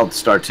I'll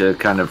start to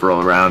kind of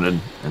roll around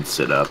and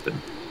sit up and.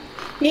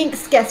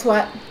 Binks, guess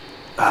what?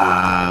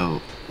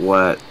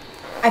 What?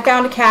 I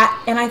found a cat,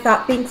 and I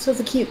thought Binks was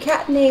a cute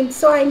cat name,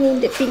 so I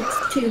named it Binks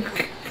too.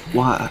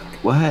 What?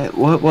 Why?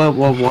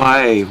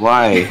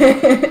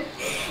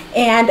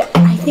 And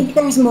I think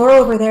there's more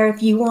over there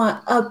if you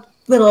want a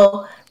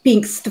little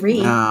Binks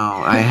 3. No,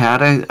 I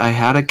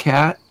had a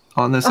cat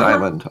on this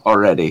island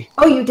already.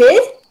 Oh, you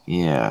did?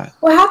 Yeah.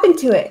 What happened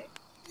to it?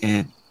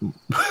 It.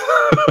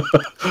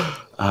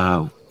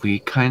 We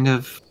kind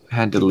of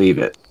had to leave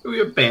it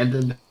We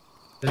abandoned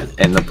it.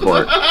 in the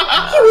port.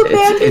 You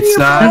abandoned It's your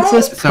not- pet?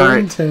 Princess sorry.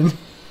 Puddington.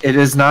 It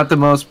is not the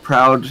most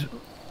proud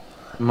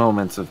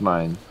moments of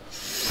mine,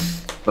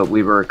 but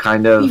we were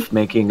kind of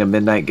making a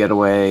midnight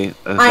getaway.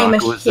 I'm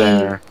Azaka was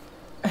there.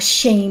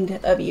 ashamed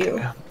of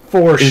you.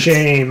 For It's-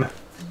 shame.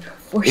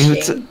 For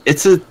shame.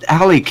 It's a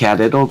alley cat.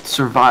 It'll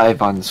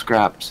survive on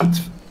scraps.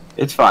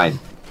 It's fine.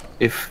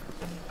 If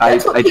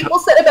That's what people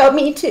said about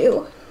me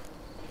too.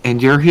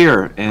 and you're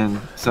here, and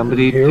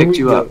somebody Here picked we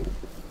you go.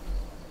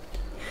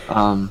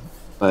 up.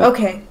 But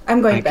Okay,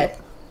 I'm going to bed.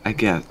 I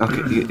guess.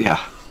 Okay, yeah, Are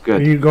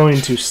good. you going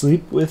to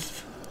sleep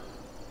with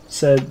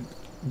said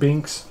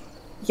Binks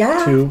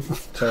Yeah. 2?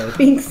 Sorry.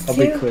 Binks I'll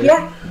be too. clear.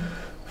 Yeah.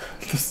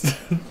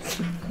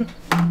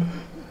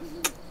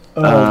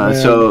 Oh, man.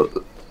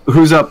 So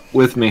who's up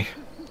with me?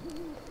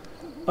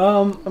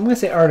 I'm gonna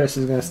say Artist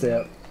is gonna stay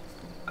up.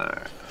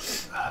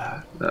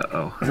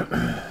 Uh-oh.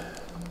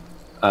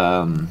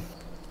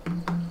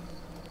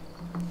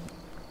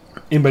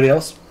 Anybody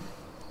else?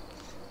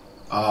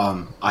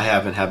 I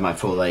haven't had my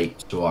full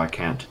 8, so I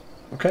can't.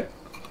 Okay.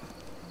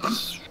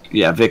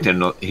 Yeah,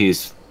 Victon.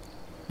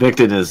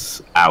 Victon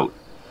is out.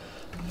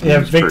 Yeah,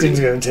 was Victon's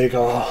pretty- gonna take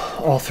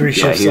all 3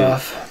 Yeah, shifts he-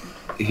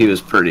 off. He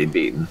was pretty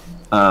beaten.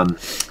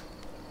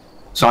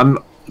 So I'm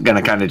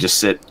gonna kind of just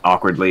sit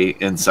awkwardly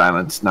in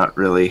silence, not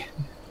really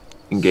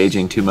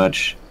engaging too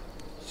much.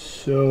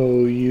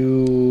 So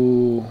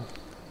you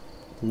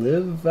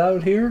live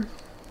out here?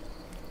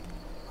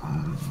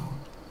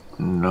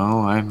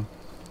 No,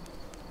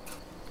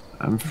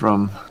 I'm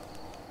from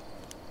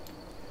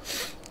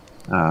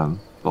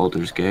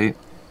Baldur's Gate.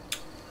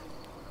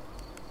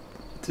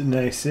 It's a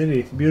nice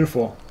city.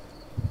 Beautiful.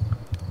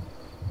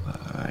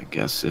 I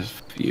guess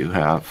if you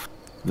have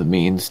the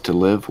means to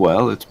live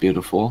well, it's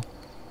beautiful.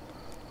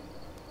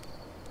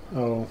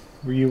 Oh,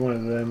 were you one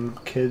of them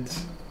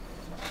kids?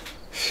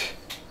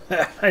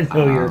 I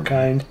know you're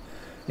kind.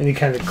 And he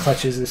kind of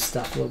clutches his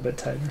stuff a little bit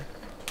tighter.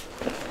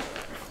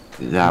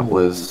 That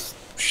was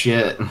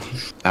Shit.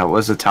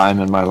 a time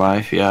in my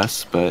life,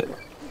 yes, but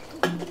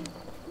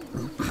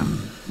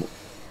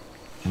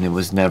and it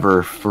was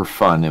never for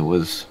fun. It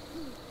was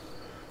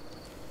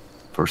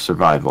for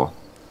survival.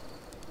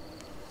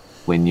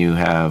 When you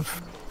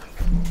have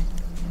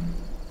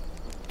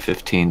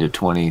 15 to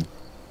 20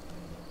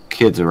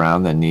 kids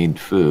around that need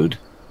food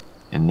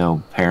and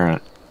no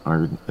parent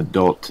or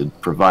adult to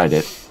provide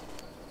it,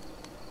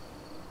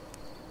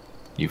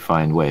 you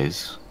find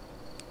ways.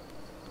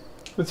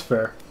 That's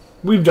fair.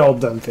 We've all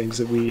done things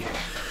that we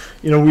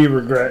we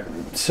regret.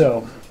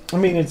 So, I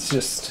mean,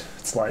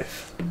 it's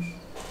life.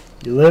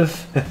 You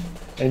live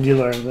and you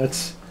learn.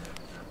 That's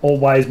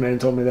old wise man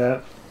told me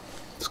that.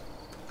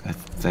 I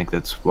think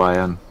that's why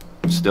I'm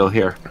still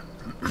here.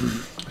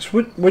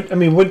 So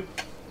what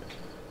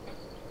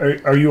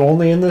are you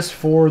only in this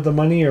for the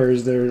money, or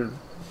is there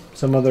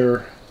some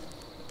other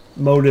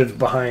motive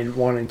behind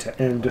wanting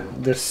to end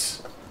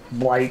this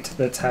blight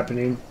that's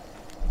happening?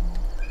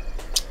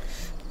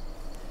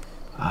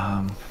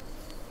 I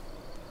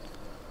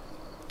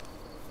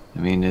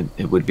mean,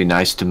 it would be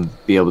nice to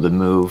be able to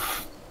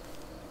move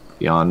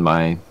beyond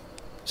my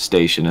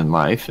station in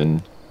life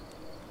and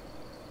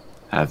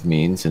have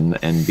means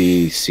and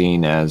be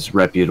seen as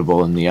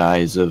reputable in the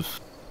eyes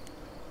of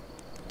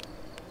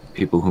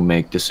people who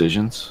make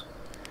decisions.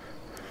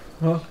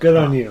 Well, good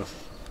on you.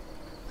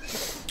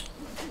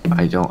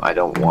 I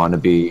don't want to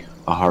be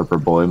a Harper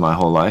boy my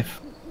whole life.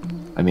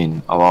 I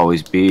mean, I'll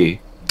always be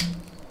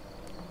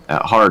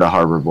at heart a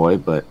Harbor boy,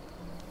 but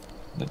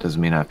that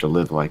doesn't mean I have to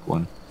live like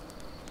one.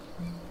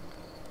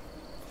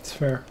 It's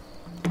fair.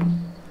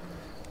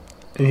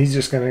 And he's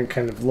just gonna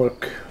kind of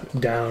look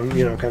down,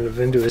 kind of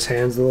into his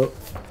hands a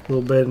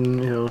little bit,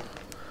 and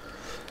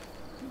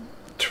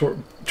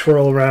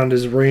twirl around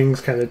his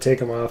rings, kind of take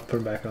them off,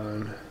 put them back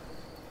on.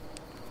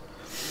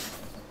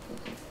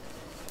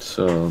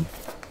 So,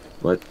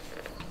 what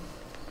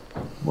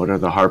are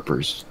the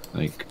Harpers?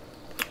 Like,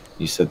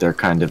 you said they're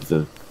kind of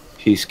the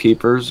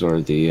peacekeepers or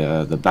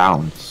the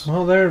Bounds?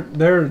 Well,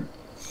 they're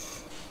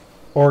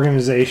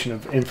organization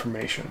of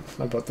information.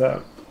 How about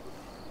that?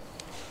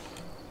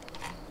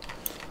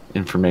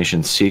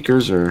 Information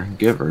seekers or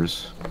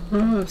givers?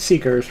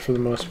 Seekers for the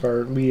most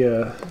part. We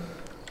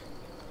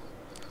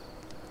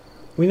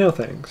know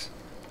things.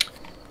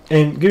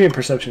 And give me a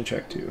perception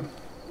check too.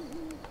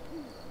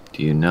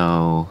 Do you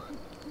know?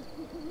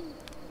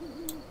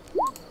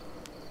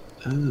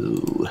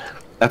 Ooh,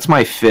 that's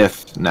my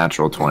 5th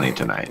natural 20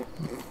 tonight.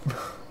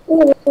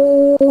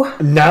 Ooh.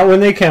 Not when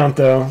they count,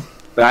 though.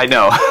 I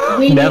know.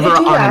 We Never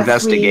needed you on last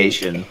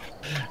investigation.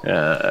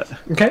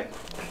 Okay.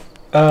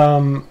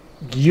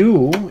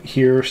 You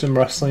hear some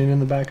rustling in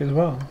the back as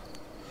well.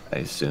 I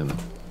assume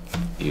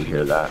you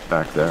hear that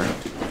back there.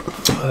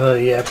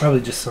 Yeah,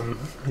 probably just some,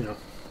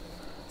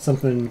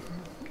 something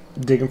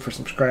digging for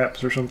some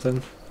scraps or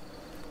something.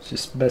 It's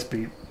just best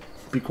be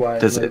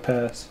quiet and let it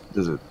pass.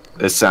 Does it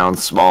sound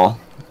small,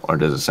 or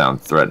does it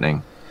sound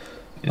threatening?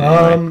 in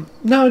any way?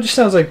 No, it just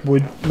sounds like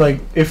wood. Like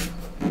if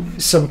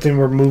something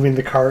were moving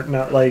the cart,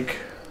 not like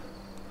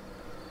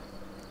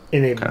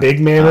in a Okay. big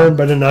manner,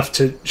 but enough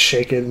to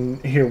shake it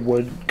and hear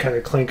wood kind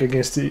of clink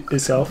against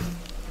itself.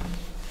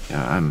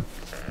 Yeah,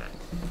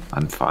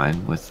 I'm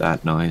fine with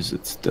that noise.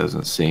 It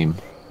doesn't seem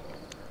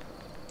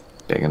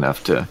big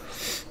enough to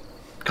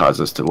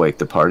cause us to wake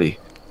the party.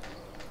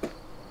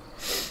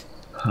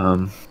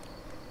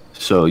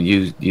 So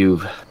you've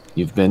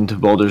been to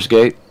Boulder's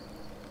Gate?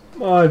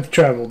 Well, I've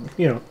traveled,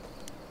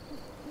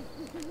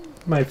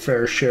 my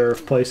fair share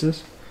of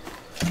places.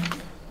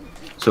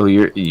 So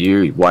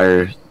why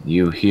are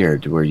you here?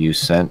 Were you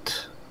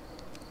sent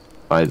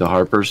by the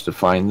Harpers to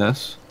find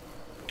this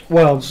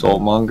Well,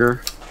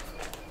 soulmonger?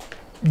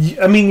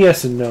 I mean,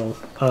 yes and no.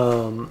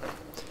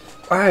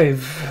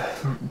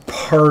 I've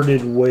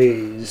parted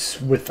ways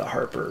with the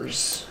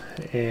Harpers,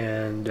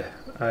 and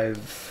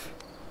I've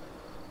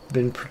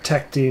been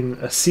protecting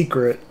a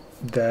secret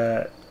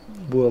that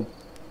will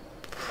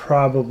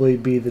probably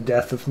be the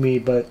death of me,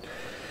 but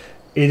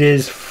it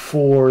is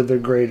for the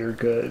greater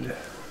good.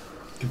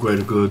 The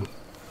greater good.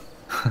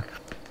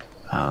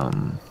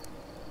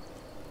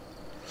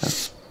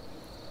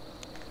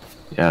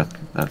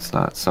 That's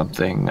not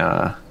something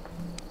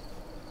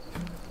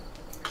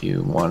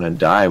you want to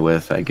die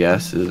with, I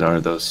guess.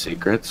 Are those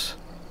secrets?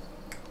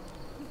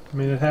 I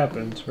mean, it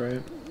happens,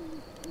 right?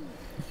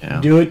 Yeah.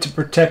 Do it to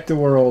protect the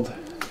world.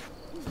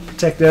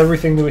 Protect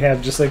everything that we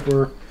have, just like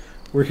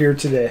we're here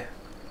today.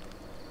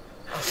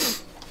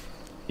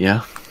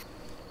 Yeah.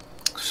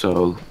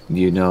 So,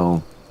 you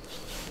know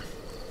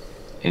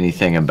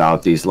anything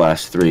about these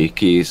last 3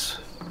 keys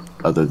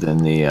other than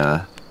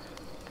the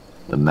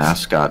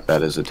mascot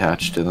that is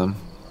attached to them?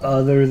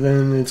 Other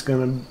than it's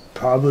gonna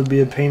probably be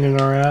a pain in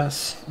our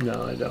ass?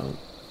 No, I don't.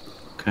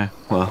 Okay.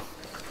 Well,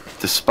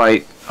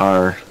 despite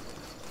our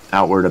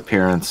outward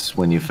appearance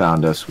when you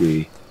found us,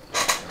 we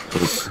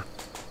were a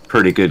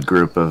pretty good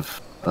group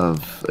of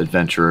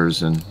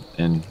adventurers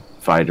and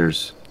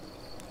fighters.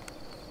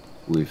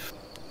 We've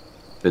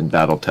been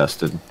battle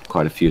tested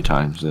quite a few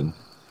times and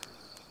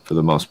for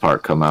the most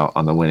part come out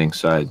on the winning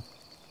side.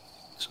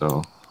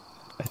 So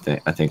I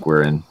think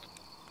we're in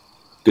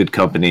good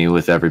company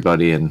with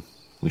everybody, and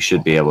we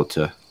should be able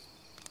to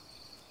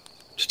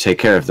take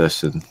care of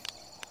this and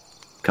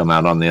come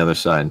out on the other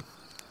side.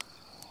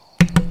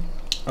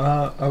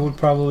 I would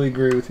probably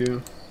agree with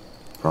you.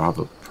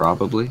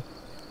 Probably.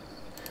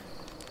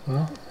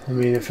 Well, I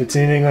mean, if it's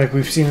anything like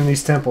we've seen in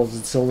these temples,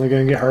 it's only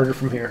going to get harder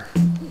from here.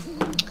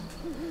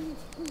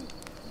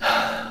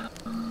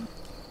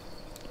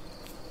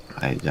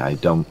 I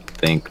don't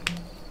think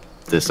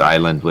this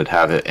island would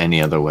have it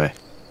any other way.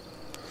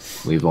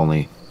 We've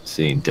only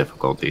seen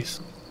difficulties.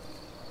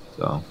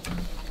 So,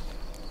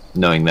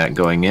 knowing that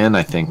going in,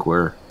 I think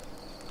we're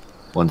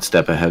one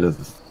step ahead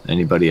of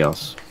anybody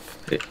else.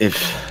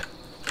 If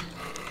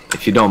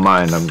you don't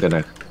mind, I'm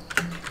gonna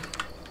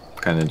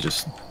kind of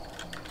just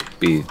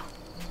be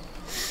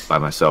by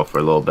myself for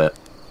a little bit.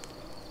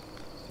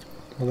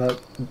 Well,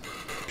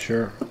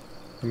 sure.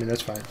 I mean,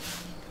 that's fine.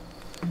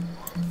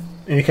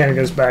 And he kind of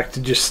goes back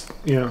to just,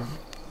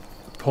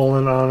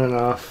 pulling on and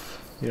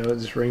off. It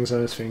just rings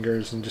on his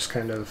fingers and just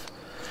kind of...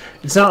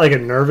 It's not like a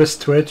nervous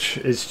twitch.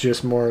 It's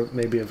just more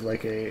maybe of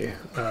like a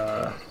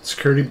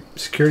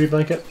security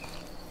blanket.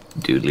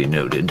 Duly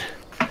noted.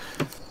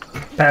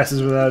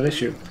 Passes without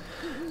issue.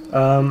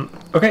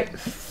 Okay,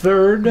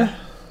 third.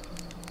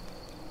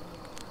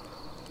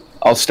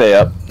 I'll stay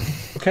up.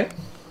 Okay.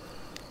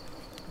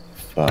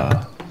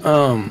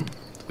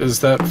 Is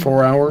that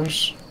 4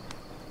 hours?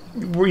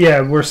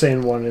 We're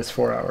saying 1 is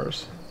 4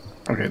 hours.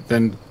 Okay,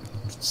 then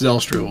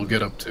Zelstra will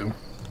get up too.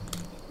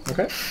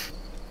 Okay.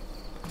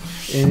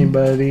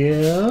 Anybody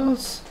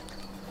else?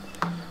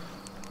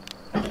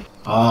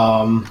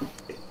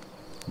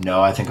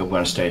 No, I think I'm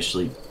going to stay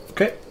asleep.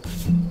 Okay.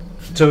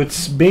 So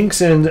it's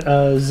Binks and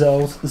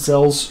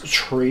Zell's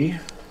tree.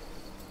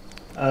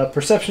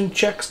 Perception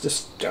checks to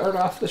start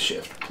off the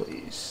shift,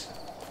 please.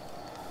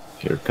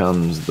 Here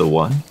comes the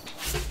one.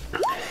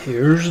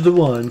 Here's the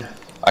one.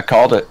 I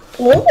called it.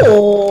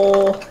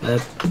 Oh.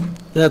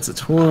 That's a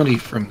 20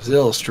 from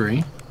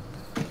Zelstra.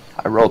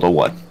 I rolled a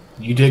 1.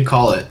 You did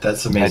call it.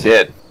 That's amazing. I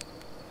did.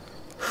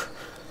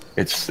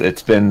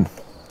 It's been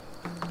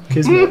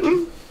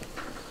Kismet.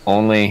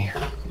 only...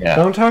 Yeah.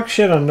 Don't talk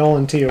shit on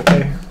Nolan T,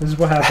 okay? This is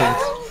what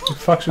happens. It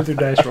fucks with your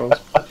dice rolls.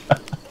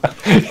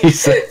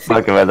 He's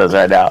fucking with us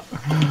right now.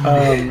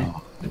 I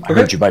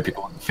heard you might be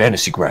going to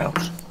fantasy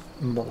grounds.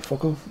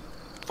 Motherfucker.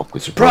 Fuck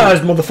with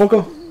Surprise,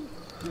 motherfucker!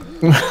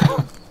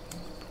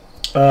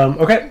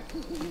 Okay.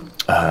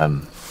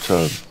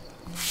 So,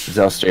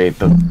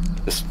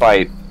 Zelstra,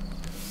 despite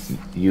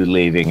you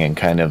leaving and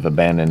kind of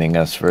abandoning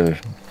us for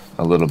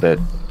a little bit,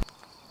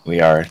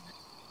 we are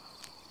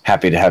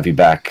happy to have you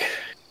back.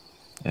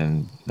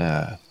 And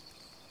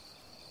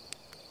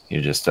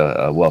you're just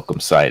a welcome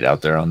sight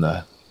out there on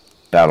the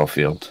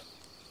battlefield.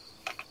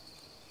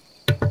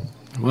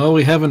 Well,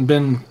 we haven't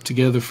been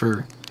together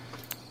for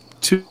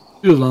too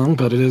long,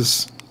 but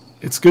it's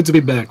good to be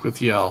back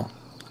with y'all.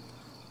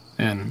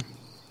 And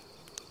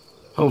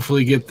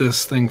hopefully get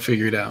this thing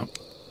figured out.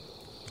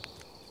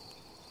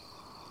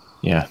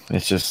 Yeah,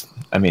 it's just,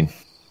 I mean,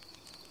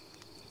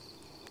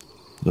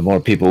 the more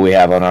people we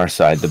have on our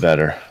side, the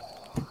better.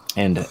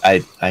 And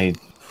I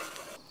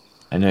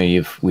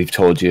know we've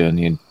told you, and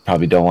you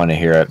probably don't want to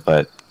hear it,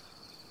 but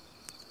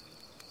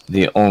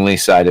the only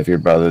side of your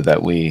brother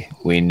that we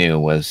knew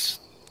was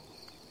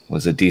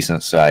a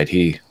decent side.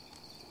 He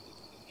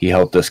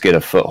helped us get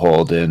a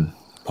foothold in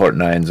Port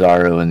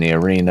Nyanzaru in the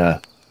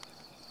arena,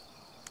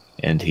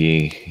 and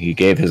he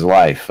gave his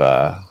life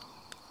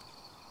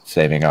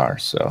saving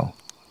ours. So,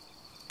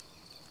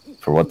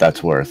 for what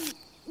that's worth,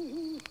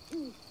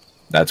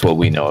 that's what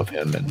we know of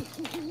him, and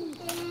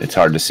it's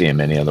hard to see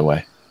him any other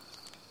way.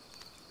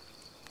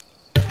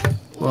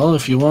 Well,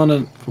 if you want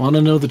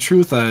to know the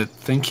truth, I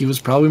think he was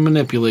probably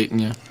manipulating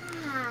you.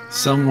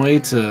 Some way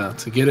to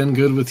get in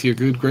good with your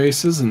good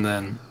graces, and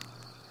then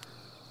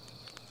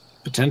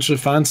potentially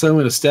find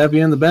someone to stab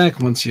you in the back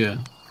once you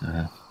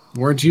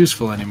weren't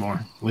useful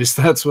anymore. At least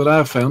that's what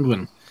I found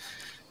when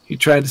he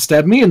tried to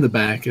stab me in the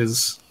back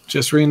as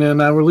just Rena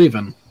and I were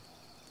leaving.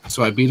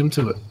 So I beat him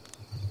to it.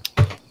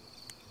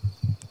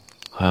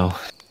 Well,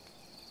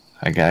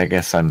 I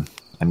guess I'm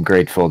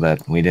grateful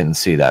that we didn't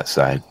see that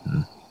side.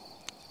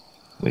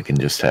 We can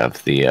just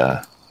have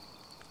the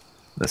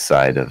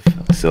side of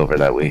Silver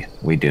that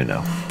we do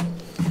know.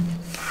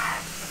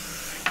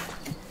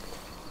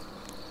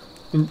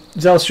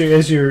 Zelstra,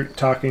 as you're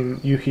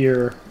talking, you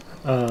hear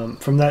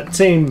from that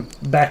same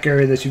back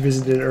area that you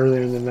visited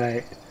earlier in the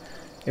night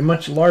a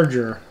much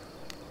larger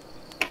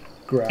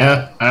growl.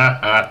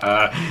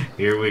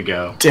 Here we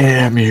go.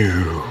 Damn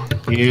you!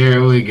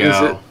 Here we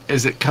go.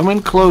 Is it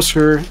coming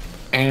closer,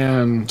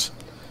 and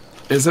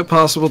is it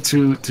possible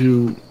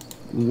to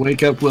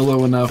wake up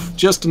Willow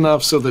just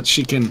enough so that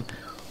she can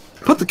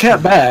put the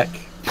cat back?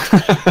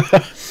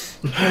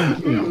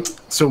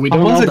 So we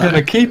don't know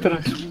that. keep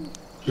it.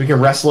 We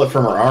can wrestle it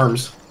from our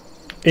arms.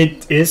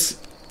 It is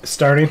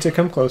starting to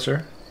come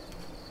closer,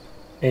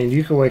 and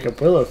you can wake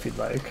up Willow if you'd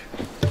like.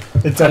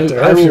 It's up to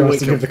her if she wants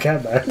to give the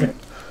cat back.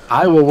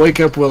 I will wake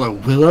up Willow.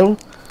 Willow,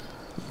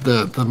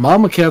 the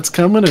mama cat's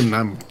coming, and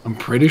I'm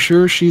pretty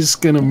sure she's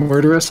gonna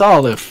murder us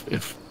all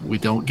if we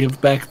don't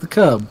give back the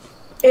cub.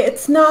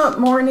 It's not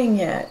morning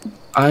yet.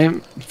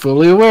 I'm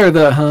fully aware of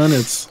that, hon.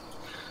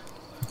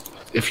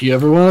 If you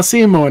ever want to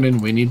see morning,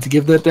 we need to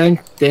give that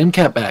damn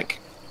cat back.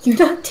 You're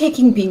not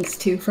taking Binks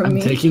 2 from I'm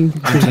me. taking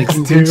Binks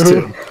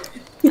 2.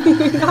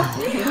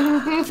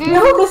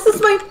 No, this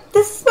is my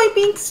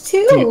Binks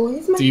too.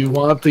 He's my- Do you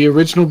want the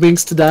original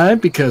Binks to die?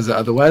 Because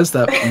otherwise,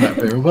 that might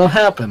very well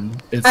happen.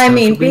 It's I time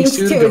mean, for Binks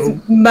Binks 2 2 to go. is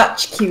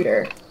much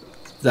cuter.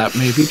 That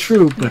may be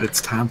true, but it's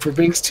time for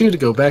Binks 2 to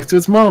go back to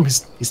his mom.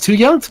 He's too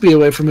young to be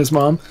away from his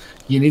mom.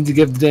 You need to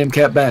give the damn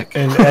cat back.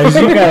 And as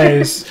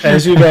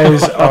you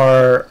guys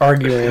are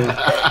arguing,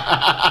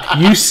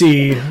 you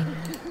see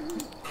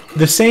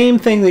the same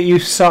thing that you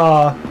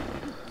saw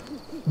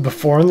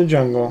before in the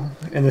jungle,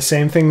 and the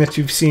same thing that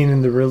you've seen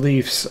in the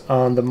reliefs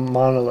on the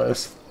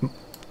monolith.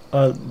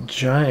 A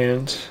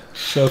giant.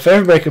 So if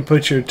everybody could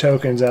put your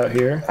tokens out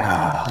here.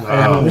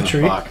 Oh, the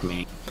tree. fuck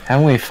me.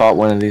 Haven't we fought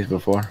one of these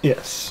before?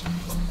 Yes.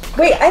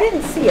 Wait, I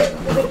didn't see it.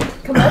 Did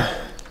it come up?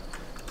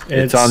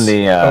 It's on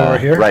the over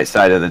here. right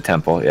side of the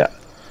temple. Yeah.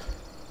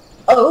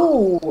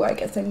 Oh, I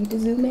guess I need to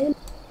zoom in.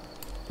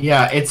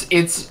 Yeah, it's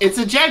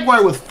a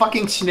jaguar with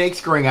fucking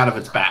snakes growing out of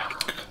its back.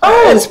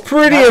 Oh, It's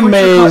pretty That's what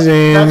you're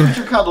amazing. That's what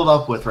you're cuddled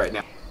up with right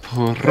now.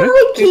 hi,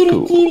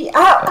 kitty, kitty.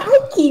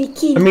 Hi, kitty,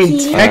 kitty, I mean,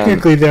 kitty.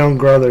 technically they don't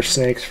grow their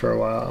snakes for a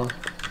while.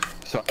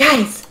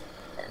 Guys,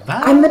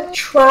 I'm gonna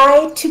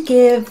try to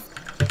give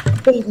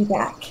baby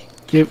back.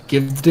 Give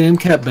the damn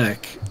cat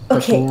back.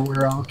 Okay. Before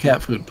we're all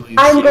cat food, please.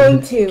 I'm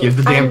going to Give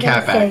the damn I'm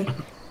cat gonna back.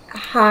 say,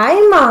 hi,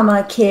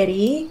 Mama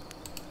Kitty.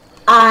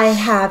 I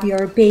have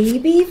your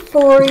baby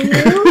for you.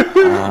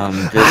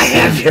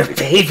 your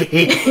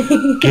baby.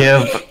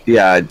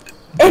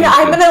 And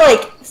I'm gonna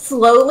like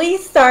slowly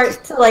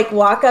start to like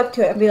walk up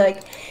to it and be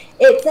like,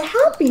 "It's a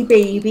happy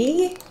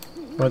baby.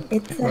 What?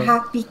 It's a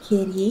happy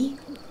kitty."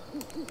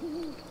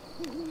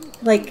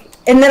 Like,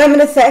 and then I'm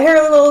gonna set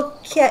her little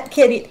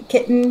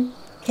kitten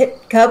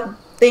cub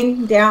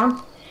thing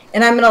down,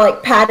 and I'm gonna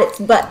like pat its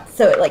butt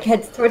so it like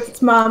heads towards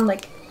its mom.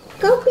 Like,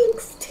 go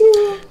Binks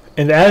too.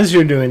 And as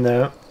you're doing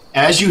that,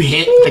 As you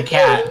hit the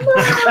cat.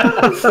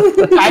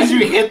 As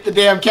you hit the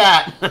damn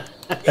cat.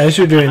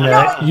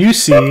 you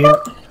see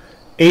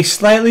a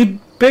slightly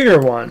bigger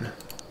one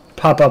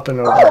pop up and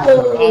over.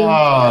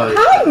 Oh,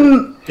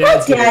 Oh,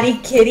 hi, Daddy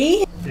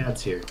Kitty.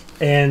 Dad's here.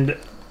 And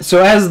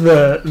so as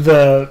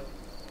the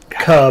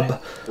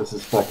cub This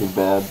is fucking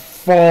bad.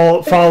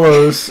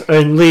 follows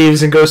and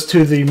leaves and goes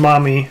to the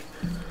mommy,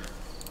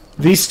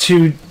 these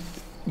two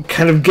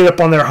kind of get up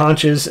on their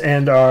haunches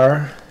and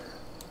are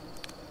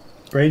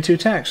ready to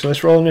attack. So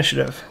let's roll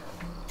initiative.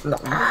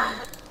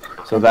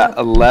 So that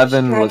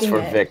 11 was for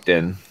Dragging it.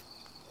 Victon.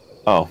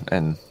 Oh,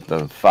 and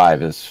the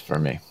 5 is for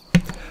me.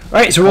 All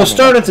right, so we'll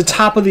start at the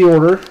top of the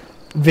order. I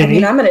Vinny.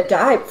 mean, I'm gonna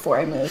die before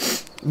I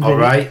move. All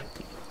right.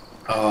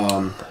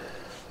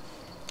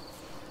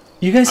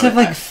 You guys have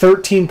like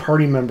 13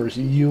 party members.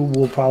 You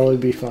will probably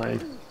be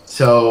fine.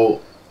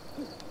 So,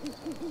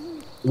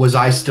 was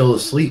I still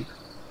asleep?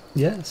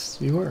 Yes,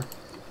 you were.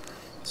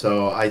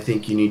 So I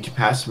think you need to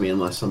pass me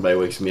unless somebody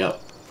wakes me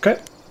up. Okay.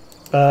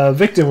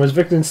 Victon, was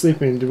Victon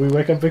sleeping? Did we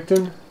wake up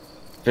Victon?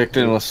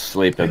 Victon was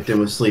sleeping. Victim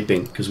was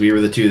sleeping because we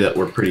were the two that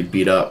were pretty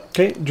beat up.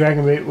 Okay,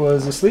 Dragonbait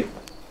was asleep.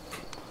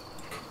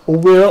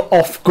 We're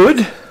off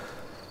good.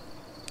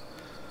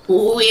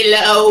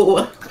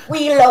 Willow,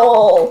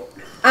 Willow.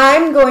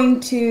 I'm going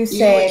to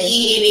say.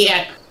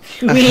 idiot.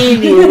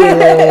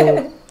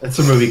 It's That's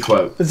a movie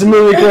quote. a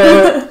movie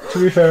quote, to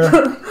be fair.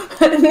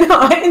 No,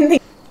 I didn't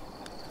think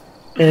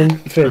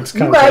And Fitz, you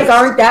context. guys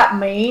aren't that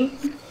mean.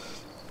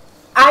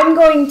 I'm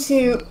going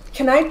to.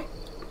 Can I?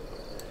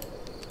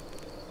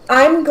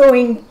 I'm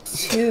going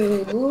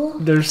to.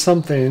 There's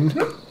something.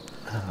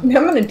 I'm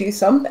gonna do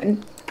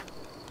something.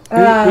 We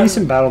need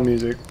some battle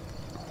music.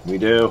 We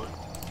do.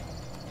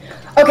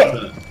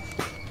 Okay.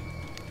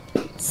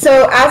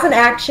 So, as an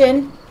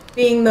action,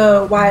 being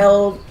the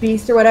wild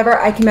beast or whatever,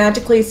 I can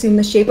magically assume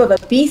the shape of a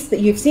beast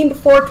that you've seen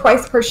before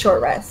twice per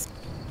short rest.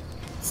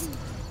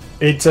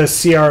 It's a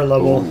CR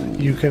level.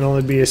 You can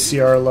only be a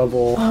CR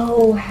level.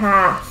 Oh,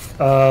 half.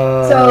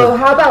 Uh, So,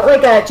 how about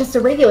like just a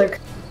regular?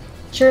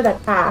 Sure,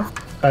 that's half.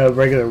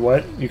 regular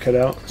what? You cut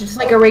out? Just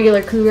like a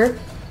regular cougar.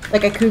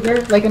 Like a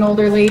cougar, like an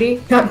older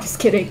lady. No, I'm just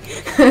kidding.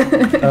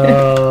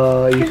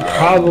 You could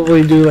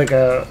probably do like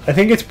a. I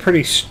think it's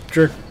pretty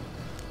strict.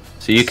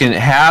 So you can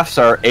halves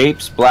are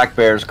apes, black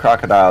bears,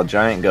 crocodile,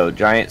 giant goat,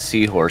 giant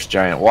seahorse,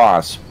 giant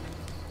wasp,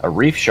 a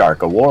reef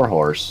shark, a war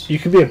horse. You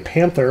could be a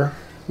panther,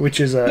 which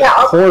is a Yeah,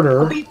 I'll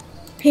quarter. be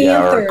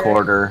Yeah, or panther. a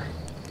quarter.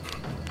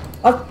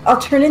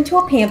 I'll turn into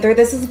a panther.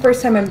 This is the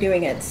first time I'm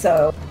doing it,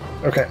 so.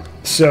 Okay,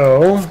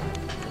 so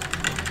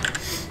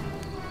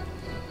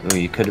Ooh,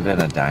 you could have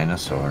been a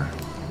dinosaur.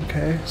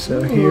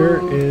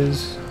 here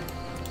is.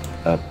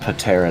 A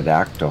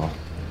pterodactyl.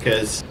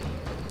 Because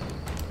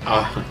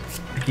I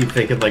keep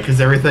thinking like, because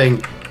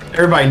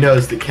everybody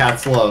knows that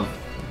cats love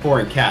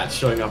foreign cats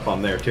showing up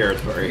on their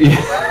territory.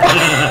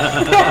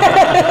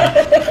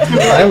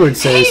 I would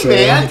say Hey so.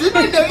 man, didn't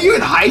I know you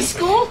in high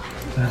school?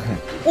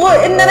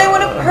 Well, and then I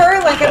want to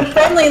purr like I'm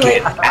friendly,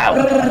 like.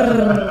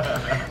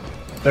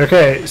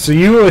 Okay, so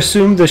you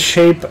assume the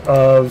shape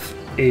of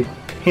a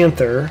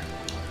panther.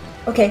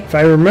 Okay. If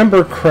I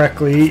remember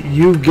correctly,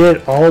 you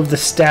get all of the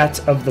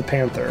stats of the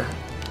panther.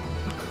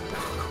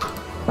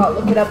 I'll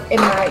look it up in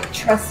my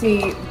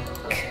trusty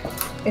book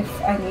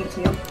if I need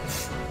to.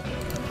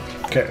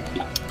 Okay.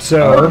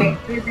 So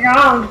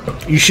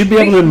you should be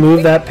able to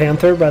move that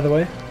panther, by the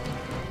way.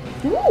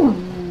 Ooh.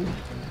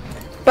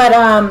 But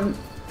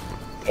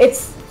it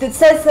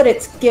says that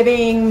it's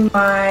giving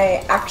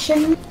my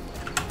action,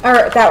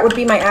 or that would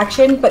be my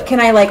action. But can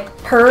I like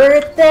purr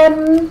at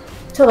them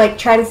to like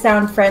try to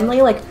sound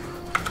friendly, like?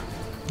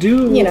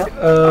 Do you know?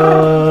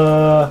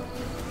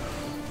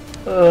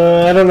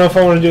 I don't know if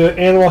I want to do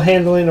animal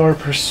handling or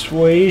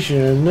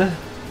persuasion.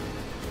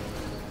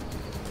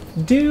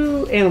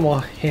 Do animal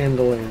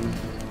handling.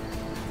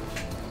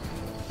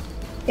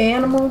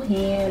 Animal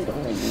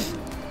handling.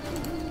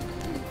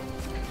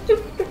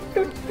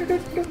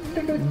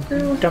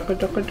 Ducka,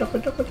 ducka, ducka,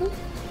 ducka,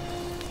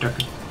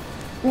 ducka.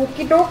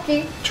 Okie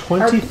dokie.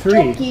 23.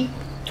 Artichoke.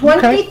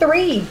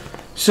 23.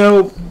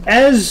 So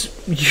as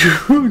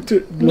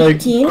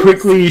you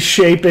quickly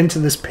shape into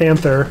this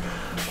panther,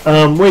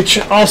 which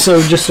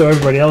also, just so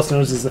everybody else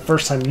knows, is the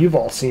first time you've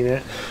all seen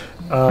it,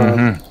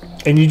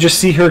 and you just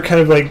see her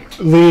kind of like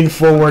lean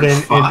forward,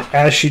 and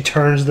as she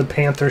turns, the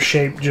panther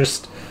shape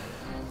just,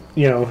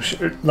 you know,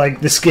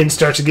 like the skin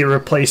starts to get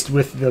replaced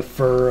with the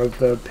fur of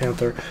the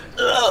panther.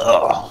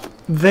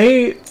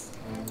 They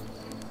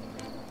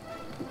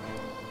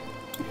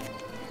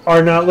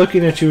are not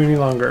looking at you any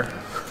longer.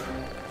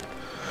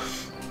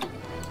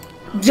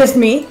 Just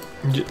me?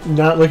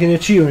 Not looking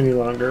at you any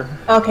longer.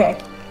 Okay.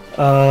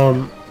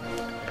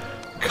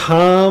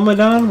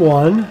 Commodon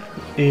 1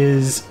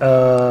 is,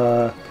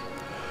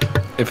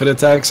 If it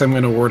attacks, I'm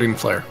going to Warding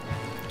Flare.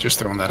 Just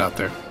throwing that out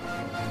there.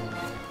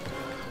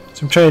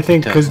 So I'm trying to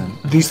think, because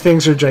these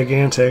things are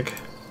gigantic.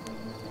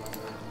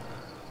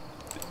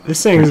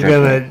 This thing's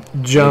gonna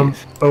jump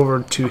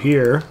over to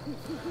here.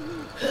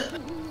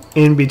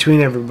 In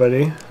between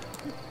everybody.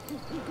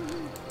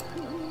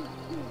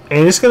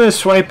 And it's gonna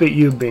swipe at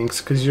you,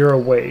 Binks, because you're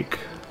awake.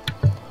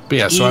 But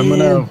yeah, so I'm going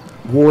to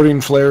Warding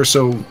Flare,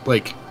 so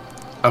like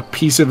a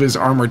piece of his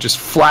armor just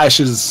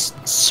flashes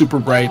super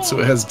bright, so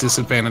it has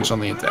disadvantage on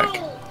the attack.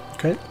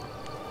 Okay.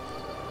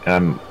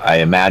 I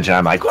imagine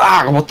I'm like,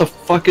 what the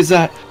fuck is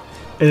that?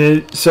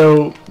 And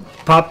so,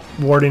 pop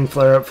Warding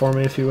Flare up for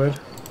me, if you would.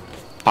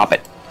 Pop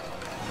it.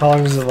 How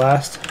long does it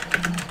last?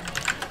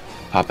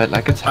 Pop it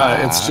like it's hot.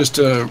 It's just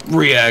a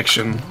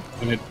reaction,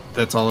 and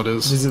that's all it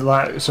is. Does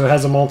it so it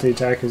has a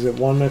multi-attack. Is it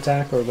one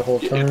attack or the whole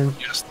turn?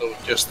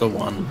 Just the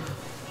one.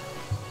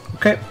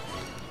 Okay.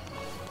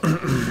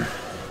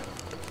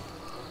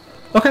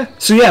 Okay,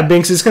 so yeah,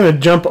 Binks is going to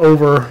jump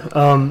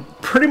over,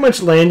 pretty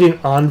much landing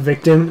on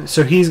Victim,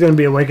 so he's going to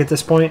be awake at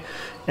this point,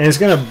 and it's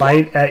going to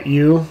bite at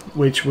you,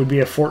 which would be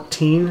a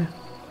 14.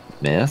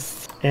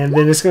 Miss. And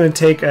then it's going to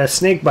take a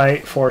snake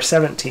bite for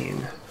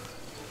 17.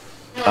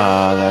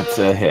 That's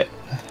a hit.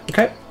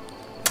 Okay.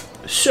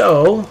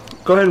 So,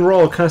 go ahead and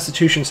roll a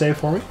Constitution save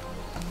for me.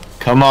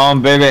 Come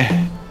on, baby.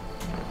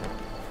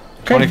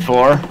 Okay.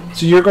 24.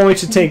 So you're going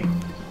to take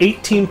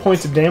 18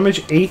 points of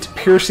damage, 8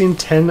 piercing,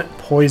 10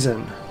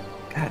 poison.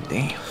 God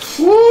damn.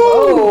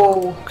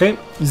 Whoa. Okay,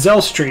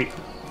 Zell Street.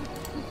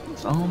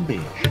 Zombie.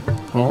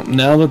 Well,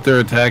 now that they're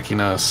attacking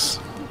us,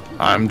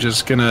 I'm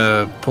just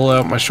gonna pull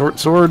out my short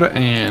sword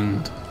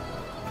and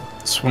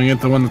swing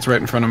at the one that's right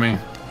in front of me.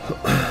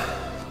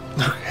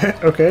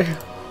 Okay.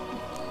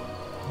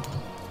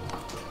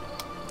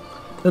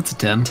 That's a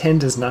 10. 10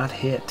 does not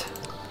hit.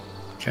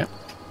 Okay.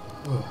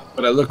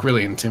 But I look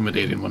really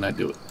intimidating when I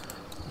do it.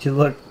 You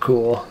look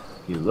cool.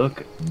 You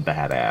look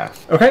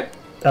badass. Okay.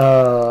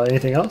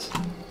 Anything else?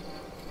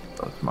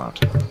 That's smart.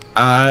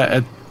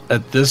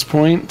 At this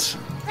point,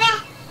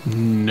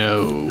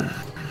 no.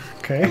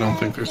 Okay. I don't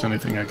think there's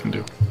anything I can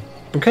do.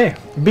 Okay.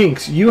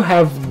 Binks, you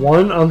have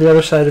one on the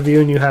other side of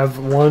you, and you have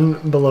one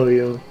below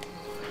you.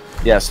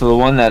 Yeah, so the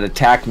one that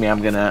attacked me,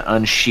 I'm gonna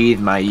unsheath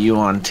my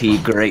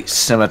UNT Great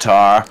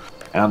Scimitar,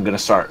 and I'm gonna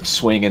start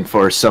swinging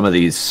for some of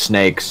these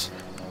snakes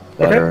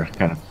that are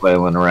kind of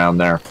flailing around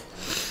there.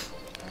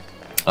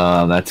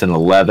 That's an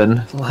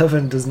 11.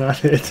 11 does not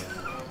hit.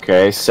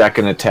 Okay,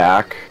 second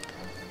attack.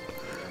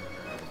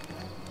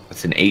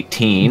 That's an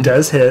 18.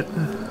 Does hit.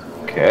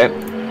 Okay.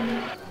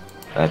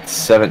 That's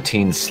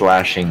 17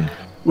 slashing.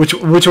 Which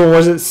one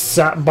was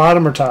it?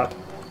 Bottom or top?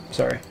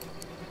 Sorry.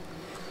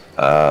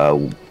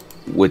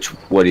 What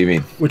do you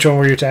mean? Which one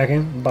were you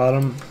attacking?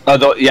 Bottom? Oh,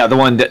 the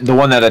one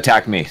that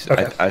attacked me.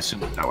 Okay. I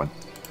assume it's that one.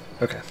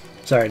 Okay.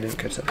 Sorry, I didn't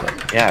catch that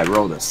part. Yeah, I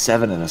rolled a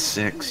 7 and a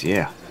 6.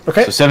 Yeah.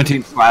 Okay. So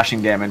 17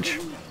 slashing damage.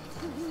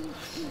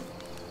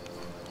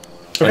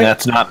 Okay. And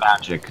that's not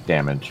magic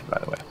damage, by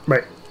the way.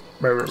 Right.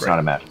 It's not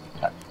a magic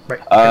attack.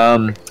 Right.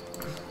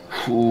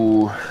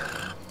 Ooh,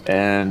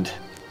 and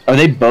are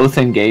they both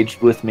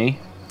engaged with me?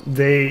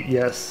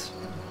 Yes.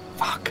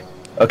 Fuck.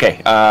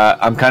 Okay.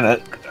 I'm kind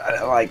of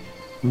like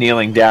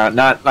kneeling down,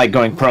 not like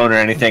going prone or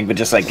anything, but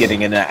just like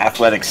getting in an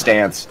athletic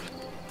stance,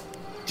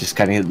 just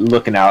kind of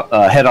looking out,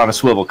 head on a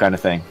swivel kind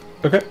of thing.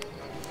 Okay.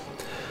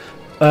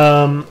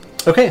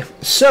 Okay.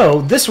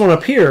 So this one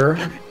up here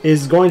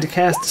is going to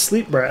cast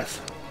Sleep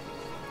Breath.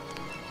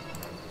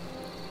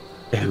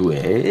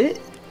 What?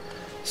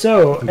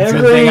 So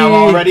Good thing I'm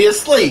already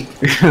asleep.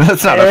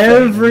 That's not a thing.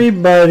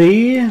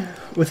 everybody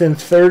within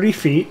 30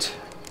 feet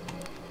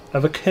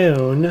of a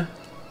cone. I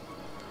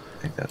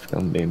think that's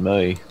gonna be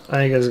me. I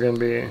think it's gonna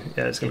be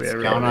it's gonna be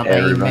everybody.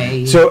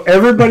 Everybody. So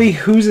everybody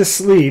who's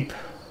asleep,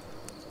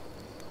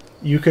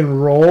 you can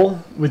roll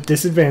with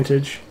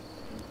disadvantage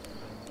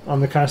on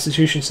the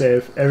Constitution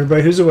save.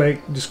 Everybody who's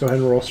awake, just go ahead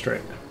and roll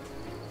straight.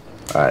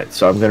 All right,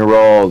 so I'm gonna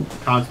roll.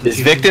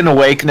 Is Victon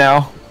awake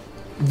now?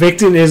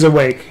 Victon is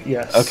awake.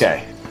 Yes.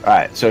 Okay. All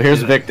right. So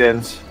here's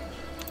Victon's.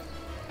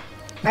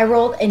 I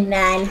rolled a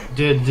 9.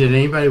 Did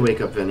anybody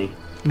wake up, Vinny?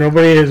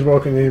 Nobody has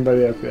woken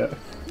anybody up yet,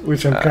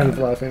 which I'm kind of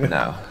laughing at.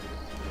 No.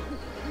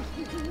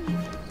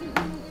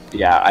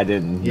 Yeah, I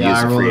didn't Yeah, use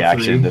I a rolled free a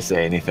action 3. to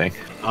say anything.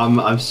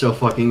 I'm still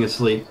fucking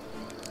asleep.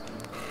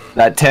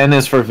 That 10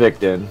 is for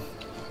Victon.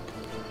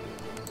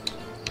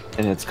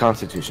 And it's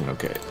Constitution,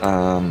 okay.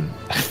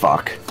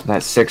 Fuck.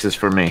 That 6 is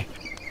for me.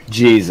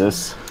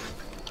 Jesus.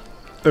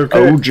 Okay.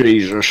 Oh,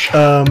 Jesus. Shit,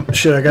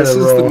 I gotta This is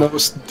roll. the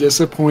most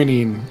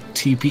disappointing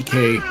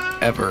TPK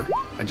ever.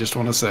 I just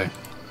want to say.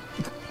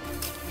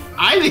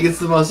 I think it's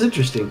the most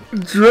interesting.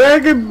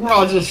 Dragon We're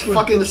all just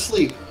fucking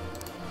asleep.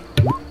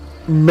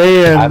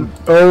 Man,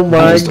 oh my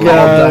Almost all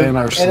die in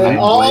god. our sleep. And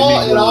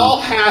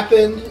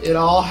it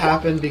all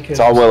happened because It's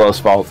all Willow's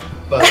fault.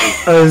 But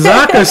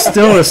Azaka's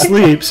still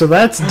asleep, so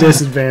that's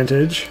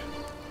disadvantage.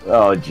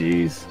 Oh,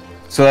 jeez.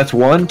 So that's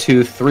 1,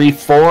 2, 3,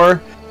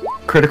 4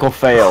 critical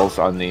fails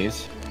on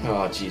these.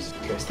 oh Jesus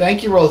Christ!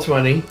 Thank you,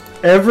 Roll20.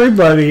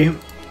 Everybody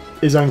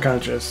is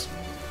unconscious.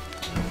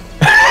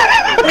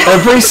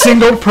 Every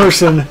single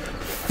person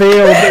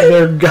failed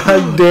their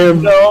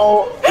goddamn.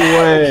 No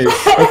way.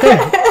 Okay.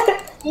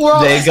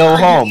 They go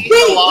home.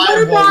 Wait,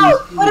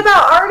 what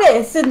about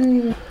artists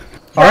and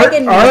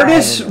Dragon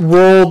Artis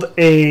rolled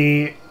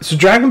a. So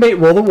Dragonbait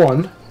rolled a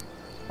 1.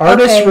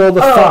 Artis Okay. rolled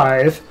a Oh.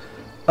 5.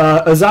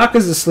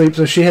 Azaka's asleep,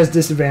 so she has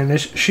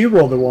disadvantage. She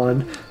rolled a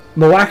 1.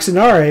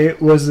 Moaxinare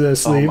was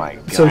asleep, my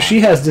so God. she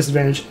has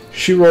disadvantage.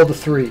 She rolled a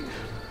 3.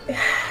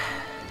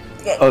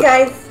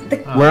 Guys,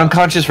 We're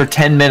unconscious for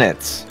 10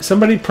 minutes.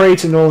 Somebody pray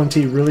to Nolan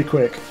T really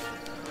quick.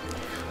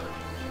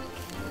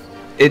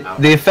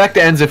 The effect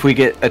ends if we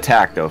get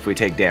attacked, though, if we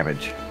take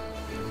damage.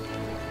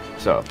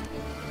 So.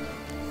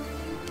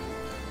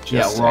 Yeah,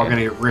 Just we're all saying.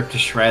 gonna get ripped to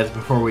shreds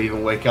before we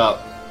even wake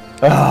up.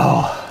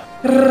 Oh.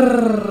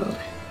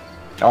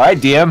 Alright,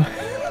 DM.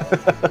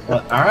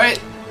 All right,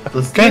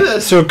 let's do Okay,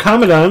 this. so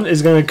Commandant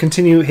is going to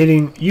continue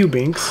hitting you,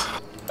 Binks.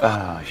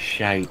 Oh,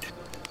 shite.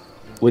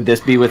 Would this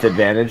be with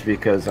advantage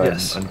because I'm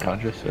Yes.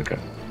 unconscious? Okay.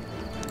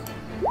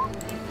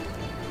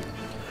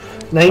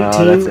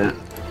 19. That's it.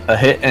 A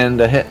hit and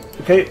a hit.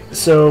 Okay,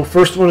 so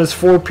first one is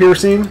 4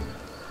 piercing.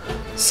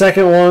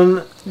 Second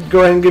one, go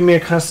ahead and give me a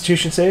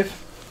Constitution save.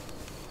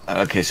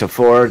 Okay, so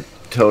 4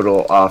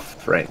 total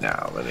off right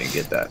now. Let me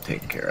get that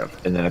taken care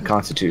of. And then a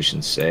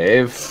Constitution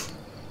save. So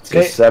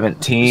Okay,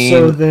 17.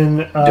 So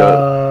then,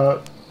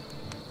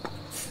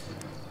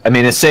 I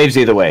mean, it saves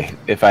either way.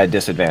 If I had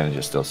disadvantage,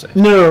 it still saves.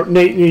 no,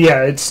 Nate,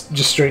 yeah, it's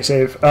just straight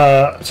save.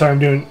 Sorry, I'm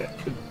doing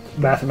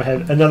math in my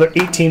head. Another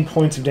 18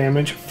 points of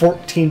damage,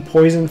 14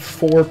 poison,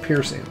 4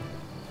 piercing.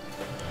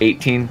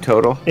 18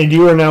 total. And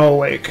you are now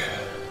awake.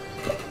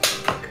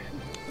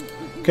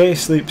 Okay,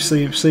 sleep,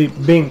 sleep, sleep.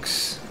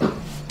 Binks.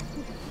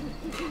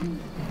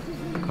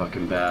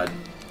 Fucking bad.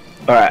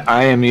 Alright,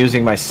 I am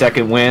using my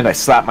second wind. I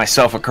slap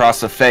myself across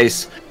the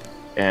face.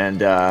 And,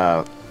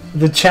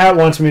 The chat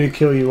wants me to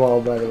kill you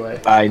all, by the way.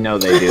 I know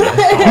they do.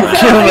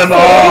 Kill them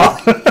all!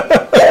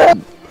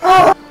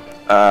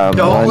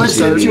 Don't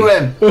listen to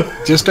him.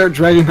 Just start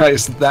Dragon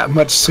Heist that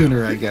much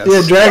sooner, I guess.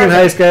 Yeah, Dragon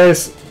Heist,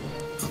 guys.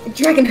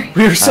 Dragon.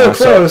 We were so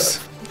So- close.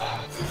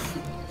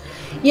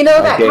 You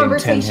know that gained 10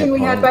 conversation hit we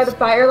had by points. the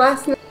fire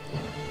last night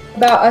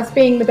about us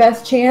being the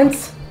best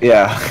chance?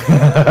 Yeah.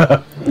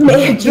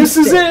 Man, This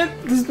is it.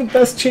 This is the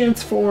best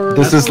chance for.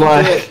 This is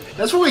like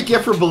That's what we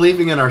get for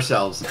believing in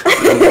ourselves.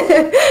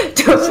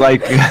 it's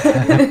like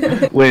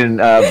when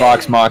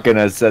Vox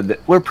Machina said that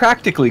we're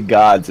practically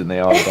gods, and they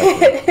all got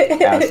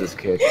their asses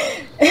kicked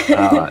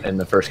in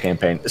the first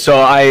campaign.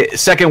 So I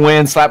second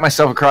win, slap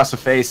myself across the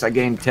face. I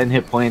gained 10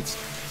 hit points.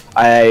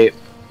 I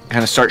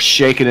kind of start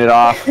shaking it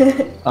off.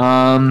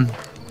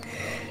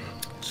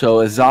 So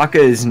Azaka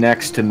is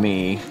next to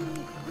me.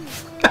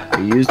 I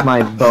used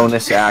my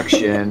bonus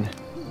action.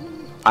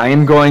 I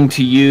am going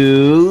to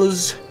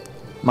use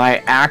my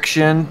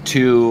action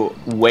to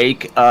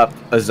wake up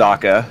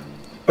Azaka.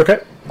 Okay.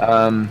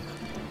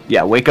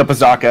 Yeah, wake up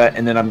Azaka,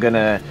 and then I'm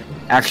gonna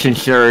action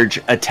surge,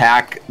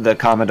 attack the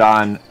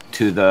Commandant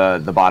to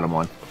the bottom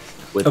one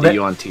with Okay.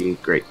 the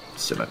UNT Great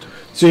Scimitar.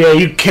 So yeah,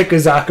 you kick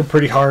Azaka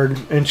pretty hard,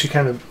 and she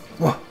kind of.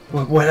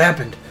 What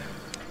happened?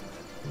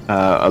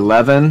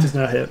 11 Does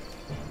not hit.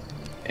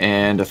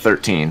 and a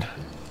 13.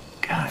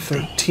 God.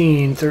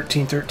 13,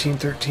 13, 13,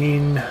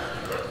 13.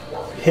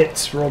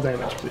 Hits. Roll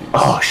damage, please.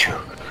 Oh shoot.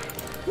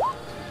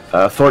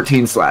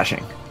 14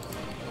 slashing.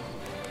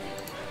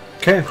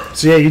 Okay.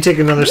 So yeah, you take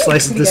another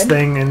slice at this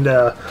pretty thing, and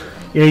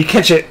you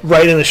catch it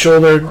right in the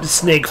shoulder. The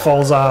snake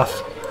falls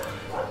off.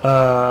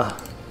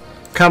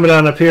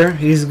 Commandant up here.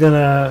 He's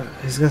gonna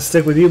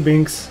stick with you,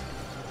 Binks.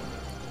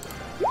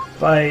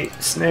 Bite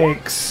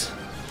snakes.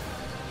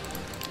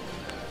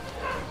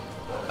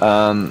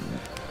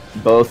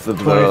 Both of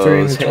 23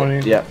 and those hit.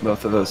 20. Yeah,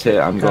 both of those hit.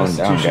 I'm going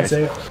down, Constitution guys.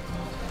 save.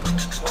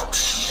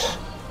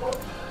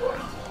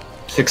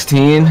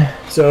 16.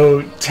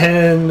 So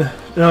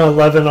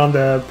 11 on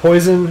the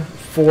poison,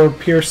 4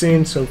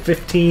 piercing, so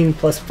 15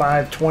 plus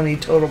 5, 20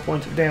 total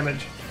points of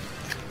damage.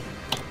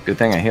 Good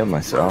thing I healed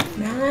myself.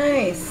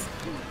 Nice.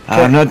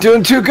 I'm not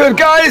doing too good,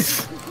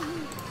 guys!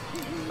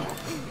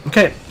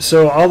 Okay,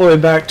 so all the way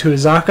back to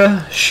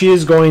Azaka. She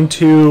is going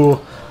to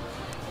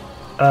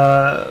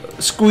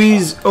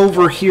squeeze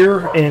over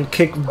here and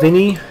kick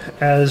Vinny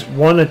as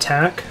one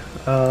attack.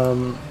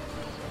 So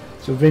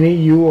Vinny,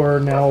 you are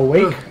now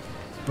awake.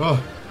 Oh,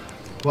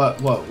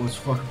 what's the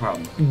fucking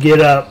problem?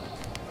 Get up.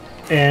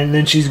 And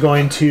then she's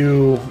going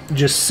to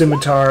just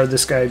scimitar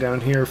this guy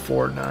down here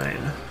for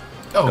 9.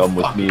 Oh, Come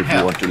with fucking me if hell.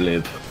 you want to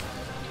live.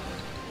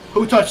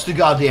 Who touched the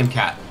goddamn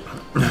cat?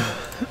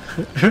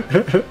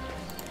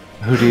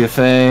 Who do you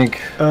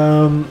think?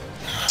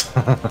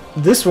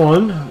 This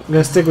one, I'm going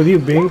to stick with you,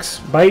 Binks.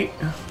 Bite,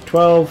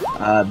 12.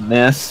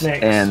 Miss,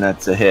 Snakes. and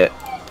that's a hit.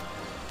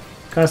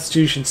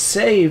 Constitution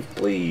save,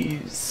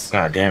 please.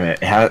 God damn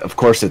it. Of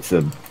course it's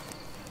the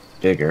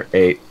bigger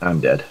 8. I'm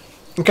dead.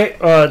 Okay,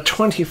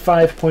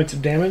 25 points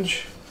of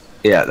damage.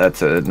 Yeah,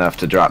 that's enough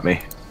to drop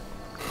me.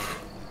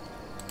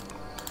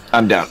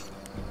 I'm down.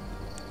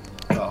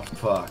 Oh,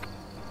 fuck.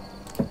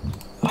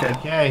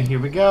 Okay, here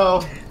we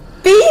go.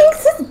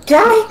 Binks is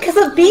dying because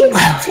of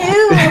Binks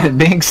too.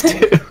 Binks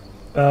too.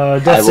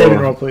 Death saving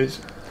roll,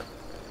 please.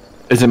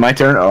 Is it my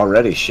turn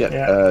already? Shit.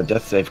 Yeah.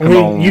 Death save. I Come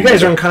mean, on. you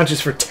guys are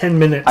unconscious for 10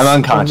 minutes. I'm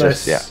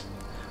unconscious, yeah.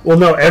 Well,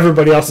 no,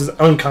 everybody else is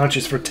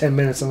unconscious for 10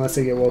 minutes unless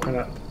they get woken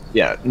up.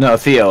 Yeah. No,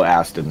 Theo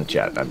asked in the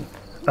chat.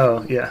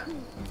 Oh, yeah.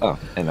 Oh,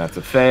 and that's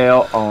a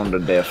fail on the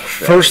death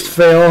save. First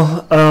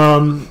fail.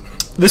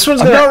 This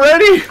one's I'm gonna, not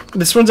ready.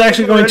 This one's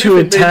actually going to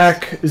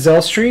attack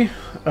Zelstree.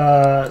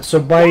 So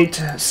bite,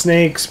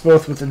 snakes,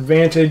 both with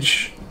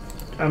advantage.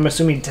 I'm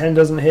assuming 10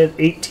 doesn't hit.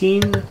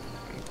 18.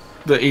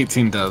 The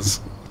 18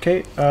 does.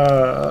 Okay.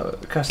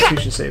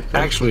 Constitution save.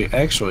 Please.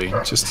 Actually,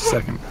 just a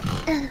second.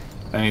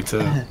 I need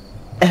to.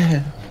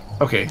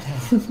 Okay.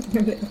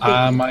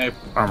 My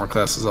armor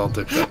class is all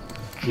dipped up.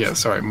 Yeah,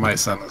 sorry, my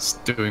son is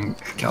doing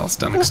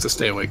calisthenics to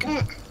stay awake.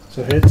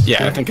 So hits.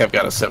 Yeah, I okay. think I've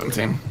got a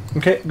 17.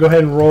 Okay, go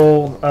ahead and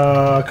roll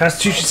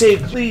Constitution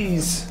save,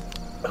 please.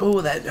 Oh,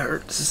 that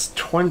hurts.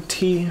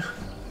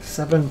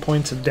 27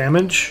 points of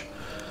damage.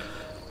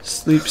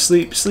 Sleep,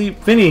 sleep, sleep.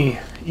 Vinny,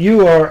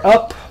 you are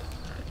up.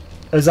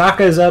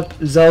 Azaka is up.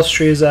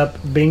 Zelstree is up.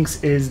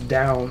 Binks is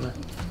down.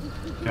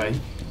 Okay.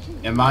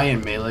 Am I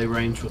in melee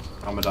range with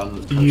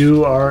Ramadan?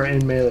 You are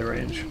in melee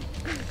range.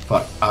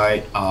 Fuck.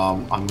 Alright,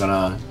 I'm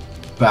gonna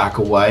back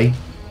away.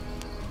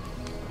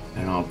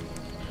 And I'll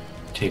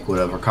take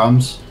whatever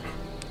comes.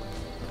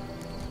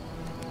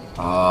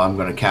 I'm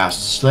gonna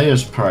cast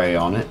Slayer's Prey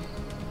on it.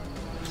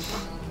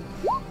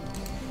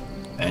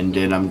 And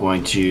then I'm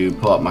going to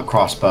pull up my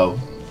crossbow,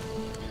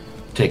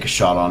 take a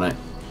shot on it,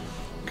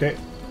 Okay.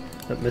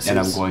 That misses. and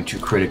I'm going to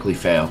critically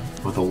fail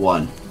with a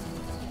 1.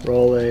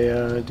 roll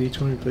a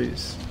d20,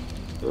 please.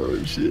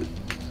 Oh shit.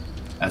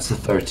 That's a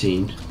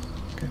 13.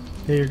 Okay.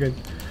 Yeah, you're good.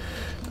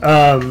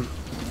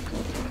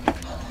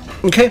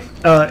 Okay.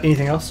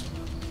 Anything else?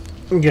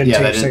 I'm gonna Yeah,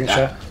 take a that second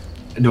shot.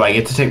 Do I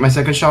get to take my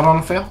second shot on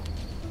a fail?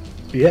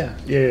 Yeah.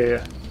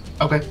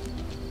 Okay.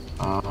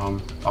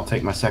 I'll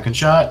take my second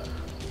shot.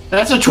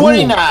 That's a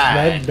 29!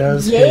 That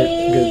does Yay!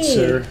 hit, good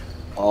sir.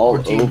 All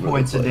 14 over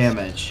points the of place.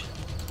 damage.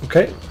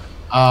 Okay.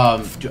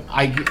 Do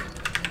I get...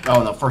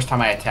 Oh, no, first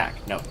time I attack.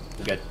 No,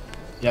 we're good.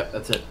 Yep,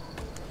 that's it.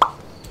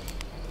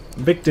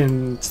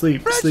 Victon,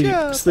 sleep, sleep,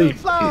 sleep.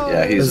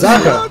 Yeah, he's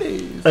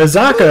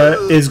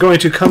Azaka is going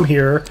to come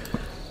here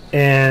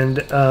and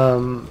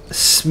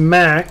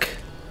smack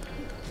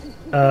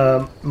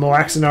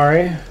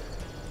Moaxinare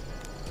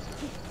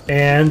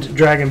and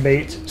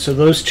Dragonbait. So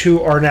those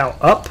two are now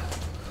up.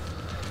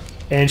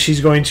 And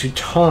she's going to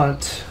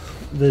taunt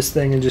this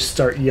thing and just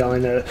start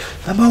yelling at it.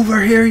 I'm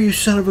over here, you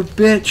son of a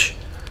bitch.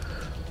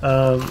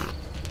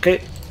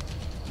 Okay.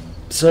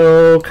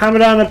 So,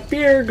 Commandant up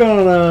here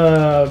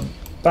gonna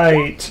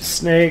bite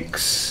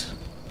snakes.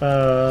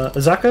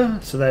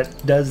 Azaka. So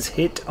that does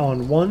hit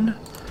on 1.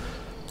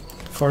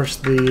 Of course,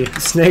 the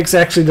snakes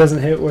actually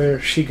doesn't hit where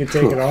she could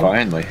take it off.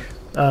 Finally.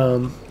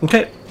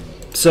 Okay.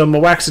 So,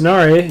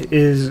 Moaxinare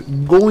is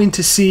going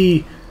to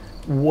see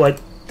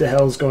what the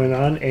hell's going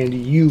on, and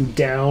you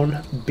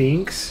down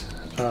Binks.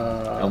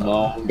 Come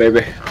on,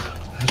 baby.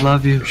 I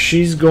love you.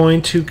 She's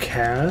going to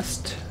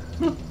cast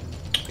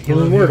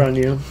Healing Word on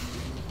you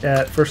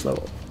at first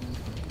level.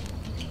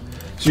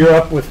 So you're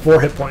up with 4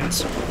 hit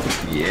points.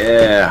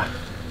 Yeah.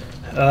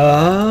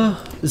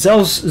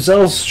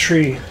 Zell's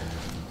tree.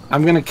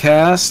 I'm gonna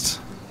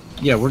cast.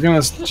 Yeah, we're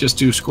gonna just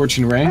do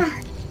Scorching Ray.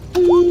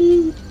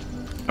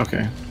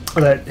 Okay.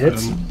 That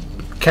hits.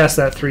 Cast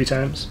that 3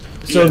 times.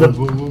 So the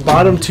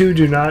bottom 2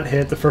 do not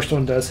hit. The first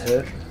one does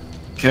hit.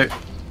 Okay.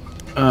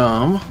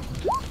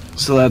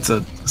 So that's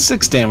a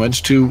 6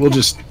 damage to. We'll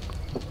just.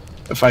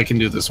 If I can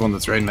do this one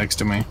that's right next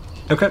to me.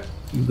 Okay.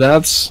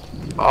 That's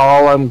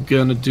all I'm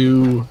gonna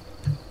do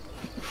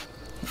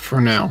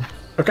for now.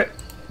 Okay.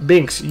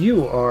 Binks,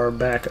 you are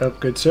back up,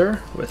 good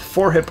sir, with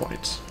 4 hit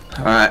points.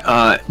 All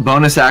right.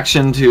 Bonus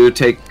action to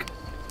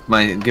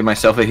give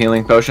myself a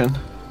healing potion.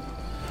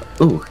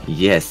 Ooh,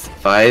 yes,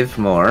 5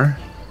 more.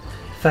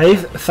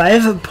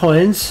 5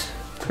 points,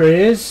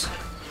 please.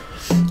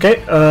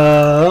 Okay.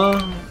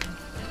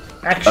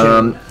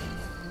 Action.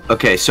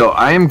 Okay, so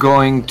I am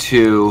going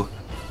to.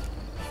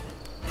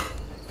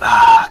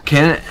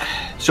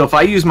 So if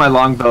I use my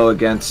longbow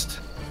against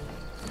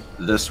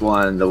this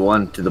one, the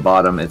one to the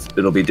bottom,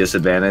 it'll be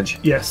disadvantage.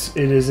 Yes,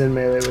 it is in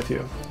melee with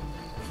you.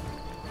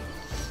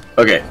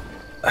 Okay.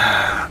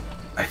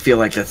 I feel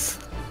like that's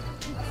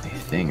the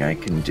thing I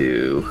can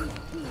do.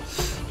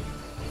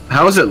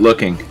 How is it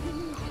looking?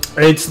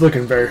 It's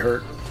looking very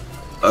hurt.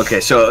 Okay,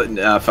 so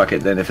fuck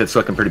it then. If it's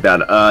looking pretty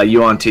bad,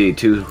 UNT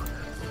 2,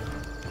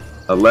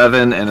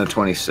 11 and a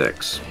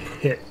 26.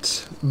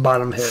 Hit.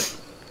 Bottom hit.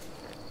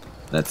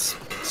 That's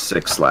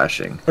 6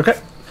 slashing. Okay.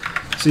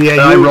 So yeah,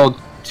 I rolled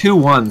 2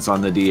 1s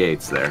on the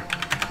d8s there.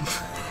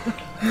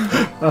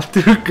 Off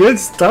to a good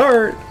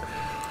start.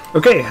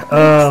 Okay.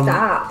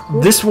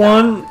 Stop. This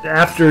one,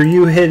 after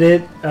you hit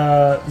it,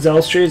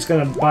 Zelstri is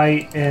going to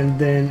bite, and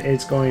then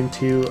it's going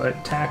to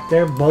attack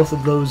there. Both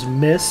of those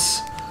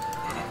miss.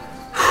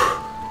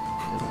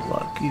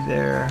 Lucky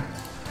there.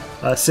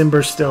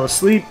 Simber's still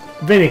asleep.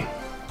 Vinny.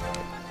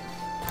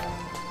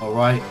 All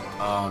right.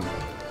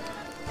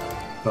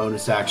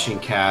 Bonus action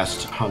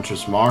cast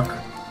Hunter's Mark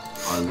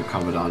on the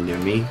Commandant near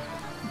me.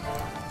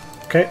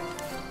 Okay.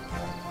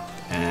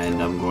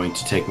 And I'm going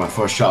to take my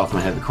first shot with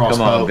my heavy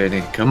crossbow. Come on,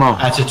 Vinny. Come on.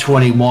 That's a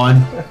 21.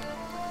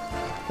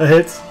 That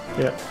hits.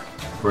 Yeah.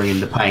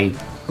 Bringing the pain.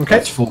 Okay.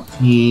 That's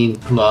 14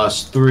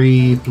 plus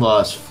 3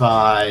 plus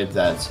 5.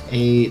 That's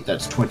 8.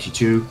 That's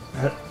 22.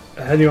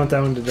 How do you want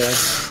that one to die?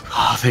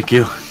 Oh, thank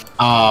you.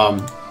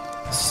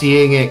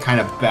 Seeing it kind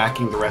of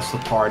backing the rest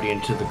of the party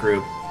into the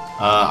group,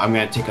 I'm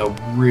going to take a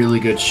really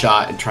good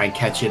shot and try and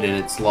catch it in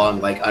its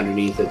lung, like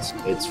underneath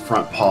its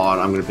front paw,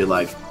 and I'm going to be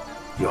like,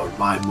 "You're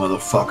my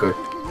motherfucker,"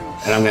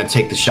 and I'm going to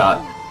take the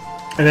shot.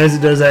 And as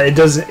it does that,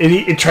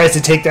 it tries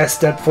to take that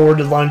step forward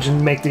to lunge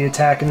and make the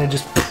attack, and then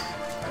just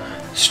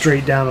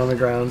straight down on the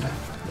ground.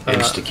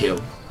 Insta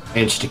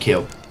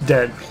kill.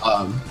 Dead.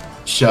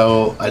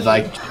 So I'd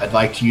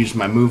like to use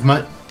my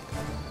movement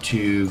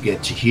to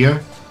get to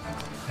here,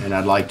 and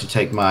I'd like to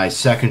take my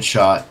second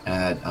shot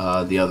at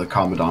the other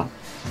Commandant.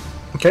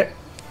 Okay.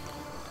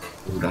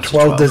 Ooh, that's a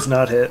 12 does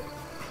not hit.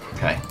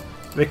 Okay.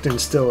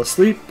 Victon's still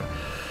asleep.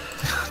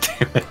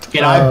 Damn it.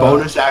 Can I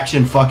bonus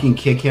action fucking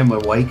kick him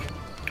awake?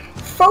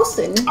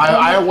 Frozen.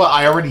 I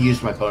already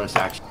used my bonus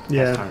action.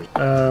 Yeah.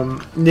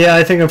 Yeah,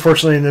 I think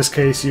unfortunately in this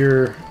case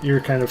you're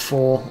kind of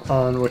full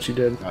on what you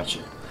did. Gotcha.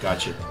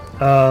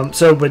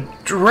 But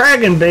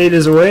Dragonbait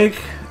is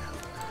awake,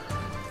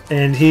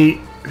 and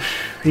he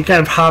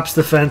kind of hops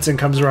the fence and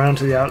comes around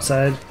to the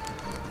outside,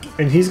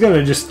 and he's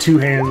gonna just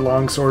 2-hand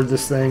longsword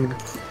this thing,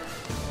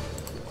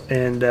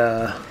 and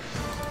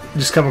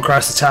just come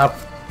across the top,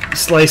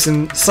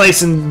 slicing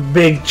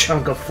big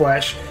chunk of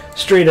flesh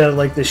straight out of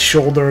like the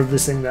shoulder of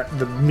this thing,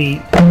 the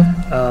meat.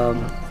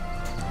 And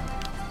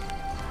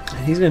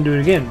he's gonna do it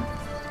again.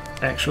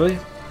 Actually,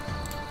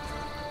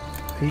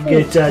 he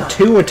gets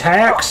 2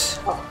 attacks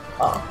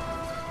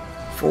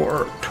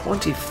for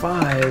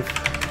 25.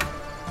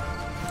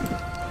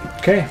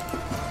 Okay.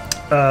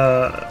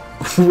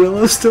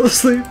 Willow's still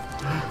asleep.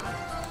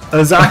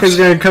 Azaka's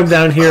gonna come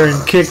down here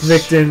and kick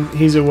Victon.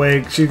 He's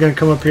awake. She's gonna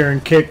come up here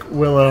and kick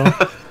Willow.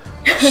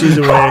 She's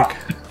awake.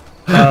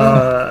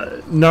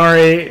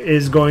 Nari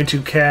is going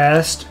to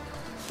cast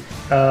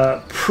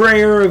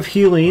Prayer of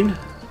Healing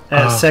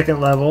at 2nd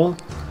level.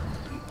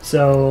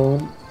 So,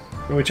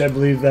 which I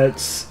believe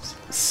that's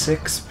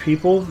 6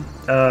 people.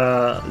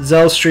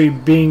 Zelstri,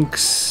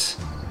 Binks.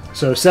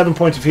 So 7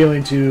 points of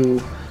healing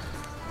to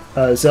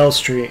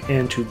Zelstri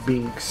and to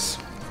Binks.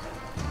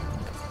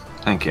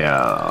 Thank you.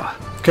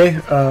 Okay,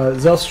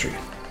 Zelstri.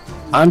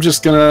 I'm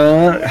just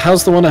gonna.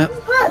 How's the one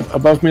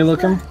above me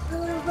looking?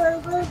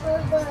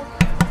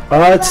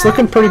 It's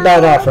looking pretty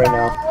bad off right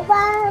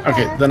now.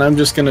 Okay, then I'm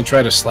just gonna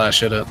try to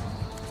slash it up.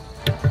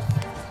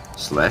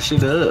 Slash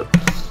it up.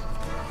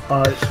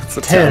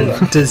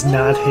 10 does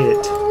not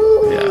hit.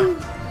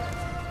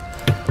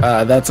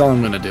 Yeah. That's all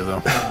I'm gonna do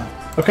though.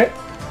 Okay.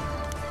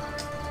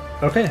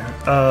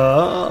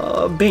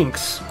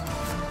 Binks.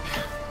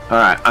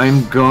 Alright,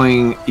 I'm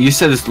going. You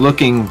said it's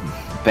looking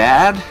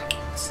bad?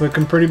 It's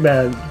looking pretty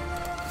bad.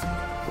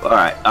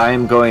 Alright,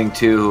 I'm going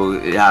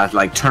to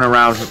turn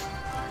around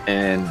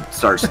and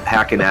start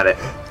hacking at it.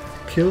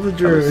 Kill the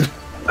druid.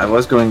 I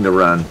was going to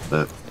run,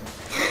 but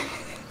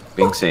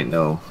Binks ain't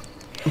no.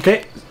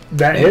 Okay,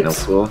 that Ain't hits.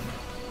 no fool.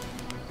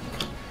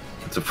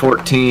 It's a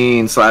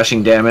 14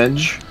 slashing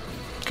damage.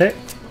 Okay,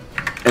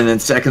 And then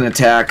second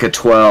attack, a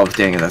 12.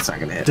 Dang it, that's not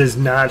going to hit. does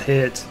not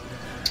hit.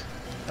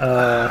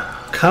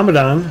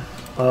 Commandant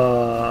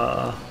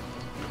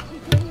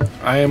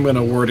I am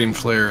gonna wording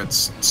flare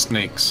its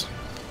snakes.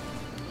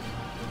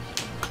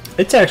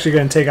 It's actually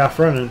going to take off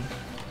running.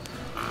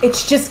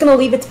 It's just gonna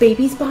leave its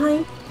babies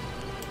behind?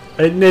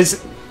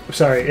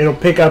 It'll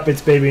pick up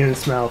its baby in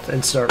its mouth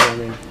and start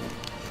running.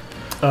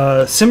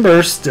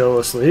 Simber's still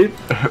asleep.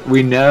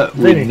 We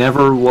Vinny.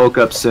 never woke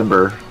up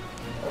Simber,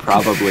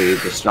 probably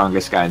the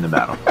strongest guy in the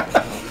battle.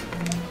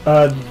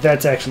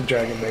 That's actually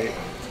Dragon Bait.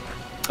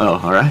 Oh,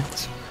 all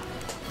right.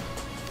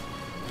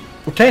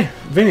 Okay,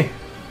 Vinny,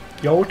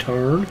 your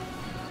turn.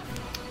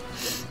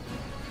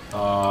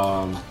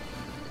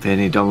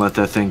 Vinny, don't let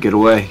that thing get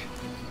away.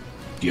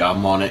 Yeah,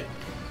 I'm on it.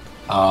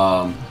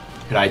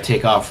 Could I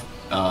take off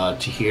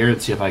to here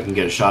and see if I can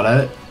get a shot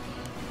at it?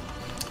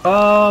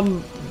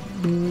 I'm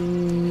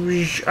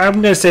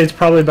gonna say it's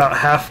probably about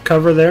half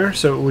cover there,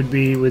 so it would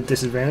be with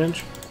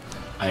disadvantage.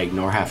 I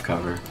ignore half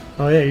cover.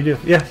 Oh yeah, you do.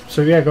 Yeah.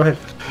 So yeah, go ahead.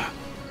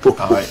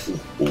 Alright.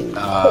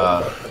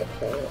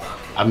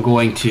 I'm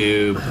going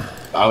to...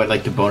 I would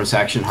like to bonus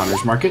action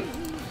Hunter's Market.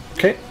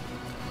 Okay.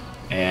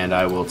 And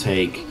I will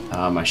take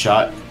my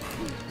shot.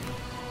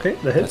 Okay,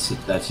 that hits.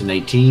 That's an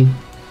 18.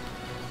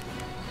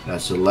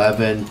 That's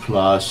 11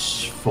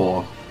 plus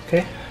 4.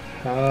 Okay.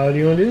 How do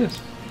you want to do this?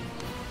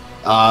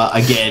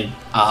 Again,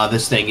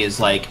 this thing is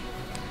like...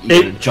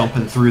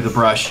 jumping through the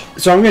brush.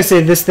 So I'm gonna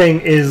say this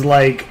thing is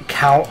like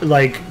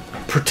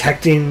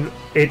protecting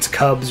its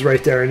cubs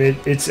right there, and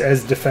it's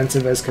as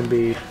defensive as can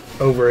be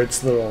over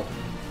its little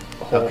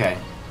hole. Okay.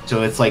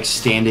 So it's like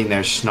standing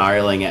there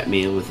snarling at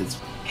me with its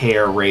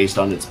hair raised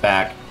on its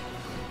back.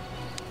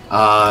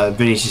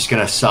 Vinny's just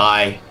gonna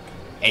sigh,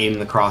 aim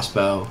the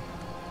crossbow,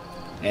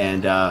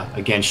 and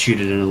again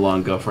shoot it in the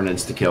lung, go for an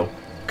insta kill.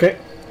 Okay.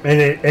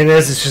 And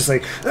as it's just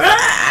like,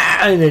 "Ah!"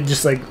 and it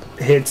just like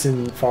hits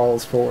and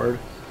falls forward.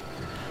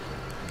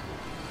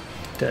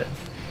 Dead.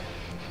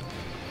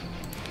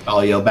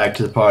 I'll yell back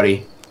to the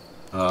party.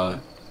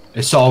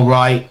 It's all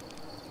right.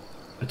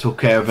 I took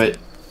care of it.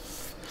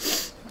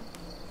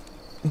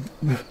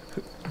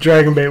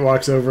 Dragonbait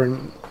walks over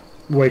and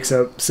wakes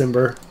up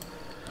Simber.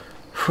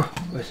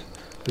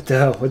 What the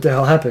hell? What the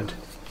hell happened?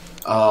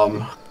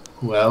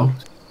 Well,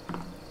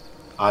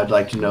 I'd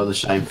like to know the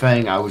same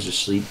thing. I was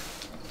asleep.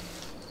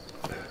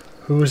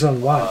 Who was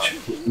on watch?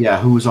 Yeah,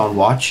 who was on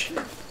watch?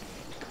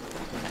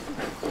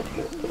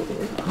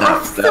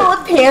 I'm still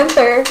a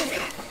panther.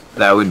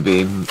 That would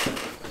be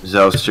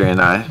Zelstra and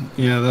I.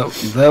 Yeah,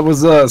 that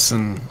was us,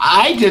 and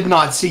I did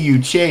not see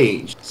you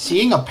change.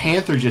 Seeing a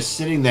panther just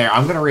sitting there,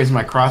 I'm gonna raise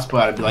my crossbow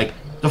out and be like,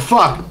 "The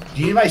fuck?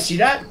 Did anybody see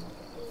that?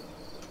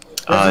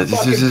 There's a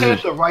fucking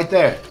panther right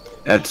there."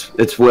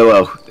 It's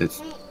Willow.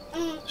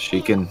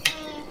 She can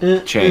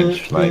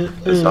change like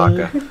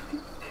Azaka.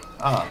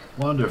 Ah,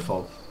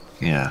 wonderful.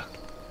 Yeah.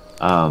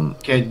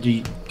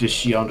 Okay, does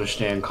she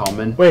understand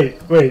common? Wait.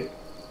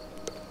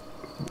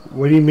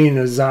 What do you mean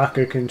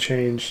Azaka can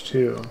change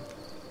too?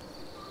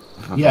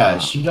 Yeah,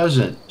 she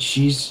doesn't.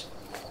 She's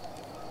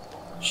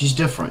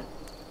different.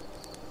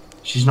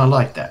 She's not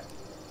like that.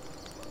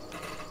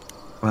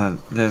 Well,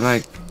 they're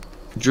like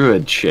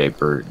druid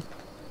shape, or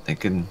they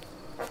can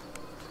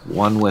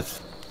one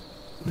with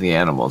the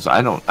animals.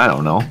 I don't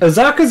know.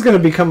 Azaka's gonna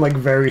become like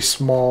very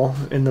small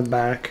in the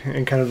back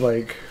and kind of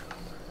like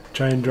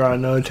try and draw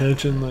no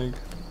attention. Like,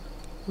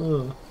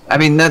 oh. I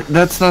mean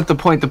that's not the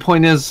point. The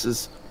point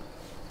is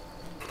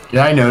Did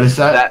I notice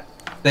that? that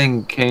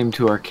thing came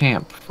to our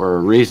camp for a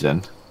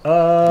reason.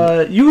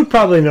 You would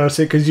probably notice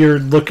it because you're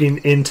looking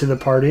into the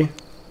party.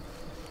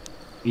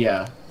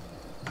 Yeah.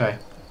 Okay.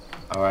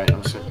 All right.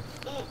 I'm sorry.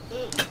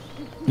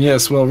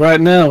 yes, well,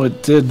 right now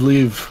it did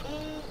leave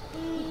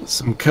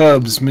some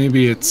cubs.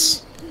 Maybe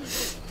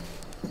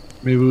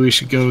we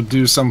should go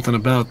do something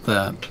about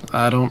that.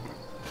 I don't.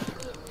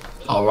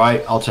 All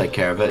right. I'll take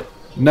care of it.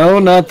 No,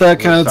 not that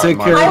kind of start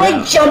take care. I of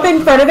like jump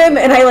in front of him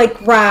and I like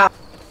growl,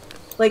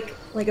 like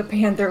a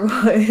panther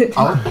would.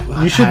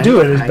 You should do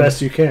it as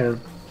best you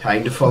can.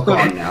 Time to fuck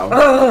on now.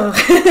 Ugh.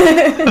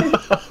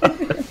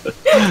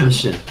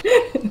 Listen.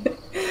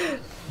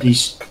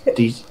 These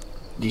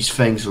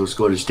things were as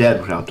good as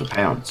dead without the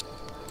pounds.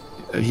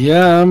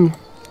 Yeah, I'm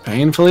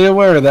painfully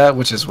aware of that,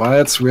 which is why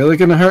it's really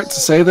gonna hurt to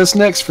say this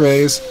next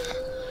phrase.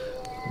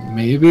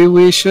 Maybe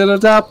we should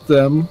adopt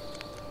them.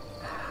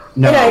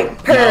 No. And I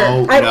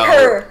purr. I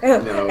purr.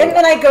 no. And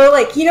then I go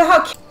like, you know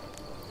how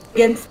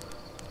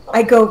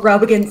I go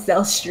rub against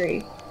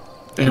Zelstri.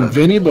 And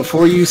Vinny,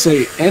 before you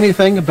say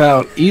anything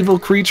about evil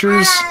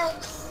creatures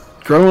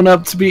growing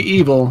up to be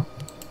evil,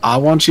 I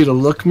want you to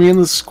look me in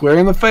the square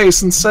in the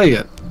face and say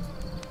it.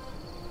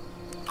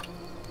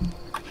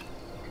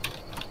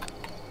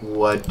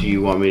 What do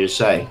you want me to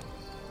say?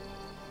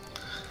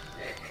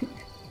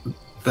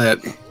 That,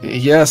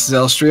 yes,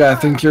 Zelstri, I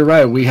think you're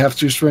right. We have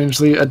to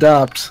strangely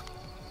adopt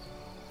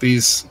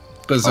these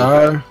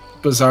bizarre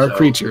So-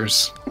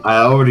 creatures. I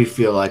already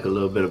feel like a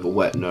little bit of a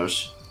wet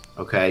nurse.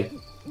 Okay.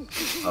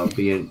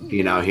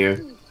 Being out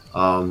here.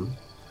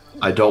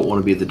 I don't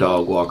want to be the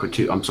dog walker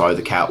too. I'm sorry,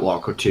 the cat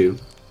walker too.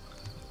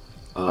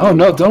 Oh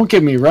no! Don't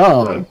get me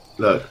wrong.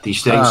 Look,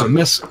 these things are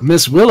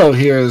Miss Willow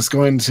here is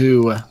going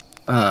to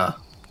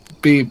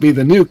be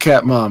the new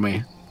cat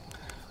mommy.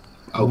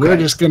 okay. We're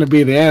just going to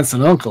be the aunts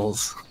and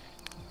uncles.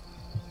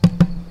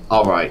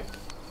 All right.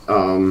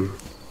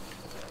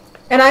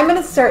 And I'm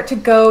gonna start to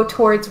go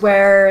towards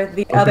where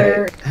the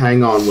other.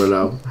 Hang on,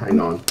 Willow. Hang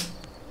on.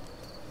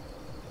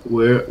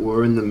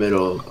 We're in the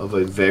middle of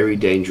a very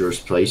dangerous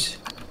place.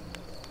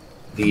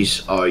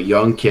 These are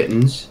young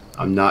kittens.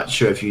 I'm not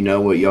sure if you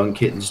know what young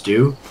kittens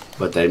do,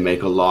 but they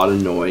make a lot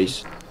of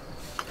noise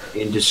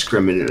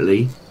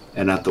indiscriminately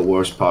and at the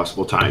worst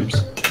possible times.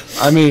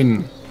 I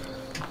mean,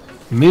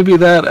 maybe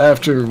that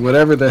after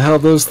whatever the hell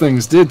those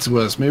things did to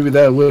us, maybe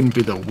that wouldn't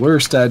be the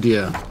worst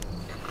idea.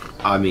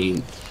 I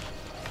mean,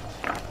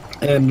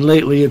 And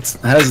lately it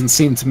hasn't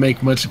seemed to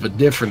make much of a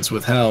difference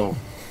with how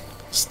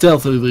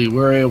stealthily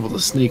we're able to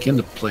sneak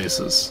into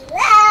places.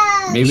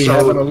 Maybe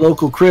having a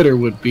local critter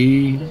would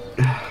be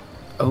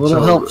a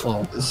little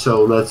helpful.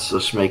 So let's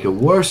just make it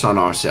worse on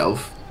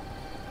ourselves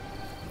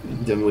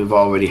than we've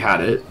already had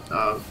it.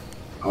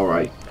 All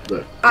right.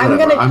 But I'm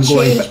whatever. gonna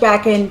going change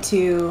back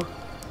into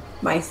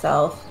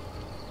myself.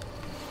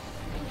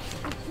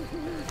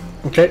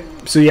 Okay,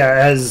 so yeah,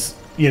 as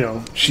you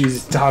know,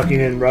 she's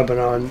talking and rubbing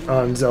on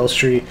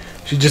Zelstree.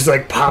 She just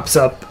like pops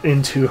up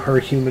into her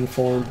human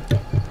form.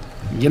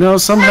 You know,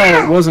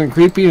 somehow it wasn't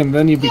creepy and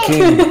then you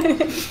became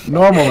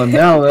normal, and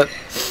now that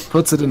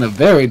puts it in a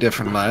very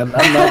different light.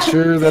 I'm not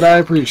sure that I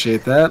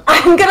appreciate that.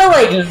 I'm gonna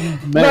like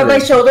rub my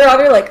shoulder on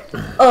her, like,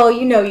 oh,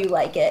 you know you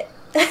like it.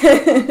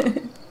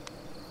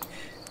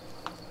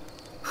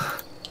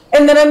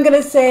 And then I'm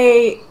gonna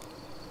say,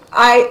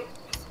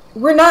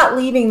 we're not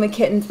leaving the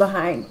kittens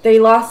behind. They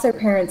lost their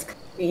parents,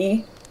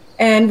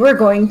 and we're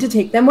going to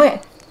take them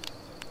with.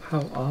 How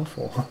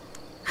awful.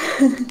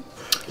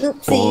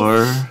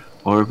 Oopsie.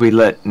 Or we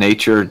let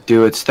nature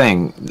do its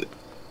thing.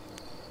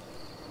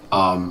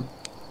 Well,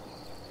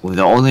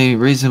 the only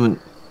reason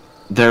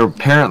they're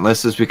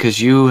parentless is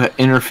because you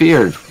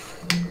interfered.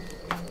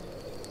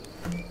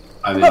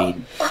 I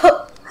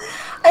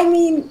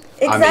mean,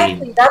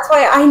 Exactly. That's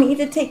why I need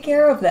to take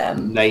care of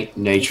them.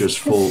 Nature's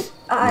full.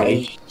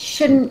 I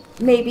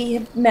shouldn't maybe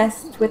have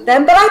messed with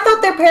them, but I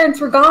thought their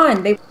parents were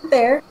gone. They weren't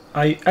there.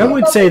 I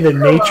would say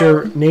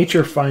that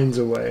nature finds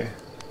a way.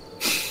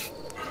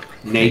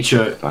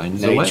 Nature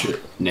Finds a way.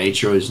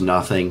 Nature is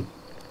nothing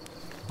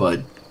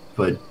but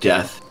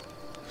death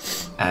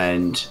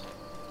and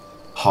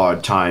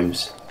hard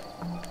times,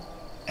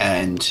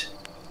 and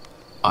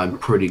I'm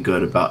pretty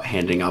good about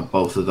handing out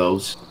both of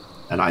those,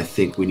 and I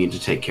think we need to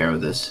take care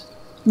of this.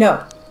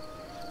 No.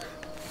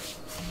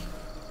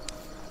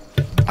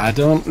 I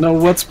don't know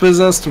what's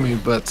possessed me,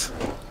 but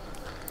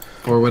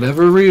for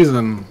whatever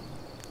reason,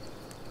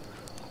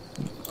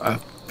 I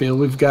feel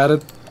we've got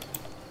it.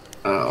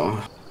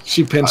 Oh,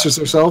 She pinches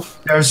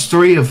herself. there's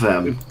 3 of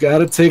them. We've got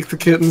to take the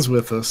kittens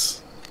with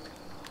us.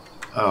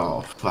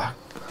 Oh, fuck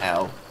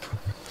hell.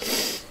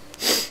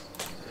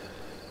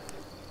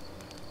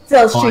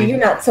 Zelstree, Fine. you're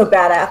not so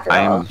bad after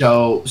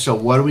all. So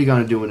what are we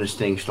gonna do when this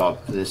thing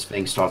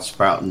starts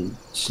sprouting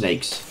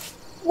snakes?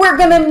 We're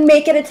gonna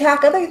make it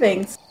attack other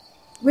things.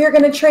 We're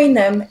gonna train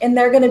them, and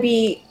they're gonna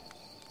be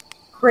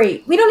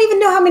great. We don't even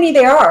know how many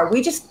there are.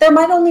 There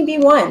might only be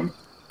one.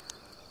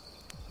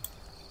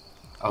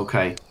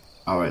 Okay.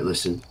 All right.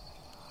 Listen.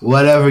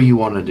 Whatever you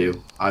want to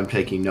do, I'm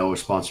taking no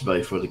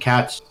responsibility for the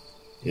cats.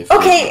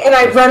 Okay, and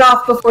I run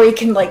off before he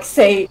can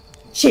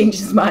change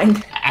his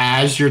mind.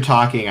 As you're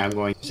talking, I'm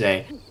going to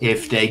say,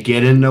 if they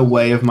get in the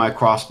way of my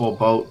crossbow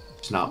boat,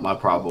 it's not my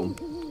problem.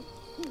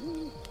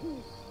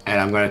 And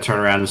I'm going to turn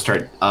around and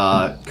start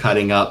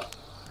cutting up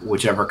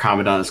whichever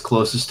commandant is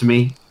closest to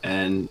me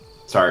and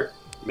start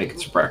making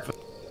some breakfast.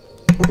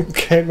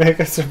 Okay, make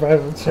a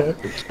survival check.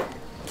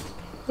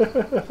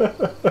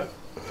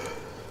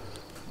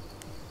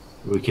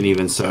 We can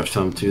even serve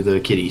some to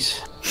the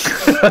kitties.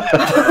 Scott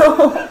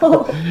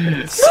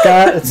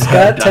That's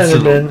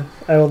Tenorman.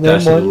 I will name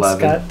that's an one 11.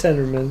 Scott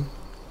Tenorman.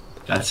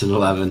 That's an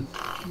 11.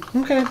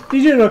 Okay,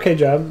 you did an okay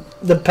job.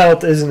 The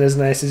pelt isn't as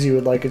nice as you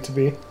would like it to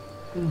be.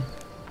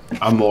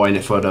 I'm more in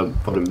it for the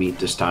meat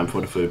this time,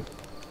 for the food.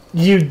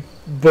 You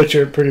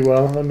butcher it pretty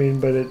well. I mean,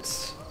 but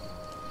it's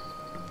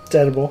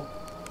edible.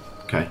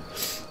 Okay.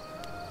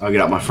 I'll get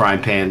out my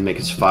frying pan, make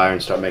it some fire,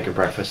 and start making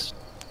breakfast.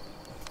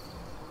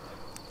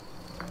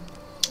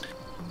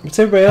 What's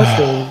everybody else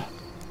doing?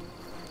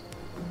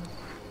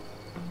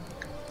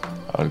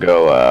 I'll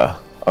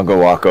go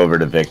walk over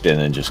to Victon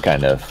and just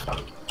kind of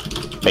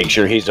make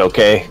sure he's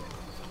okay.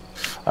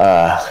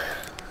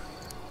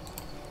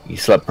 He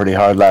slept pretty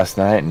hard last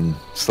night and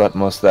slept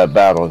most of that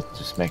battle,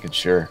 just making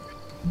sure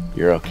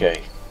you're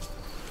okay.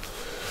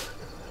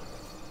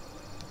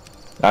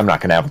 I'm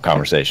not gonna have a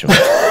conversation with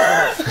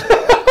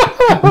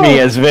me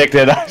as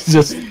Victon.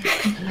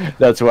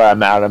 That's where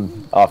I'm at.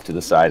 I'm off to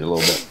the side a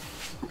little bit.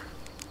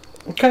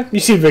 Okay, you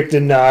see Victor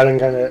nod and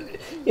kind of...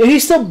 Yeah,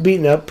 he's still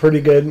beaten up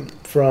pretty good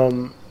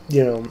from,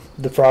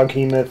 the frog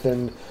hemoth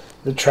and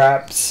the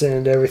traps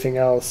and everything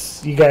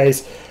else. You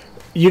guys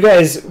you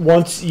guys,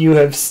 once you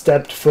have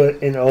stepped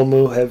foot in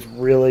Omu, have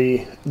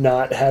really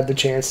not had the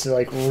chance to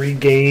like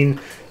regain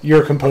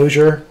your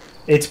composure.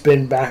 It's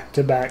been back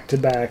to back to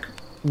back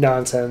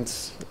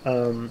nonsense.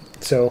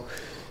 So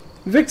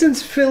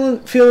Victon's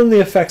feeling the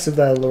effects of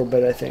that a little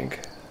bit, I think.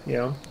 You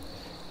know.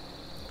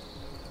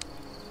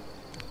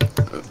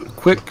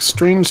 Quick,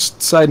 strange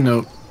side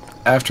note.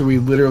 After we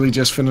literally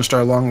just finished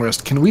our long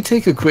rest, can we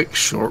take a quick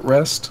short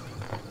rest?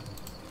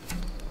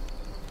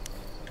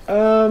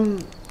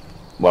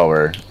 While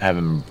we're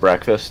having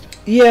breakfast.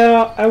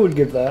 Yeah, I would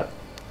give that.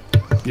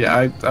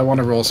 Yeah, I want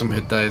to roll some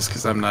hit dice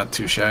because I'm not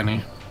too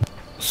shiny.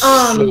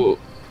 So,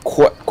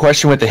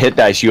 question with the hit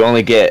dice: you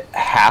only get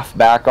half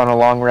back on a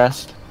long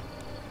rest.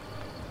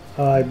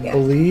 I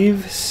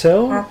believe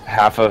so.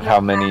 Half of how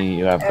many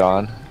you have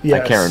gone.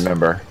 Yes. I can't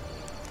remember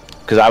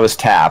because I was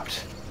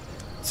tapped.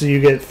 So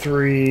you get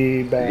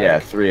 3 back. Yeah,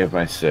 3 of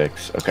my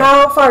 6. Okay.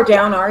 How far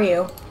down are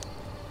you?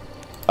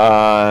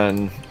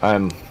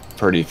 I'm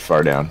pretty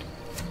far down.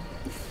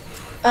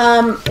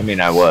 I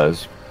mean, I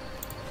was.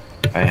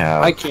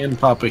 I can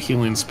pop a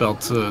healing spell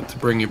to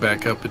bring you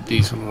back up a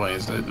decent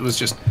ways. It was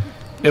just,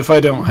 if I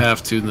don't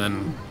have to,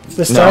 then It's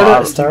the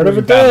start of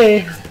a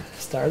day.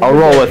 I'll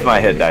roll with my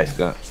hit dice.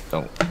 Don't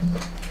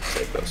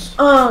take those.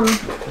 I'm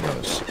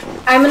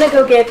gonna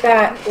go get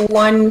that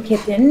one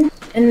kitten,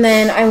 and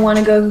then I want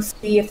to go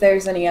see if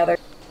there's any other.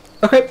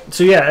 Okay,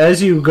 so yeah,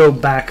 as you go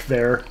back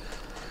there,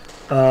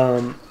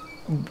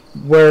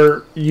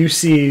 where you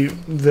see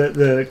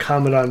the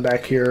Commandant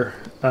back here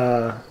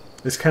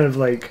is kind of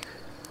like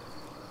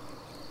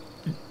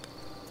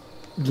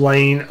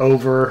laying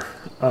over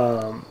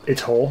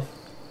its hole.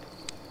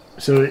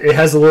 So it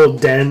has a little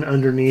den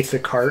underneath the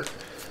cart,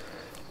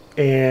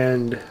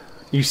 and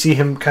you see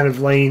him kind of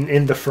laying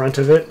in the front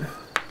of it.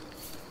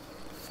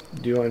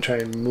 Do you want to try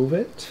and move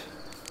it?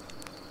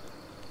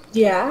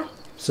 Yeah.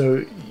 So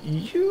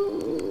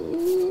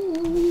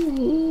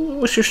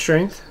what's your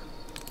strength?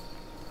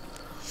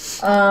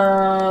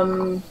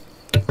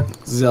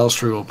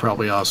 Zelstri will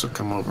probably also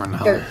come over and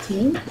help.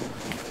 13.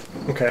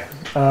 Okay.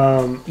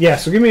 Yeah.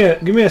 So give me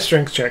a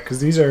strength check because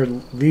these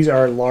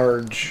are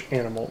large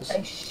animals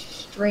A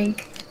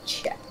strength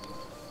check.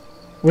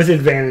 with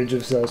advantage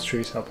if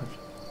Zelstri's helping.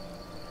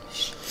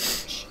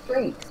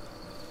 Strength.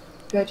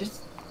 Do I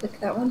just click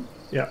that one?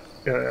 Yeah.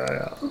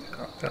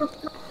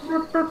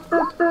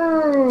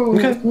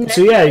 Okay.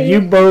 So yeah,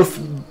 you both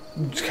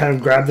kind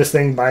of grab this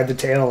thing by the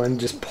tail and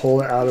just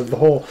pull it out of the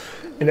hole.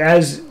 And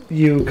as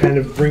you kind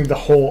of bring the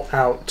hole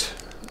out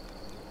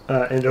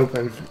and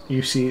open,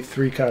 you see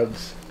 3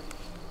 cubs.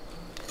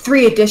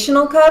 3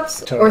 additional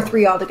cubs Total. or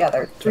 3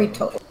 altogether? 3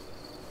 total.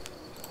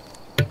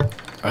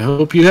 I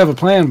hope you have a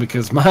plan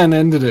because mine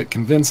ended at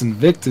convincing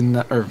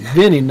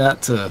Vinny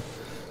not to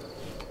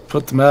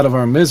put them out of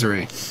our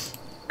misery.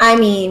 I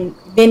mean,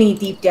 Vinny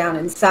deep down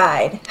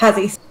inside has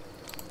a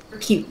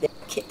cute little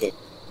kitten.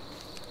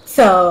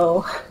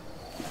 So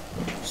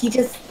he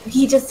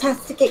just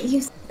has to get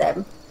used to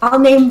them. I'll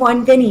name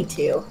one Vinny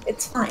too.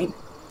 It's fine.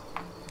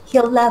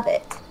 He'll love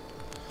it.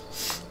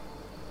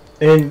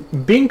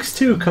 And Binks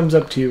too comes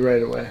up to you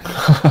right away.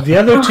 The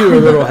other 2 are a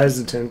little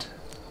hesitant.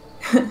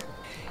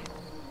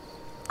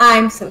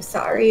 I'm so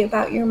sorry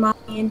about your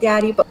mommy and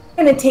daddy, but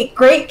we're gonna take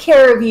great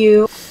care of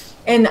you.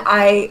 And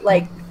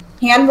I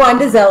hand one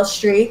to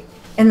Zelstri,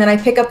 and then I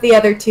pick up the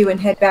other 2 and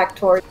head back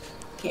towards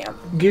camp.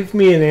 Give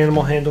me an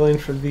animal handling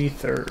for the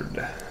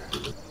 3rd.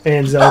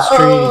 And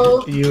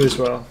Zelstri, you as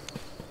well.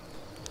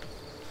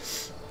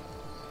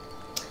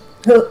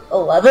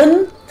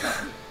 11?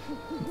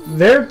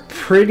 They're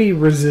pretty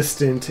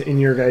resistant in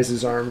your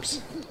guys'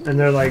 arms. And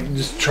they're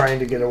just trying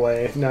to get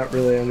away, not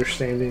really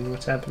understanding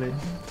what's happening.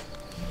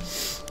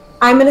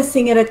 I'm gonna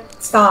sing it a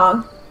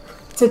song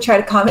to try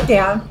to calm it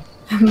down.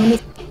 I'm gonna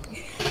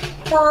sing,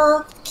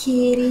 soft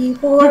kitty,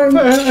 warm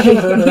kitty.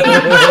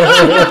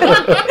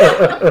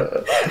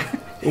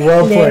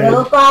 Well played.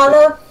 Little ball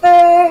of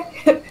fur.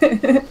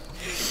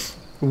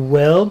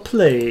 Well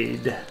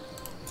played.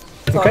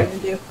 That's all I'm gonna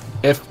do.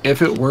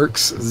 If it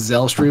works,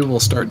 Zelstri will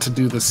start to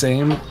do the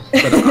same,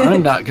 but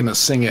I'm not going to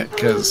sing it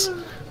because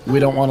we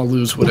don't want to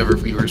lose whatever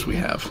viewers we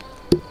have.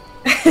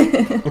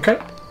 Okay.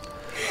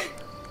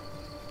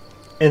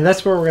 And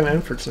that's where we're going to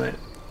end for tonight.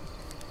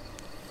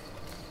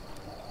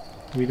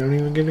 We don't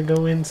even get to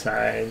go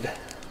inside.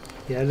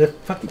 You had to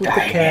fuck with the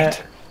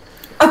cat.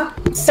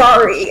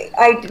 Sorry,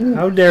 I didn't.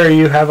 How dare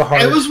you have a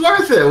heart? It was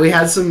worth it. We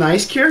had some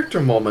nice character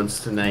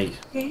moments tonight.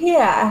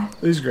 Yeah,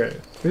 It was great.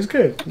 It was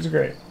good. It was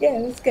great. yeah,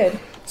 it was good.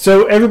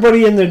 So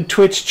everybody in the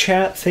Twitch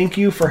chat, thank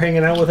you for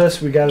hanging out with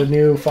us. We got a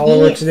new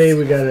follower Yes. today.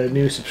 We got a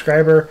new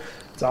subscriber.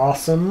 It's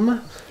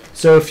awesome.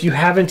 So if you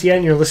haven't yet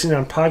and you're listening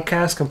on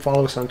podcast, come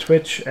follow us on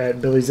Twitch at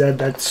BillyZ.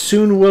 That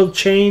soon will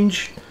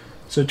change.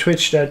 So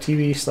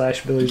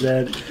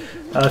twitch.tv/BillyZ.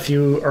 If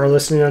you are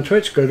listening on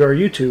Twitch, go to our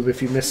YouTube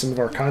if you missed some of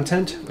our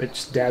content.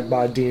 It's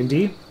Dadbod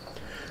D&D.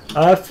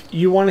 If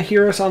you want to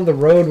hear us on the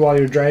road while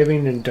you're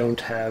driving and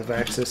don't have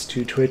access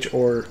to Twitch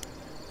or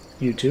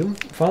YouTube,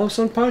 follow us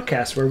on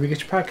podcasts wherever you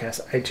get your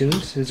podcasts.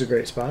 iTunes is a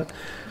great spot.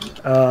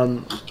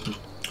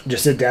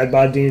 Just at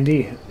Dadbod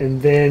D&D.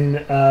 And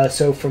then,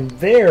 so from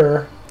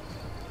there,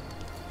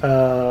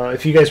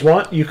 if you guys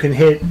want, you can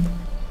hit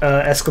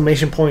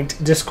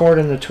 !Discord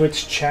in the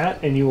Twitch chat,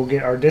 and you will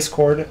get our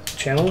Discord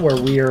channel where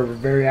we are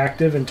very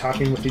active and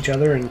talking with each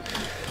other. And,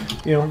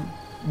 you know,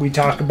 we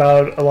talk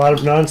about a lot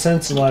of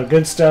nonsense, a lot of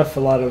good stuff, a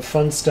lot of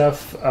fun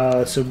stuff.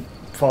 So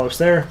follow us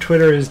there.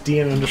 Twitter is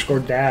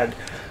DN_dad.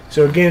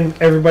 So again,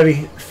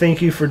 everybody,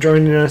 thank you for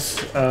joining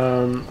us.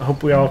 I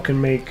hope we all can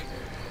make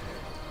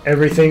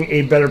everything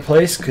a better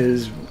place,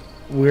 because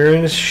we're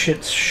in a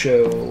shit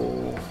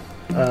show.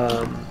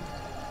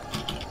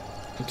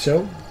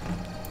 So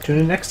tune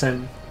in next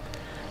time.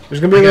 There's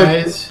gonna be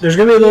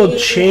a little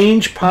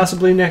change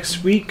possibly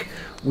next week.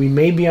 We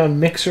may be on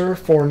Mixer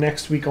for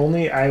next week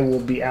only. I will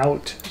be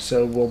out,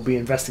 so we'll be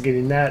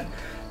investigating that.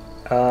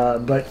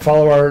 But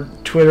follow our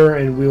Twitter,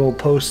 and we will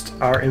post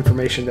our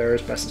information there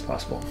as best as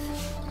possible.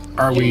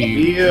 Are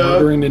we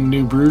ordering in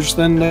New Bruges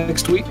then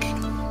next week?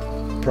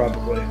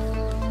 Probably.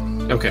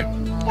 Okay.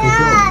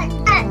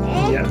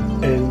 Yeah,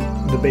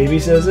 and the baby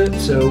says it,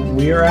 so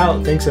we are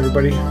out. Thanks,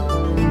 everybody.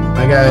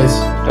 Bye, guys.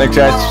 Thanks,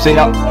 guys. See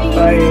ya.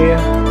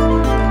 Bye.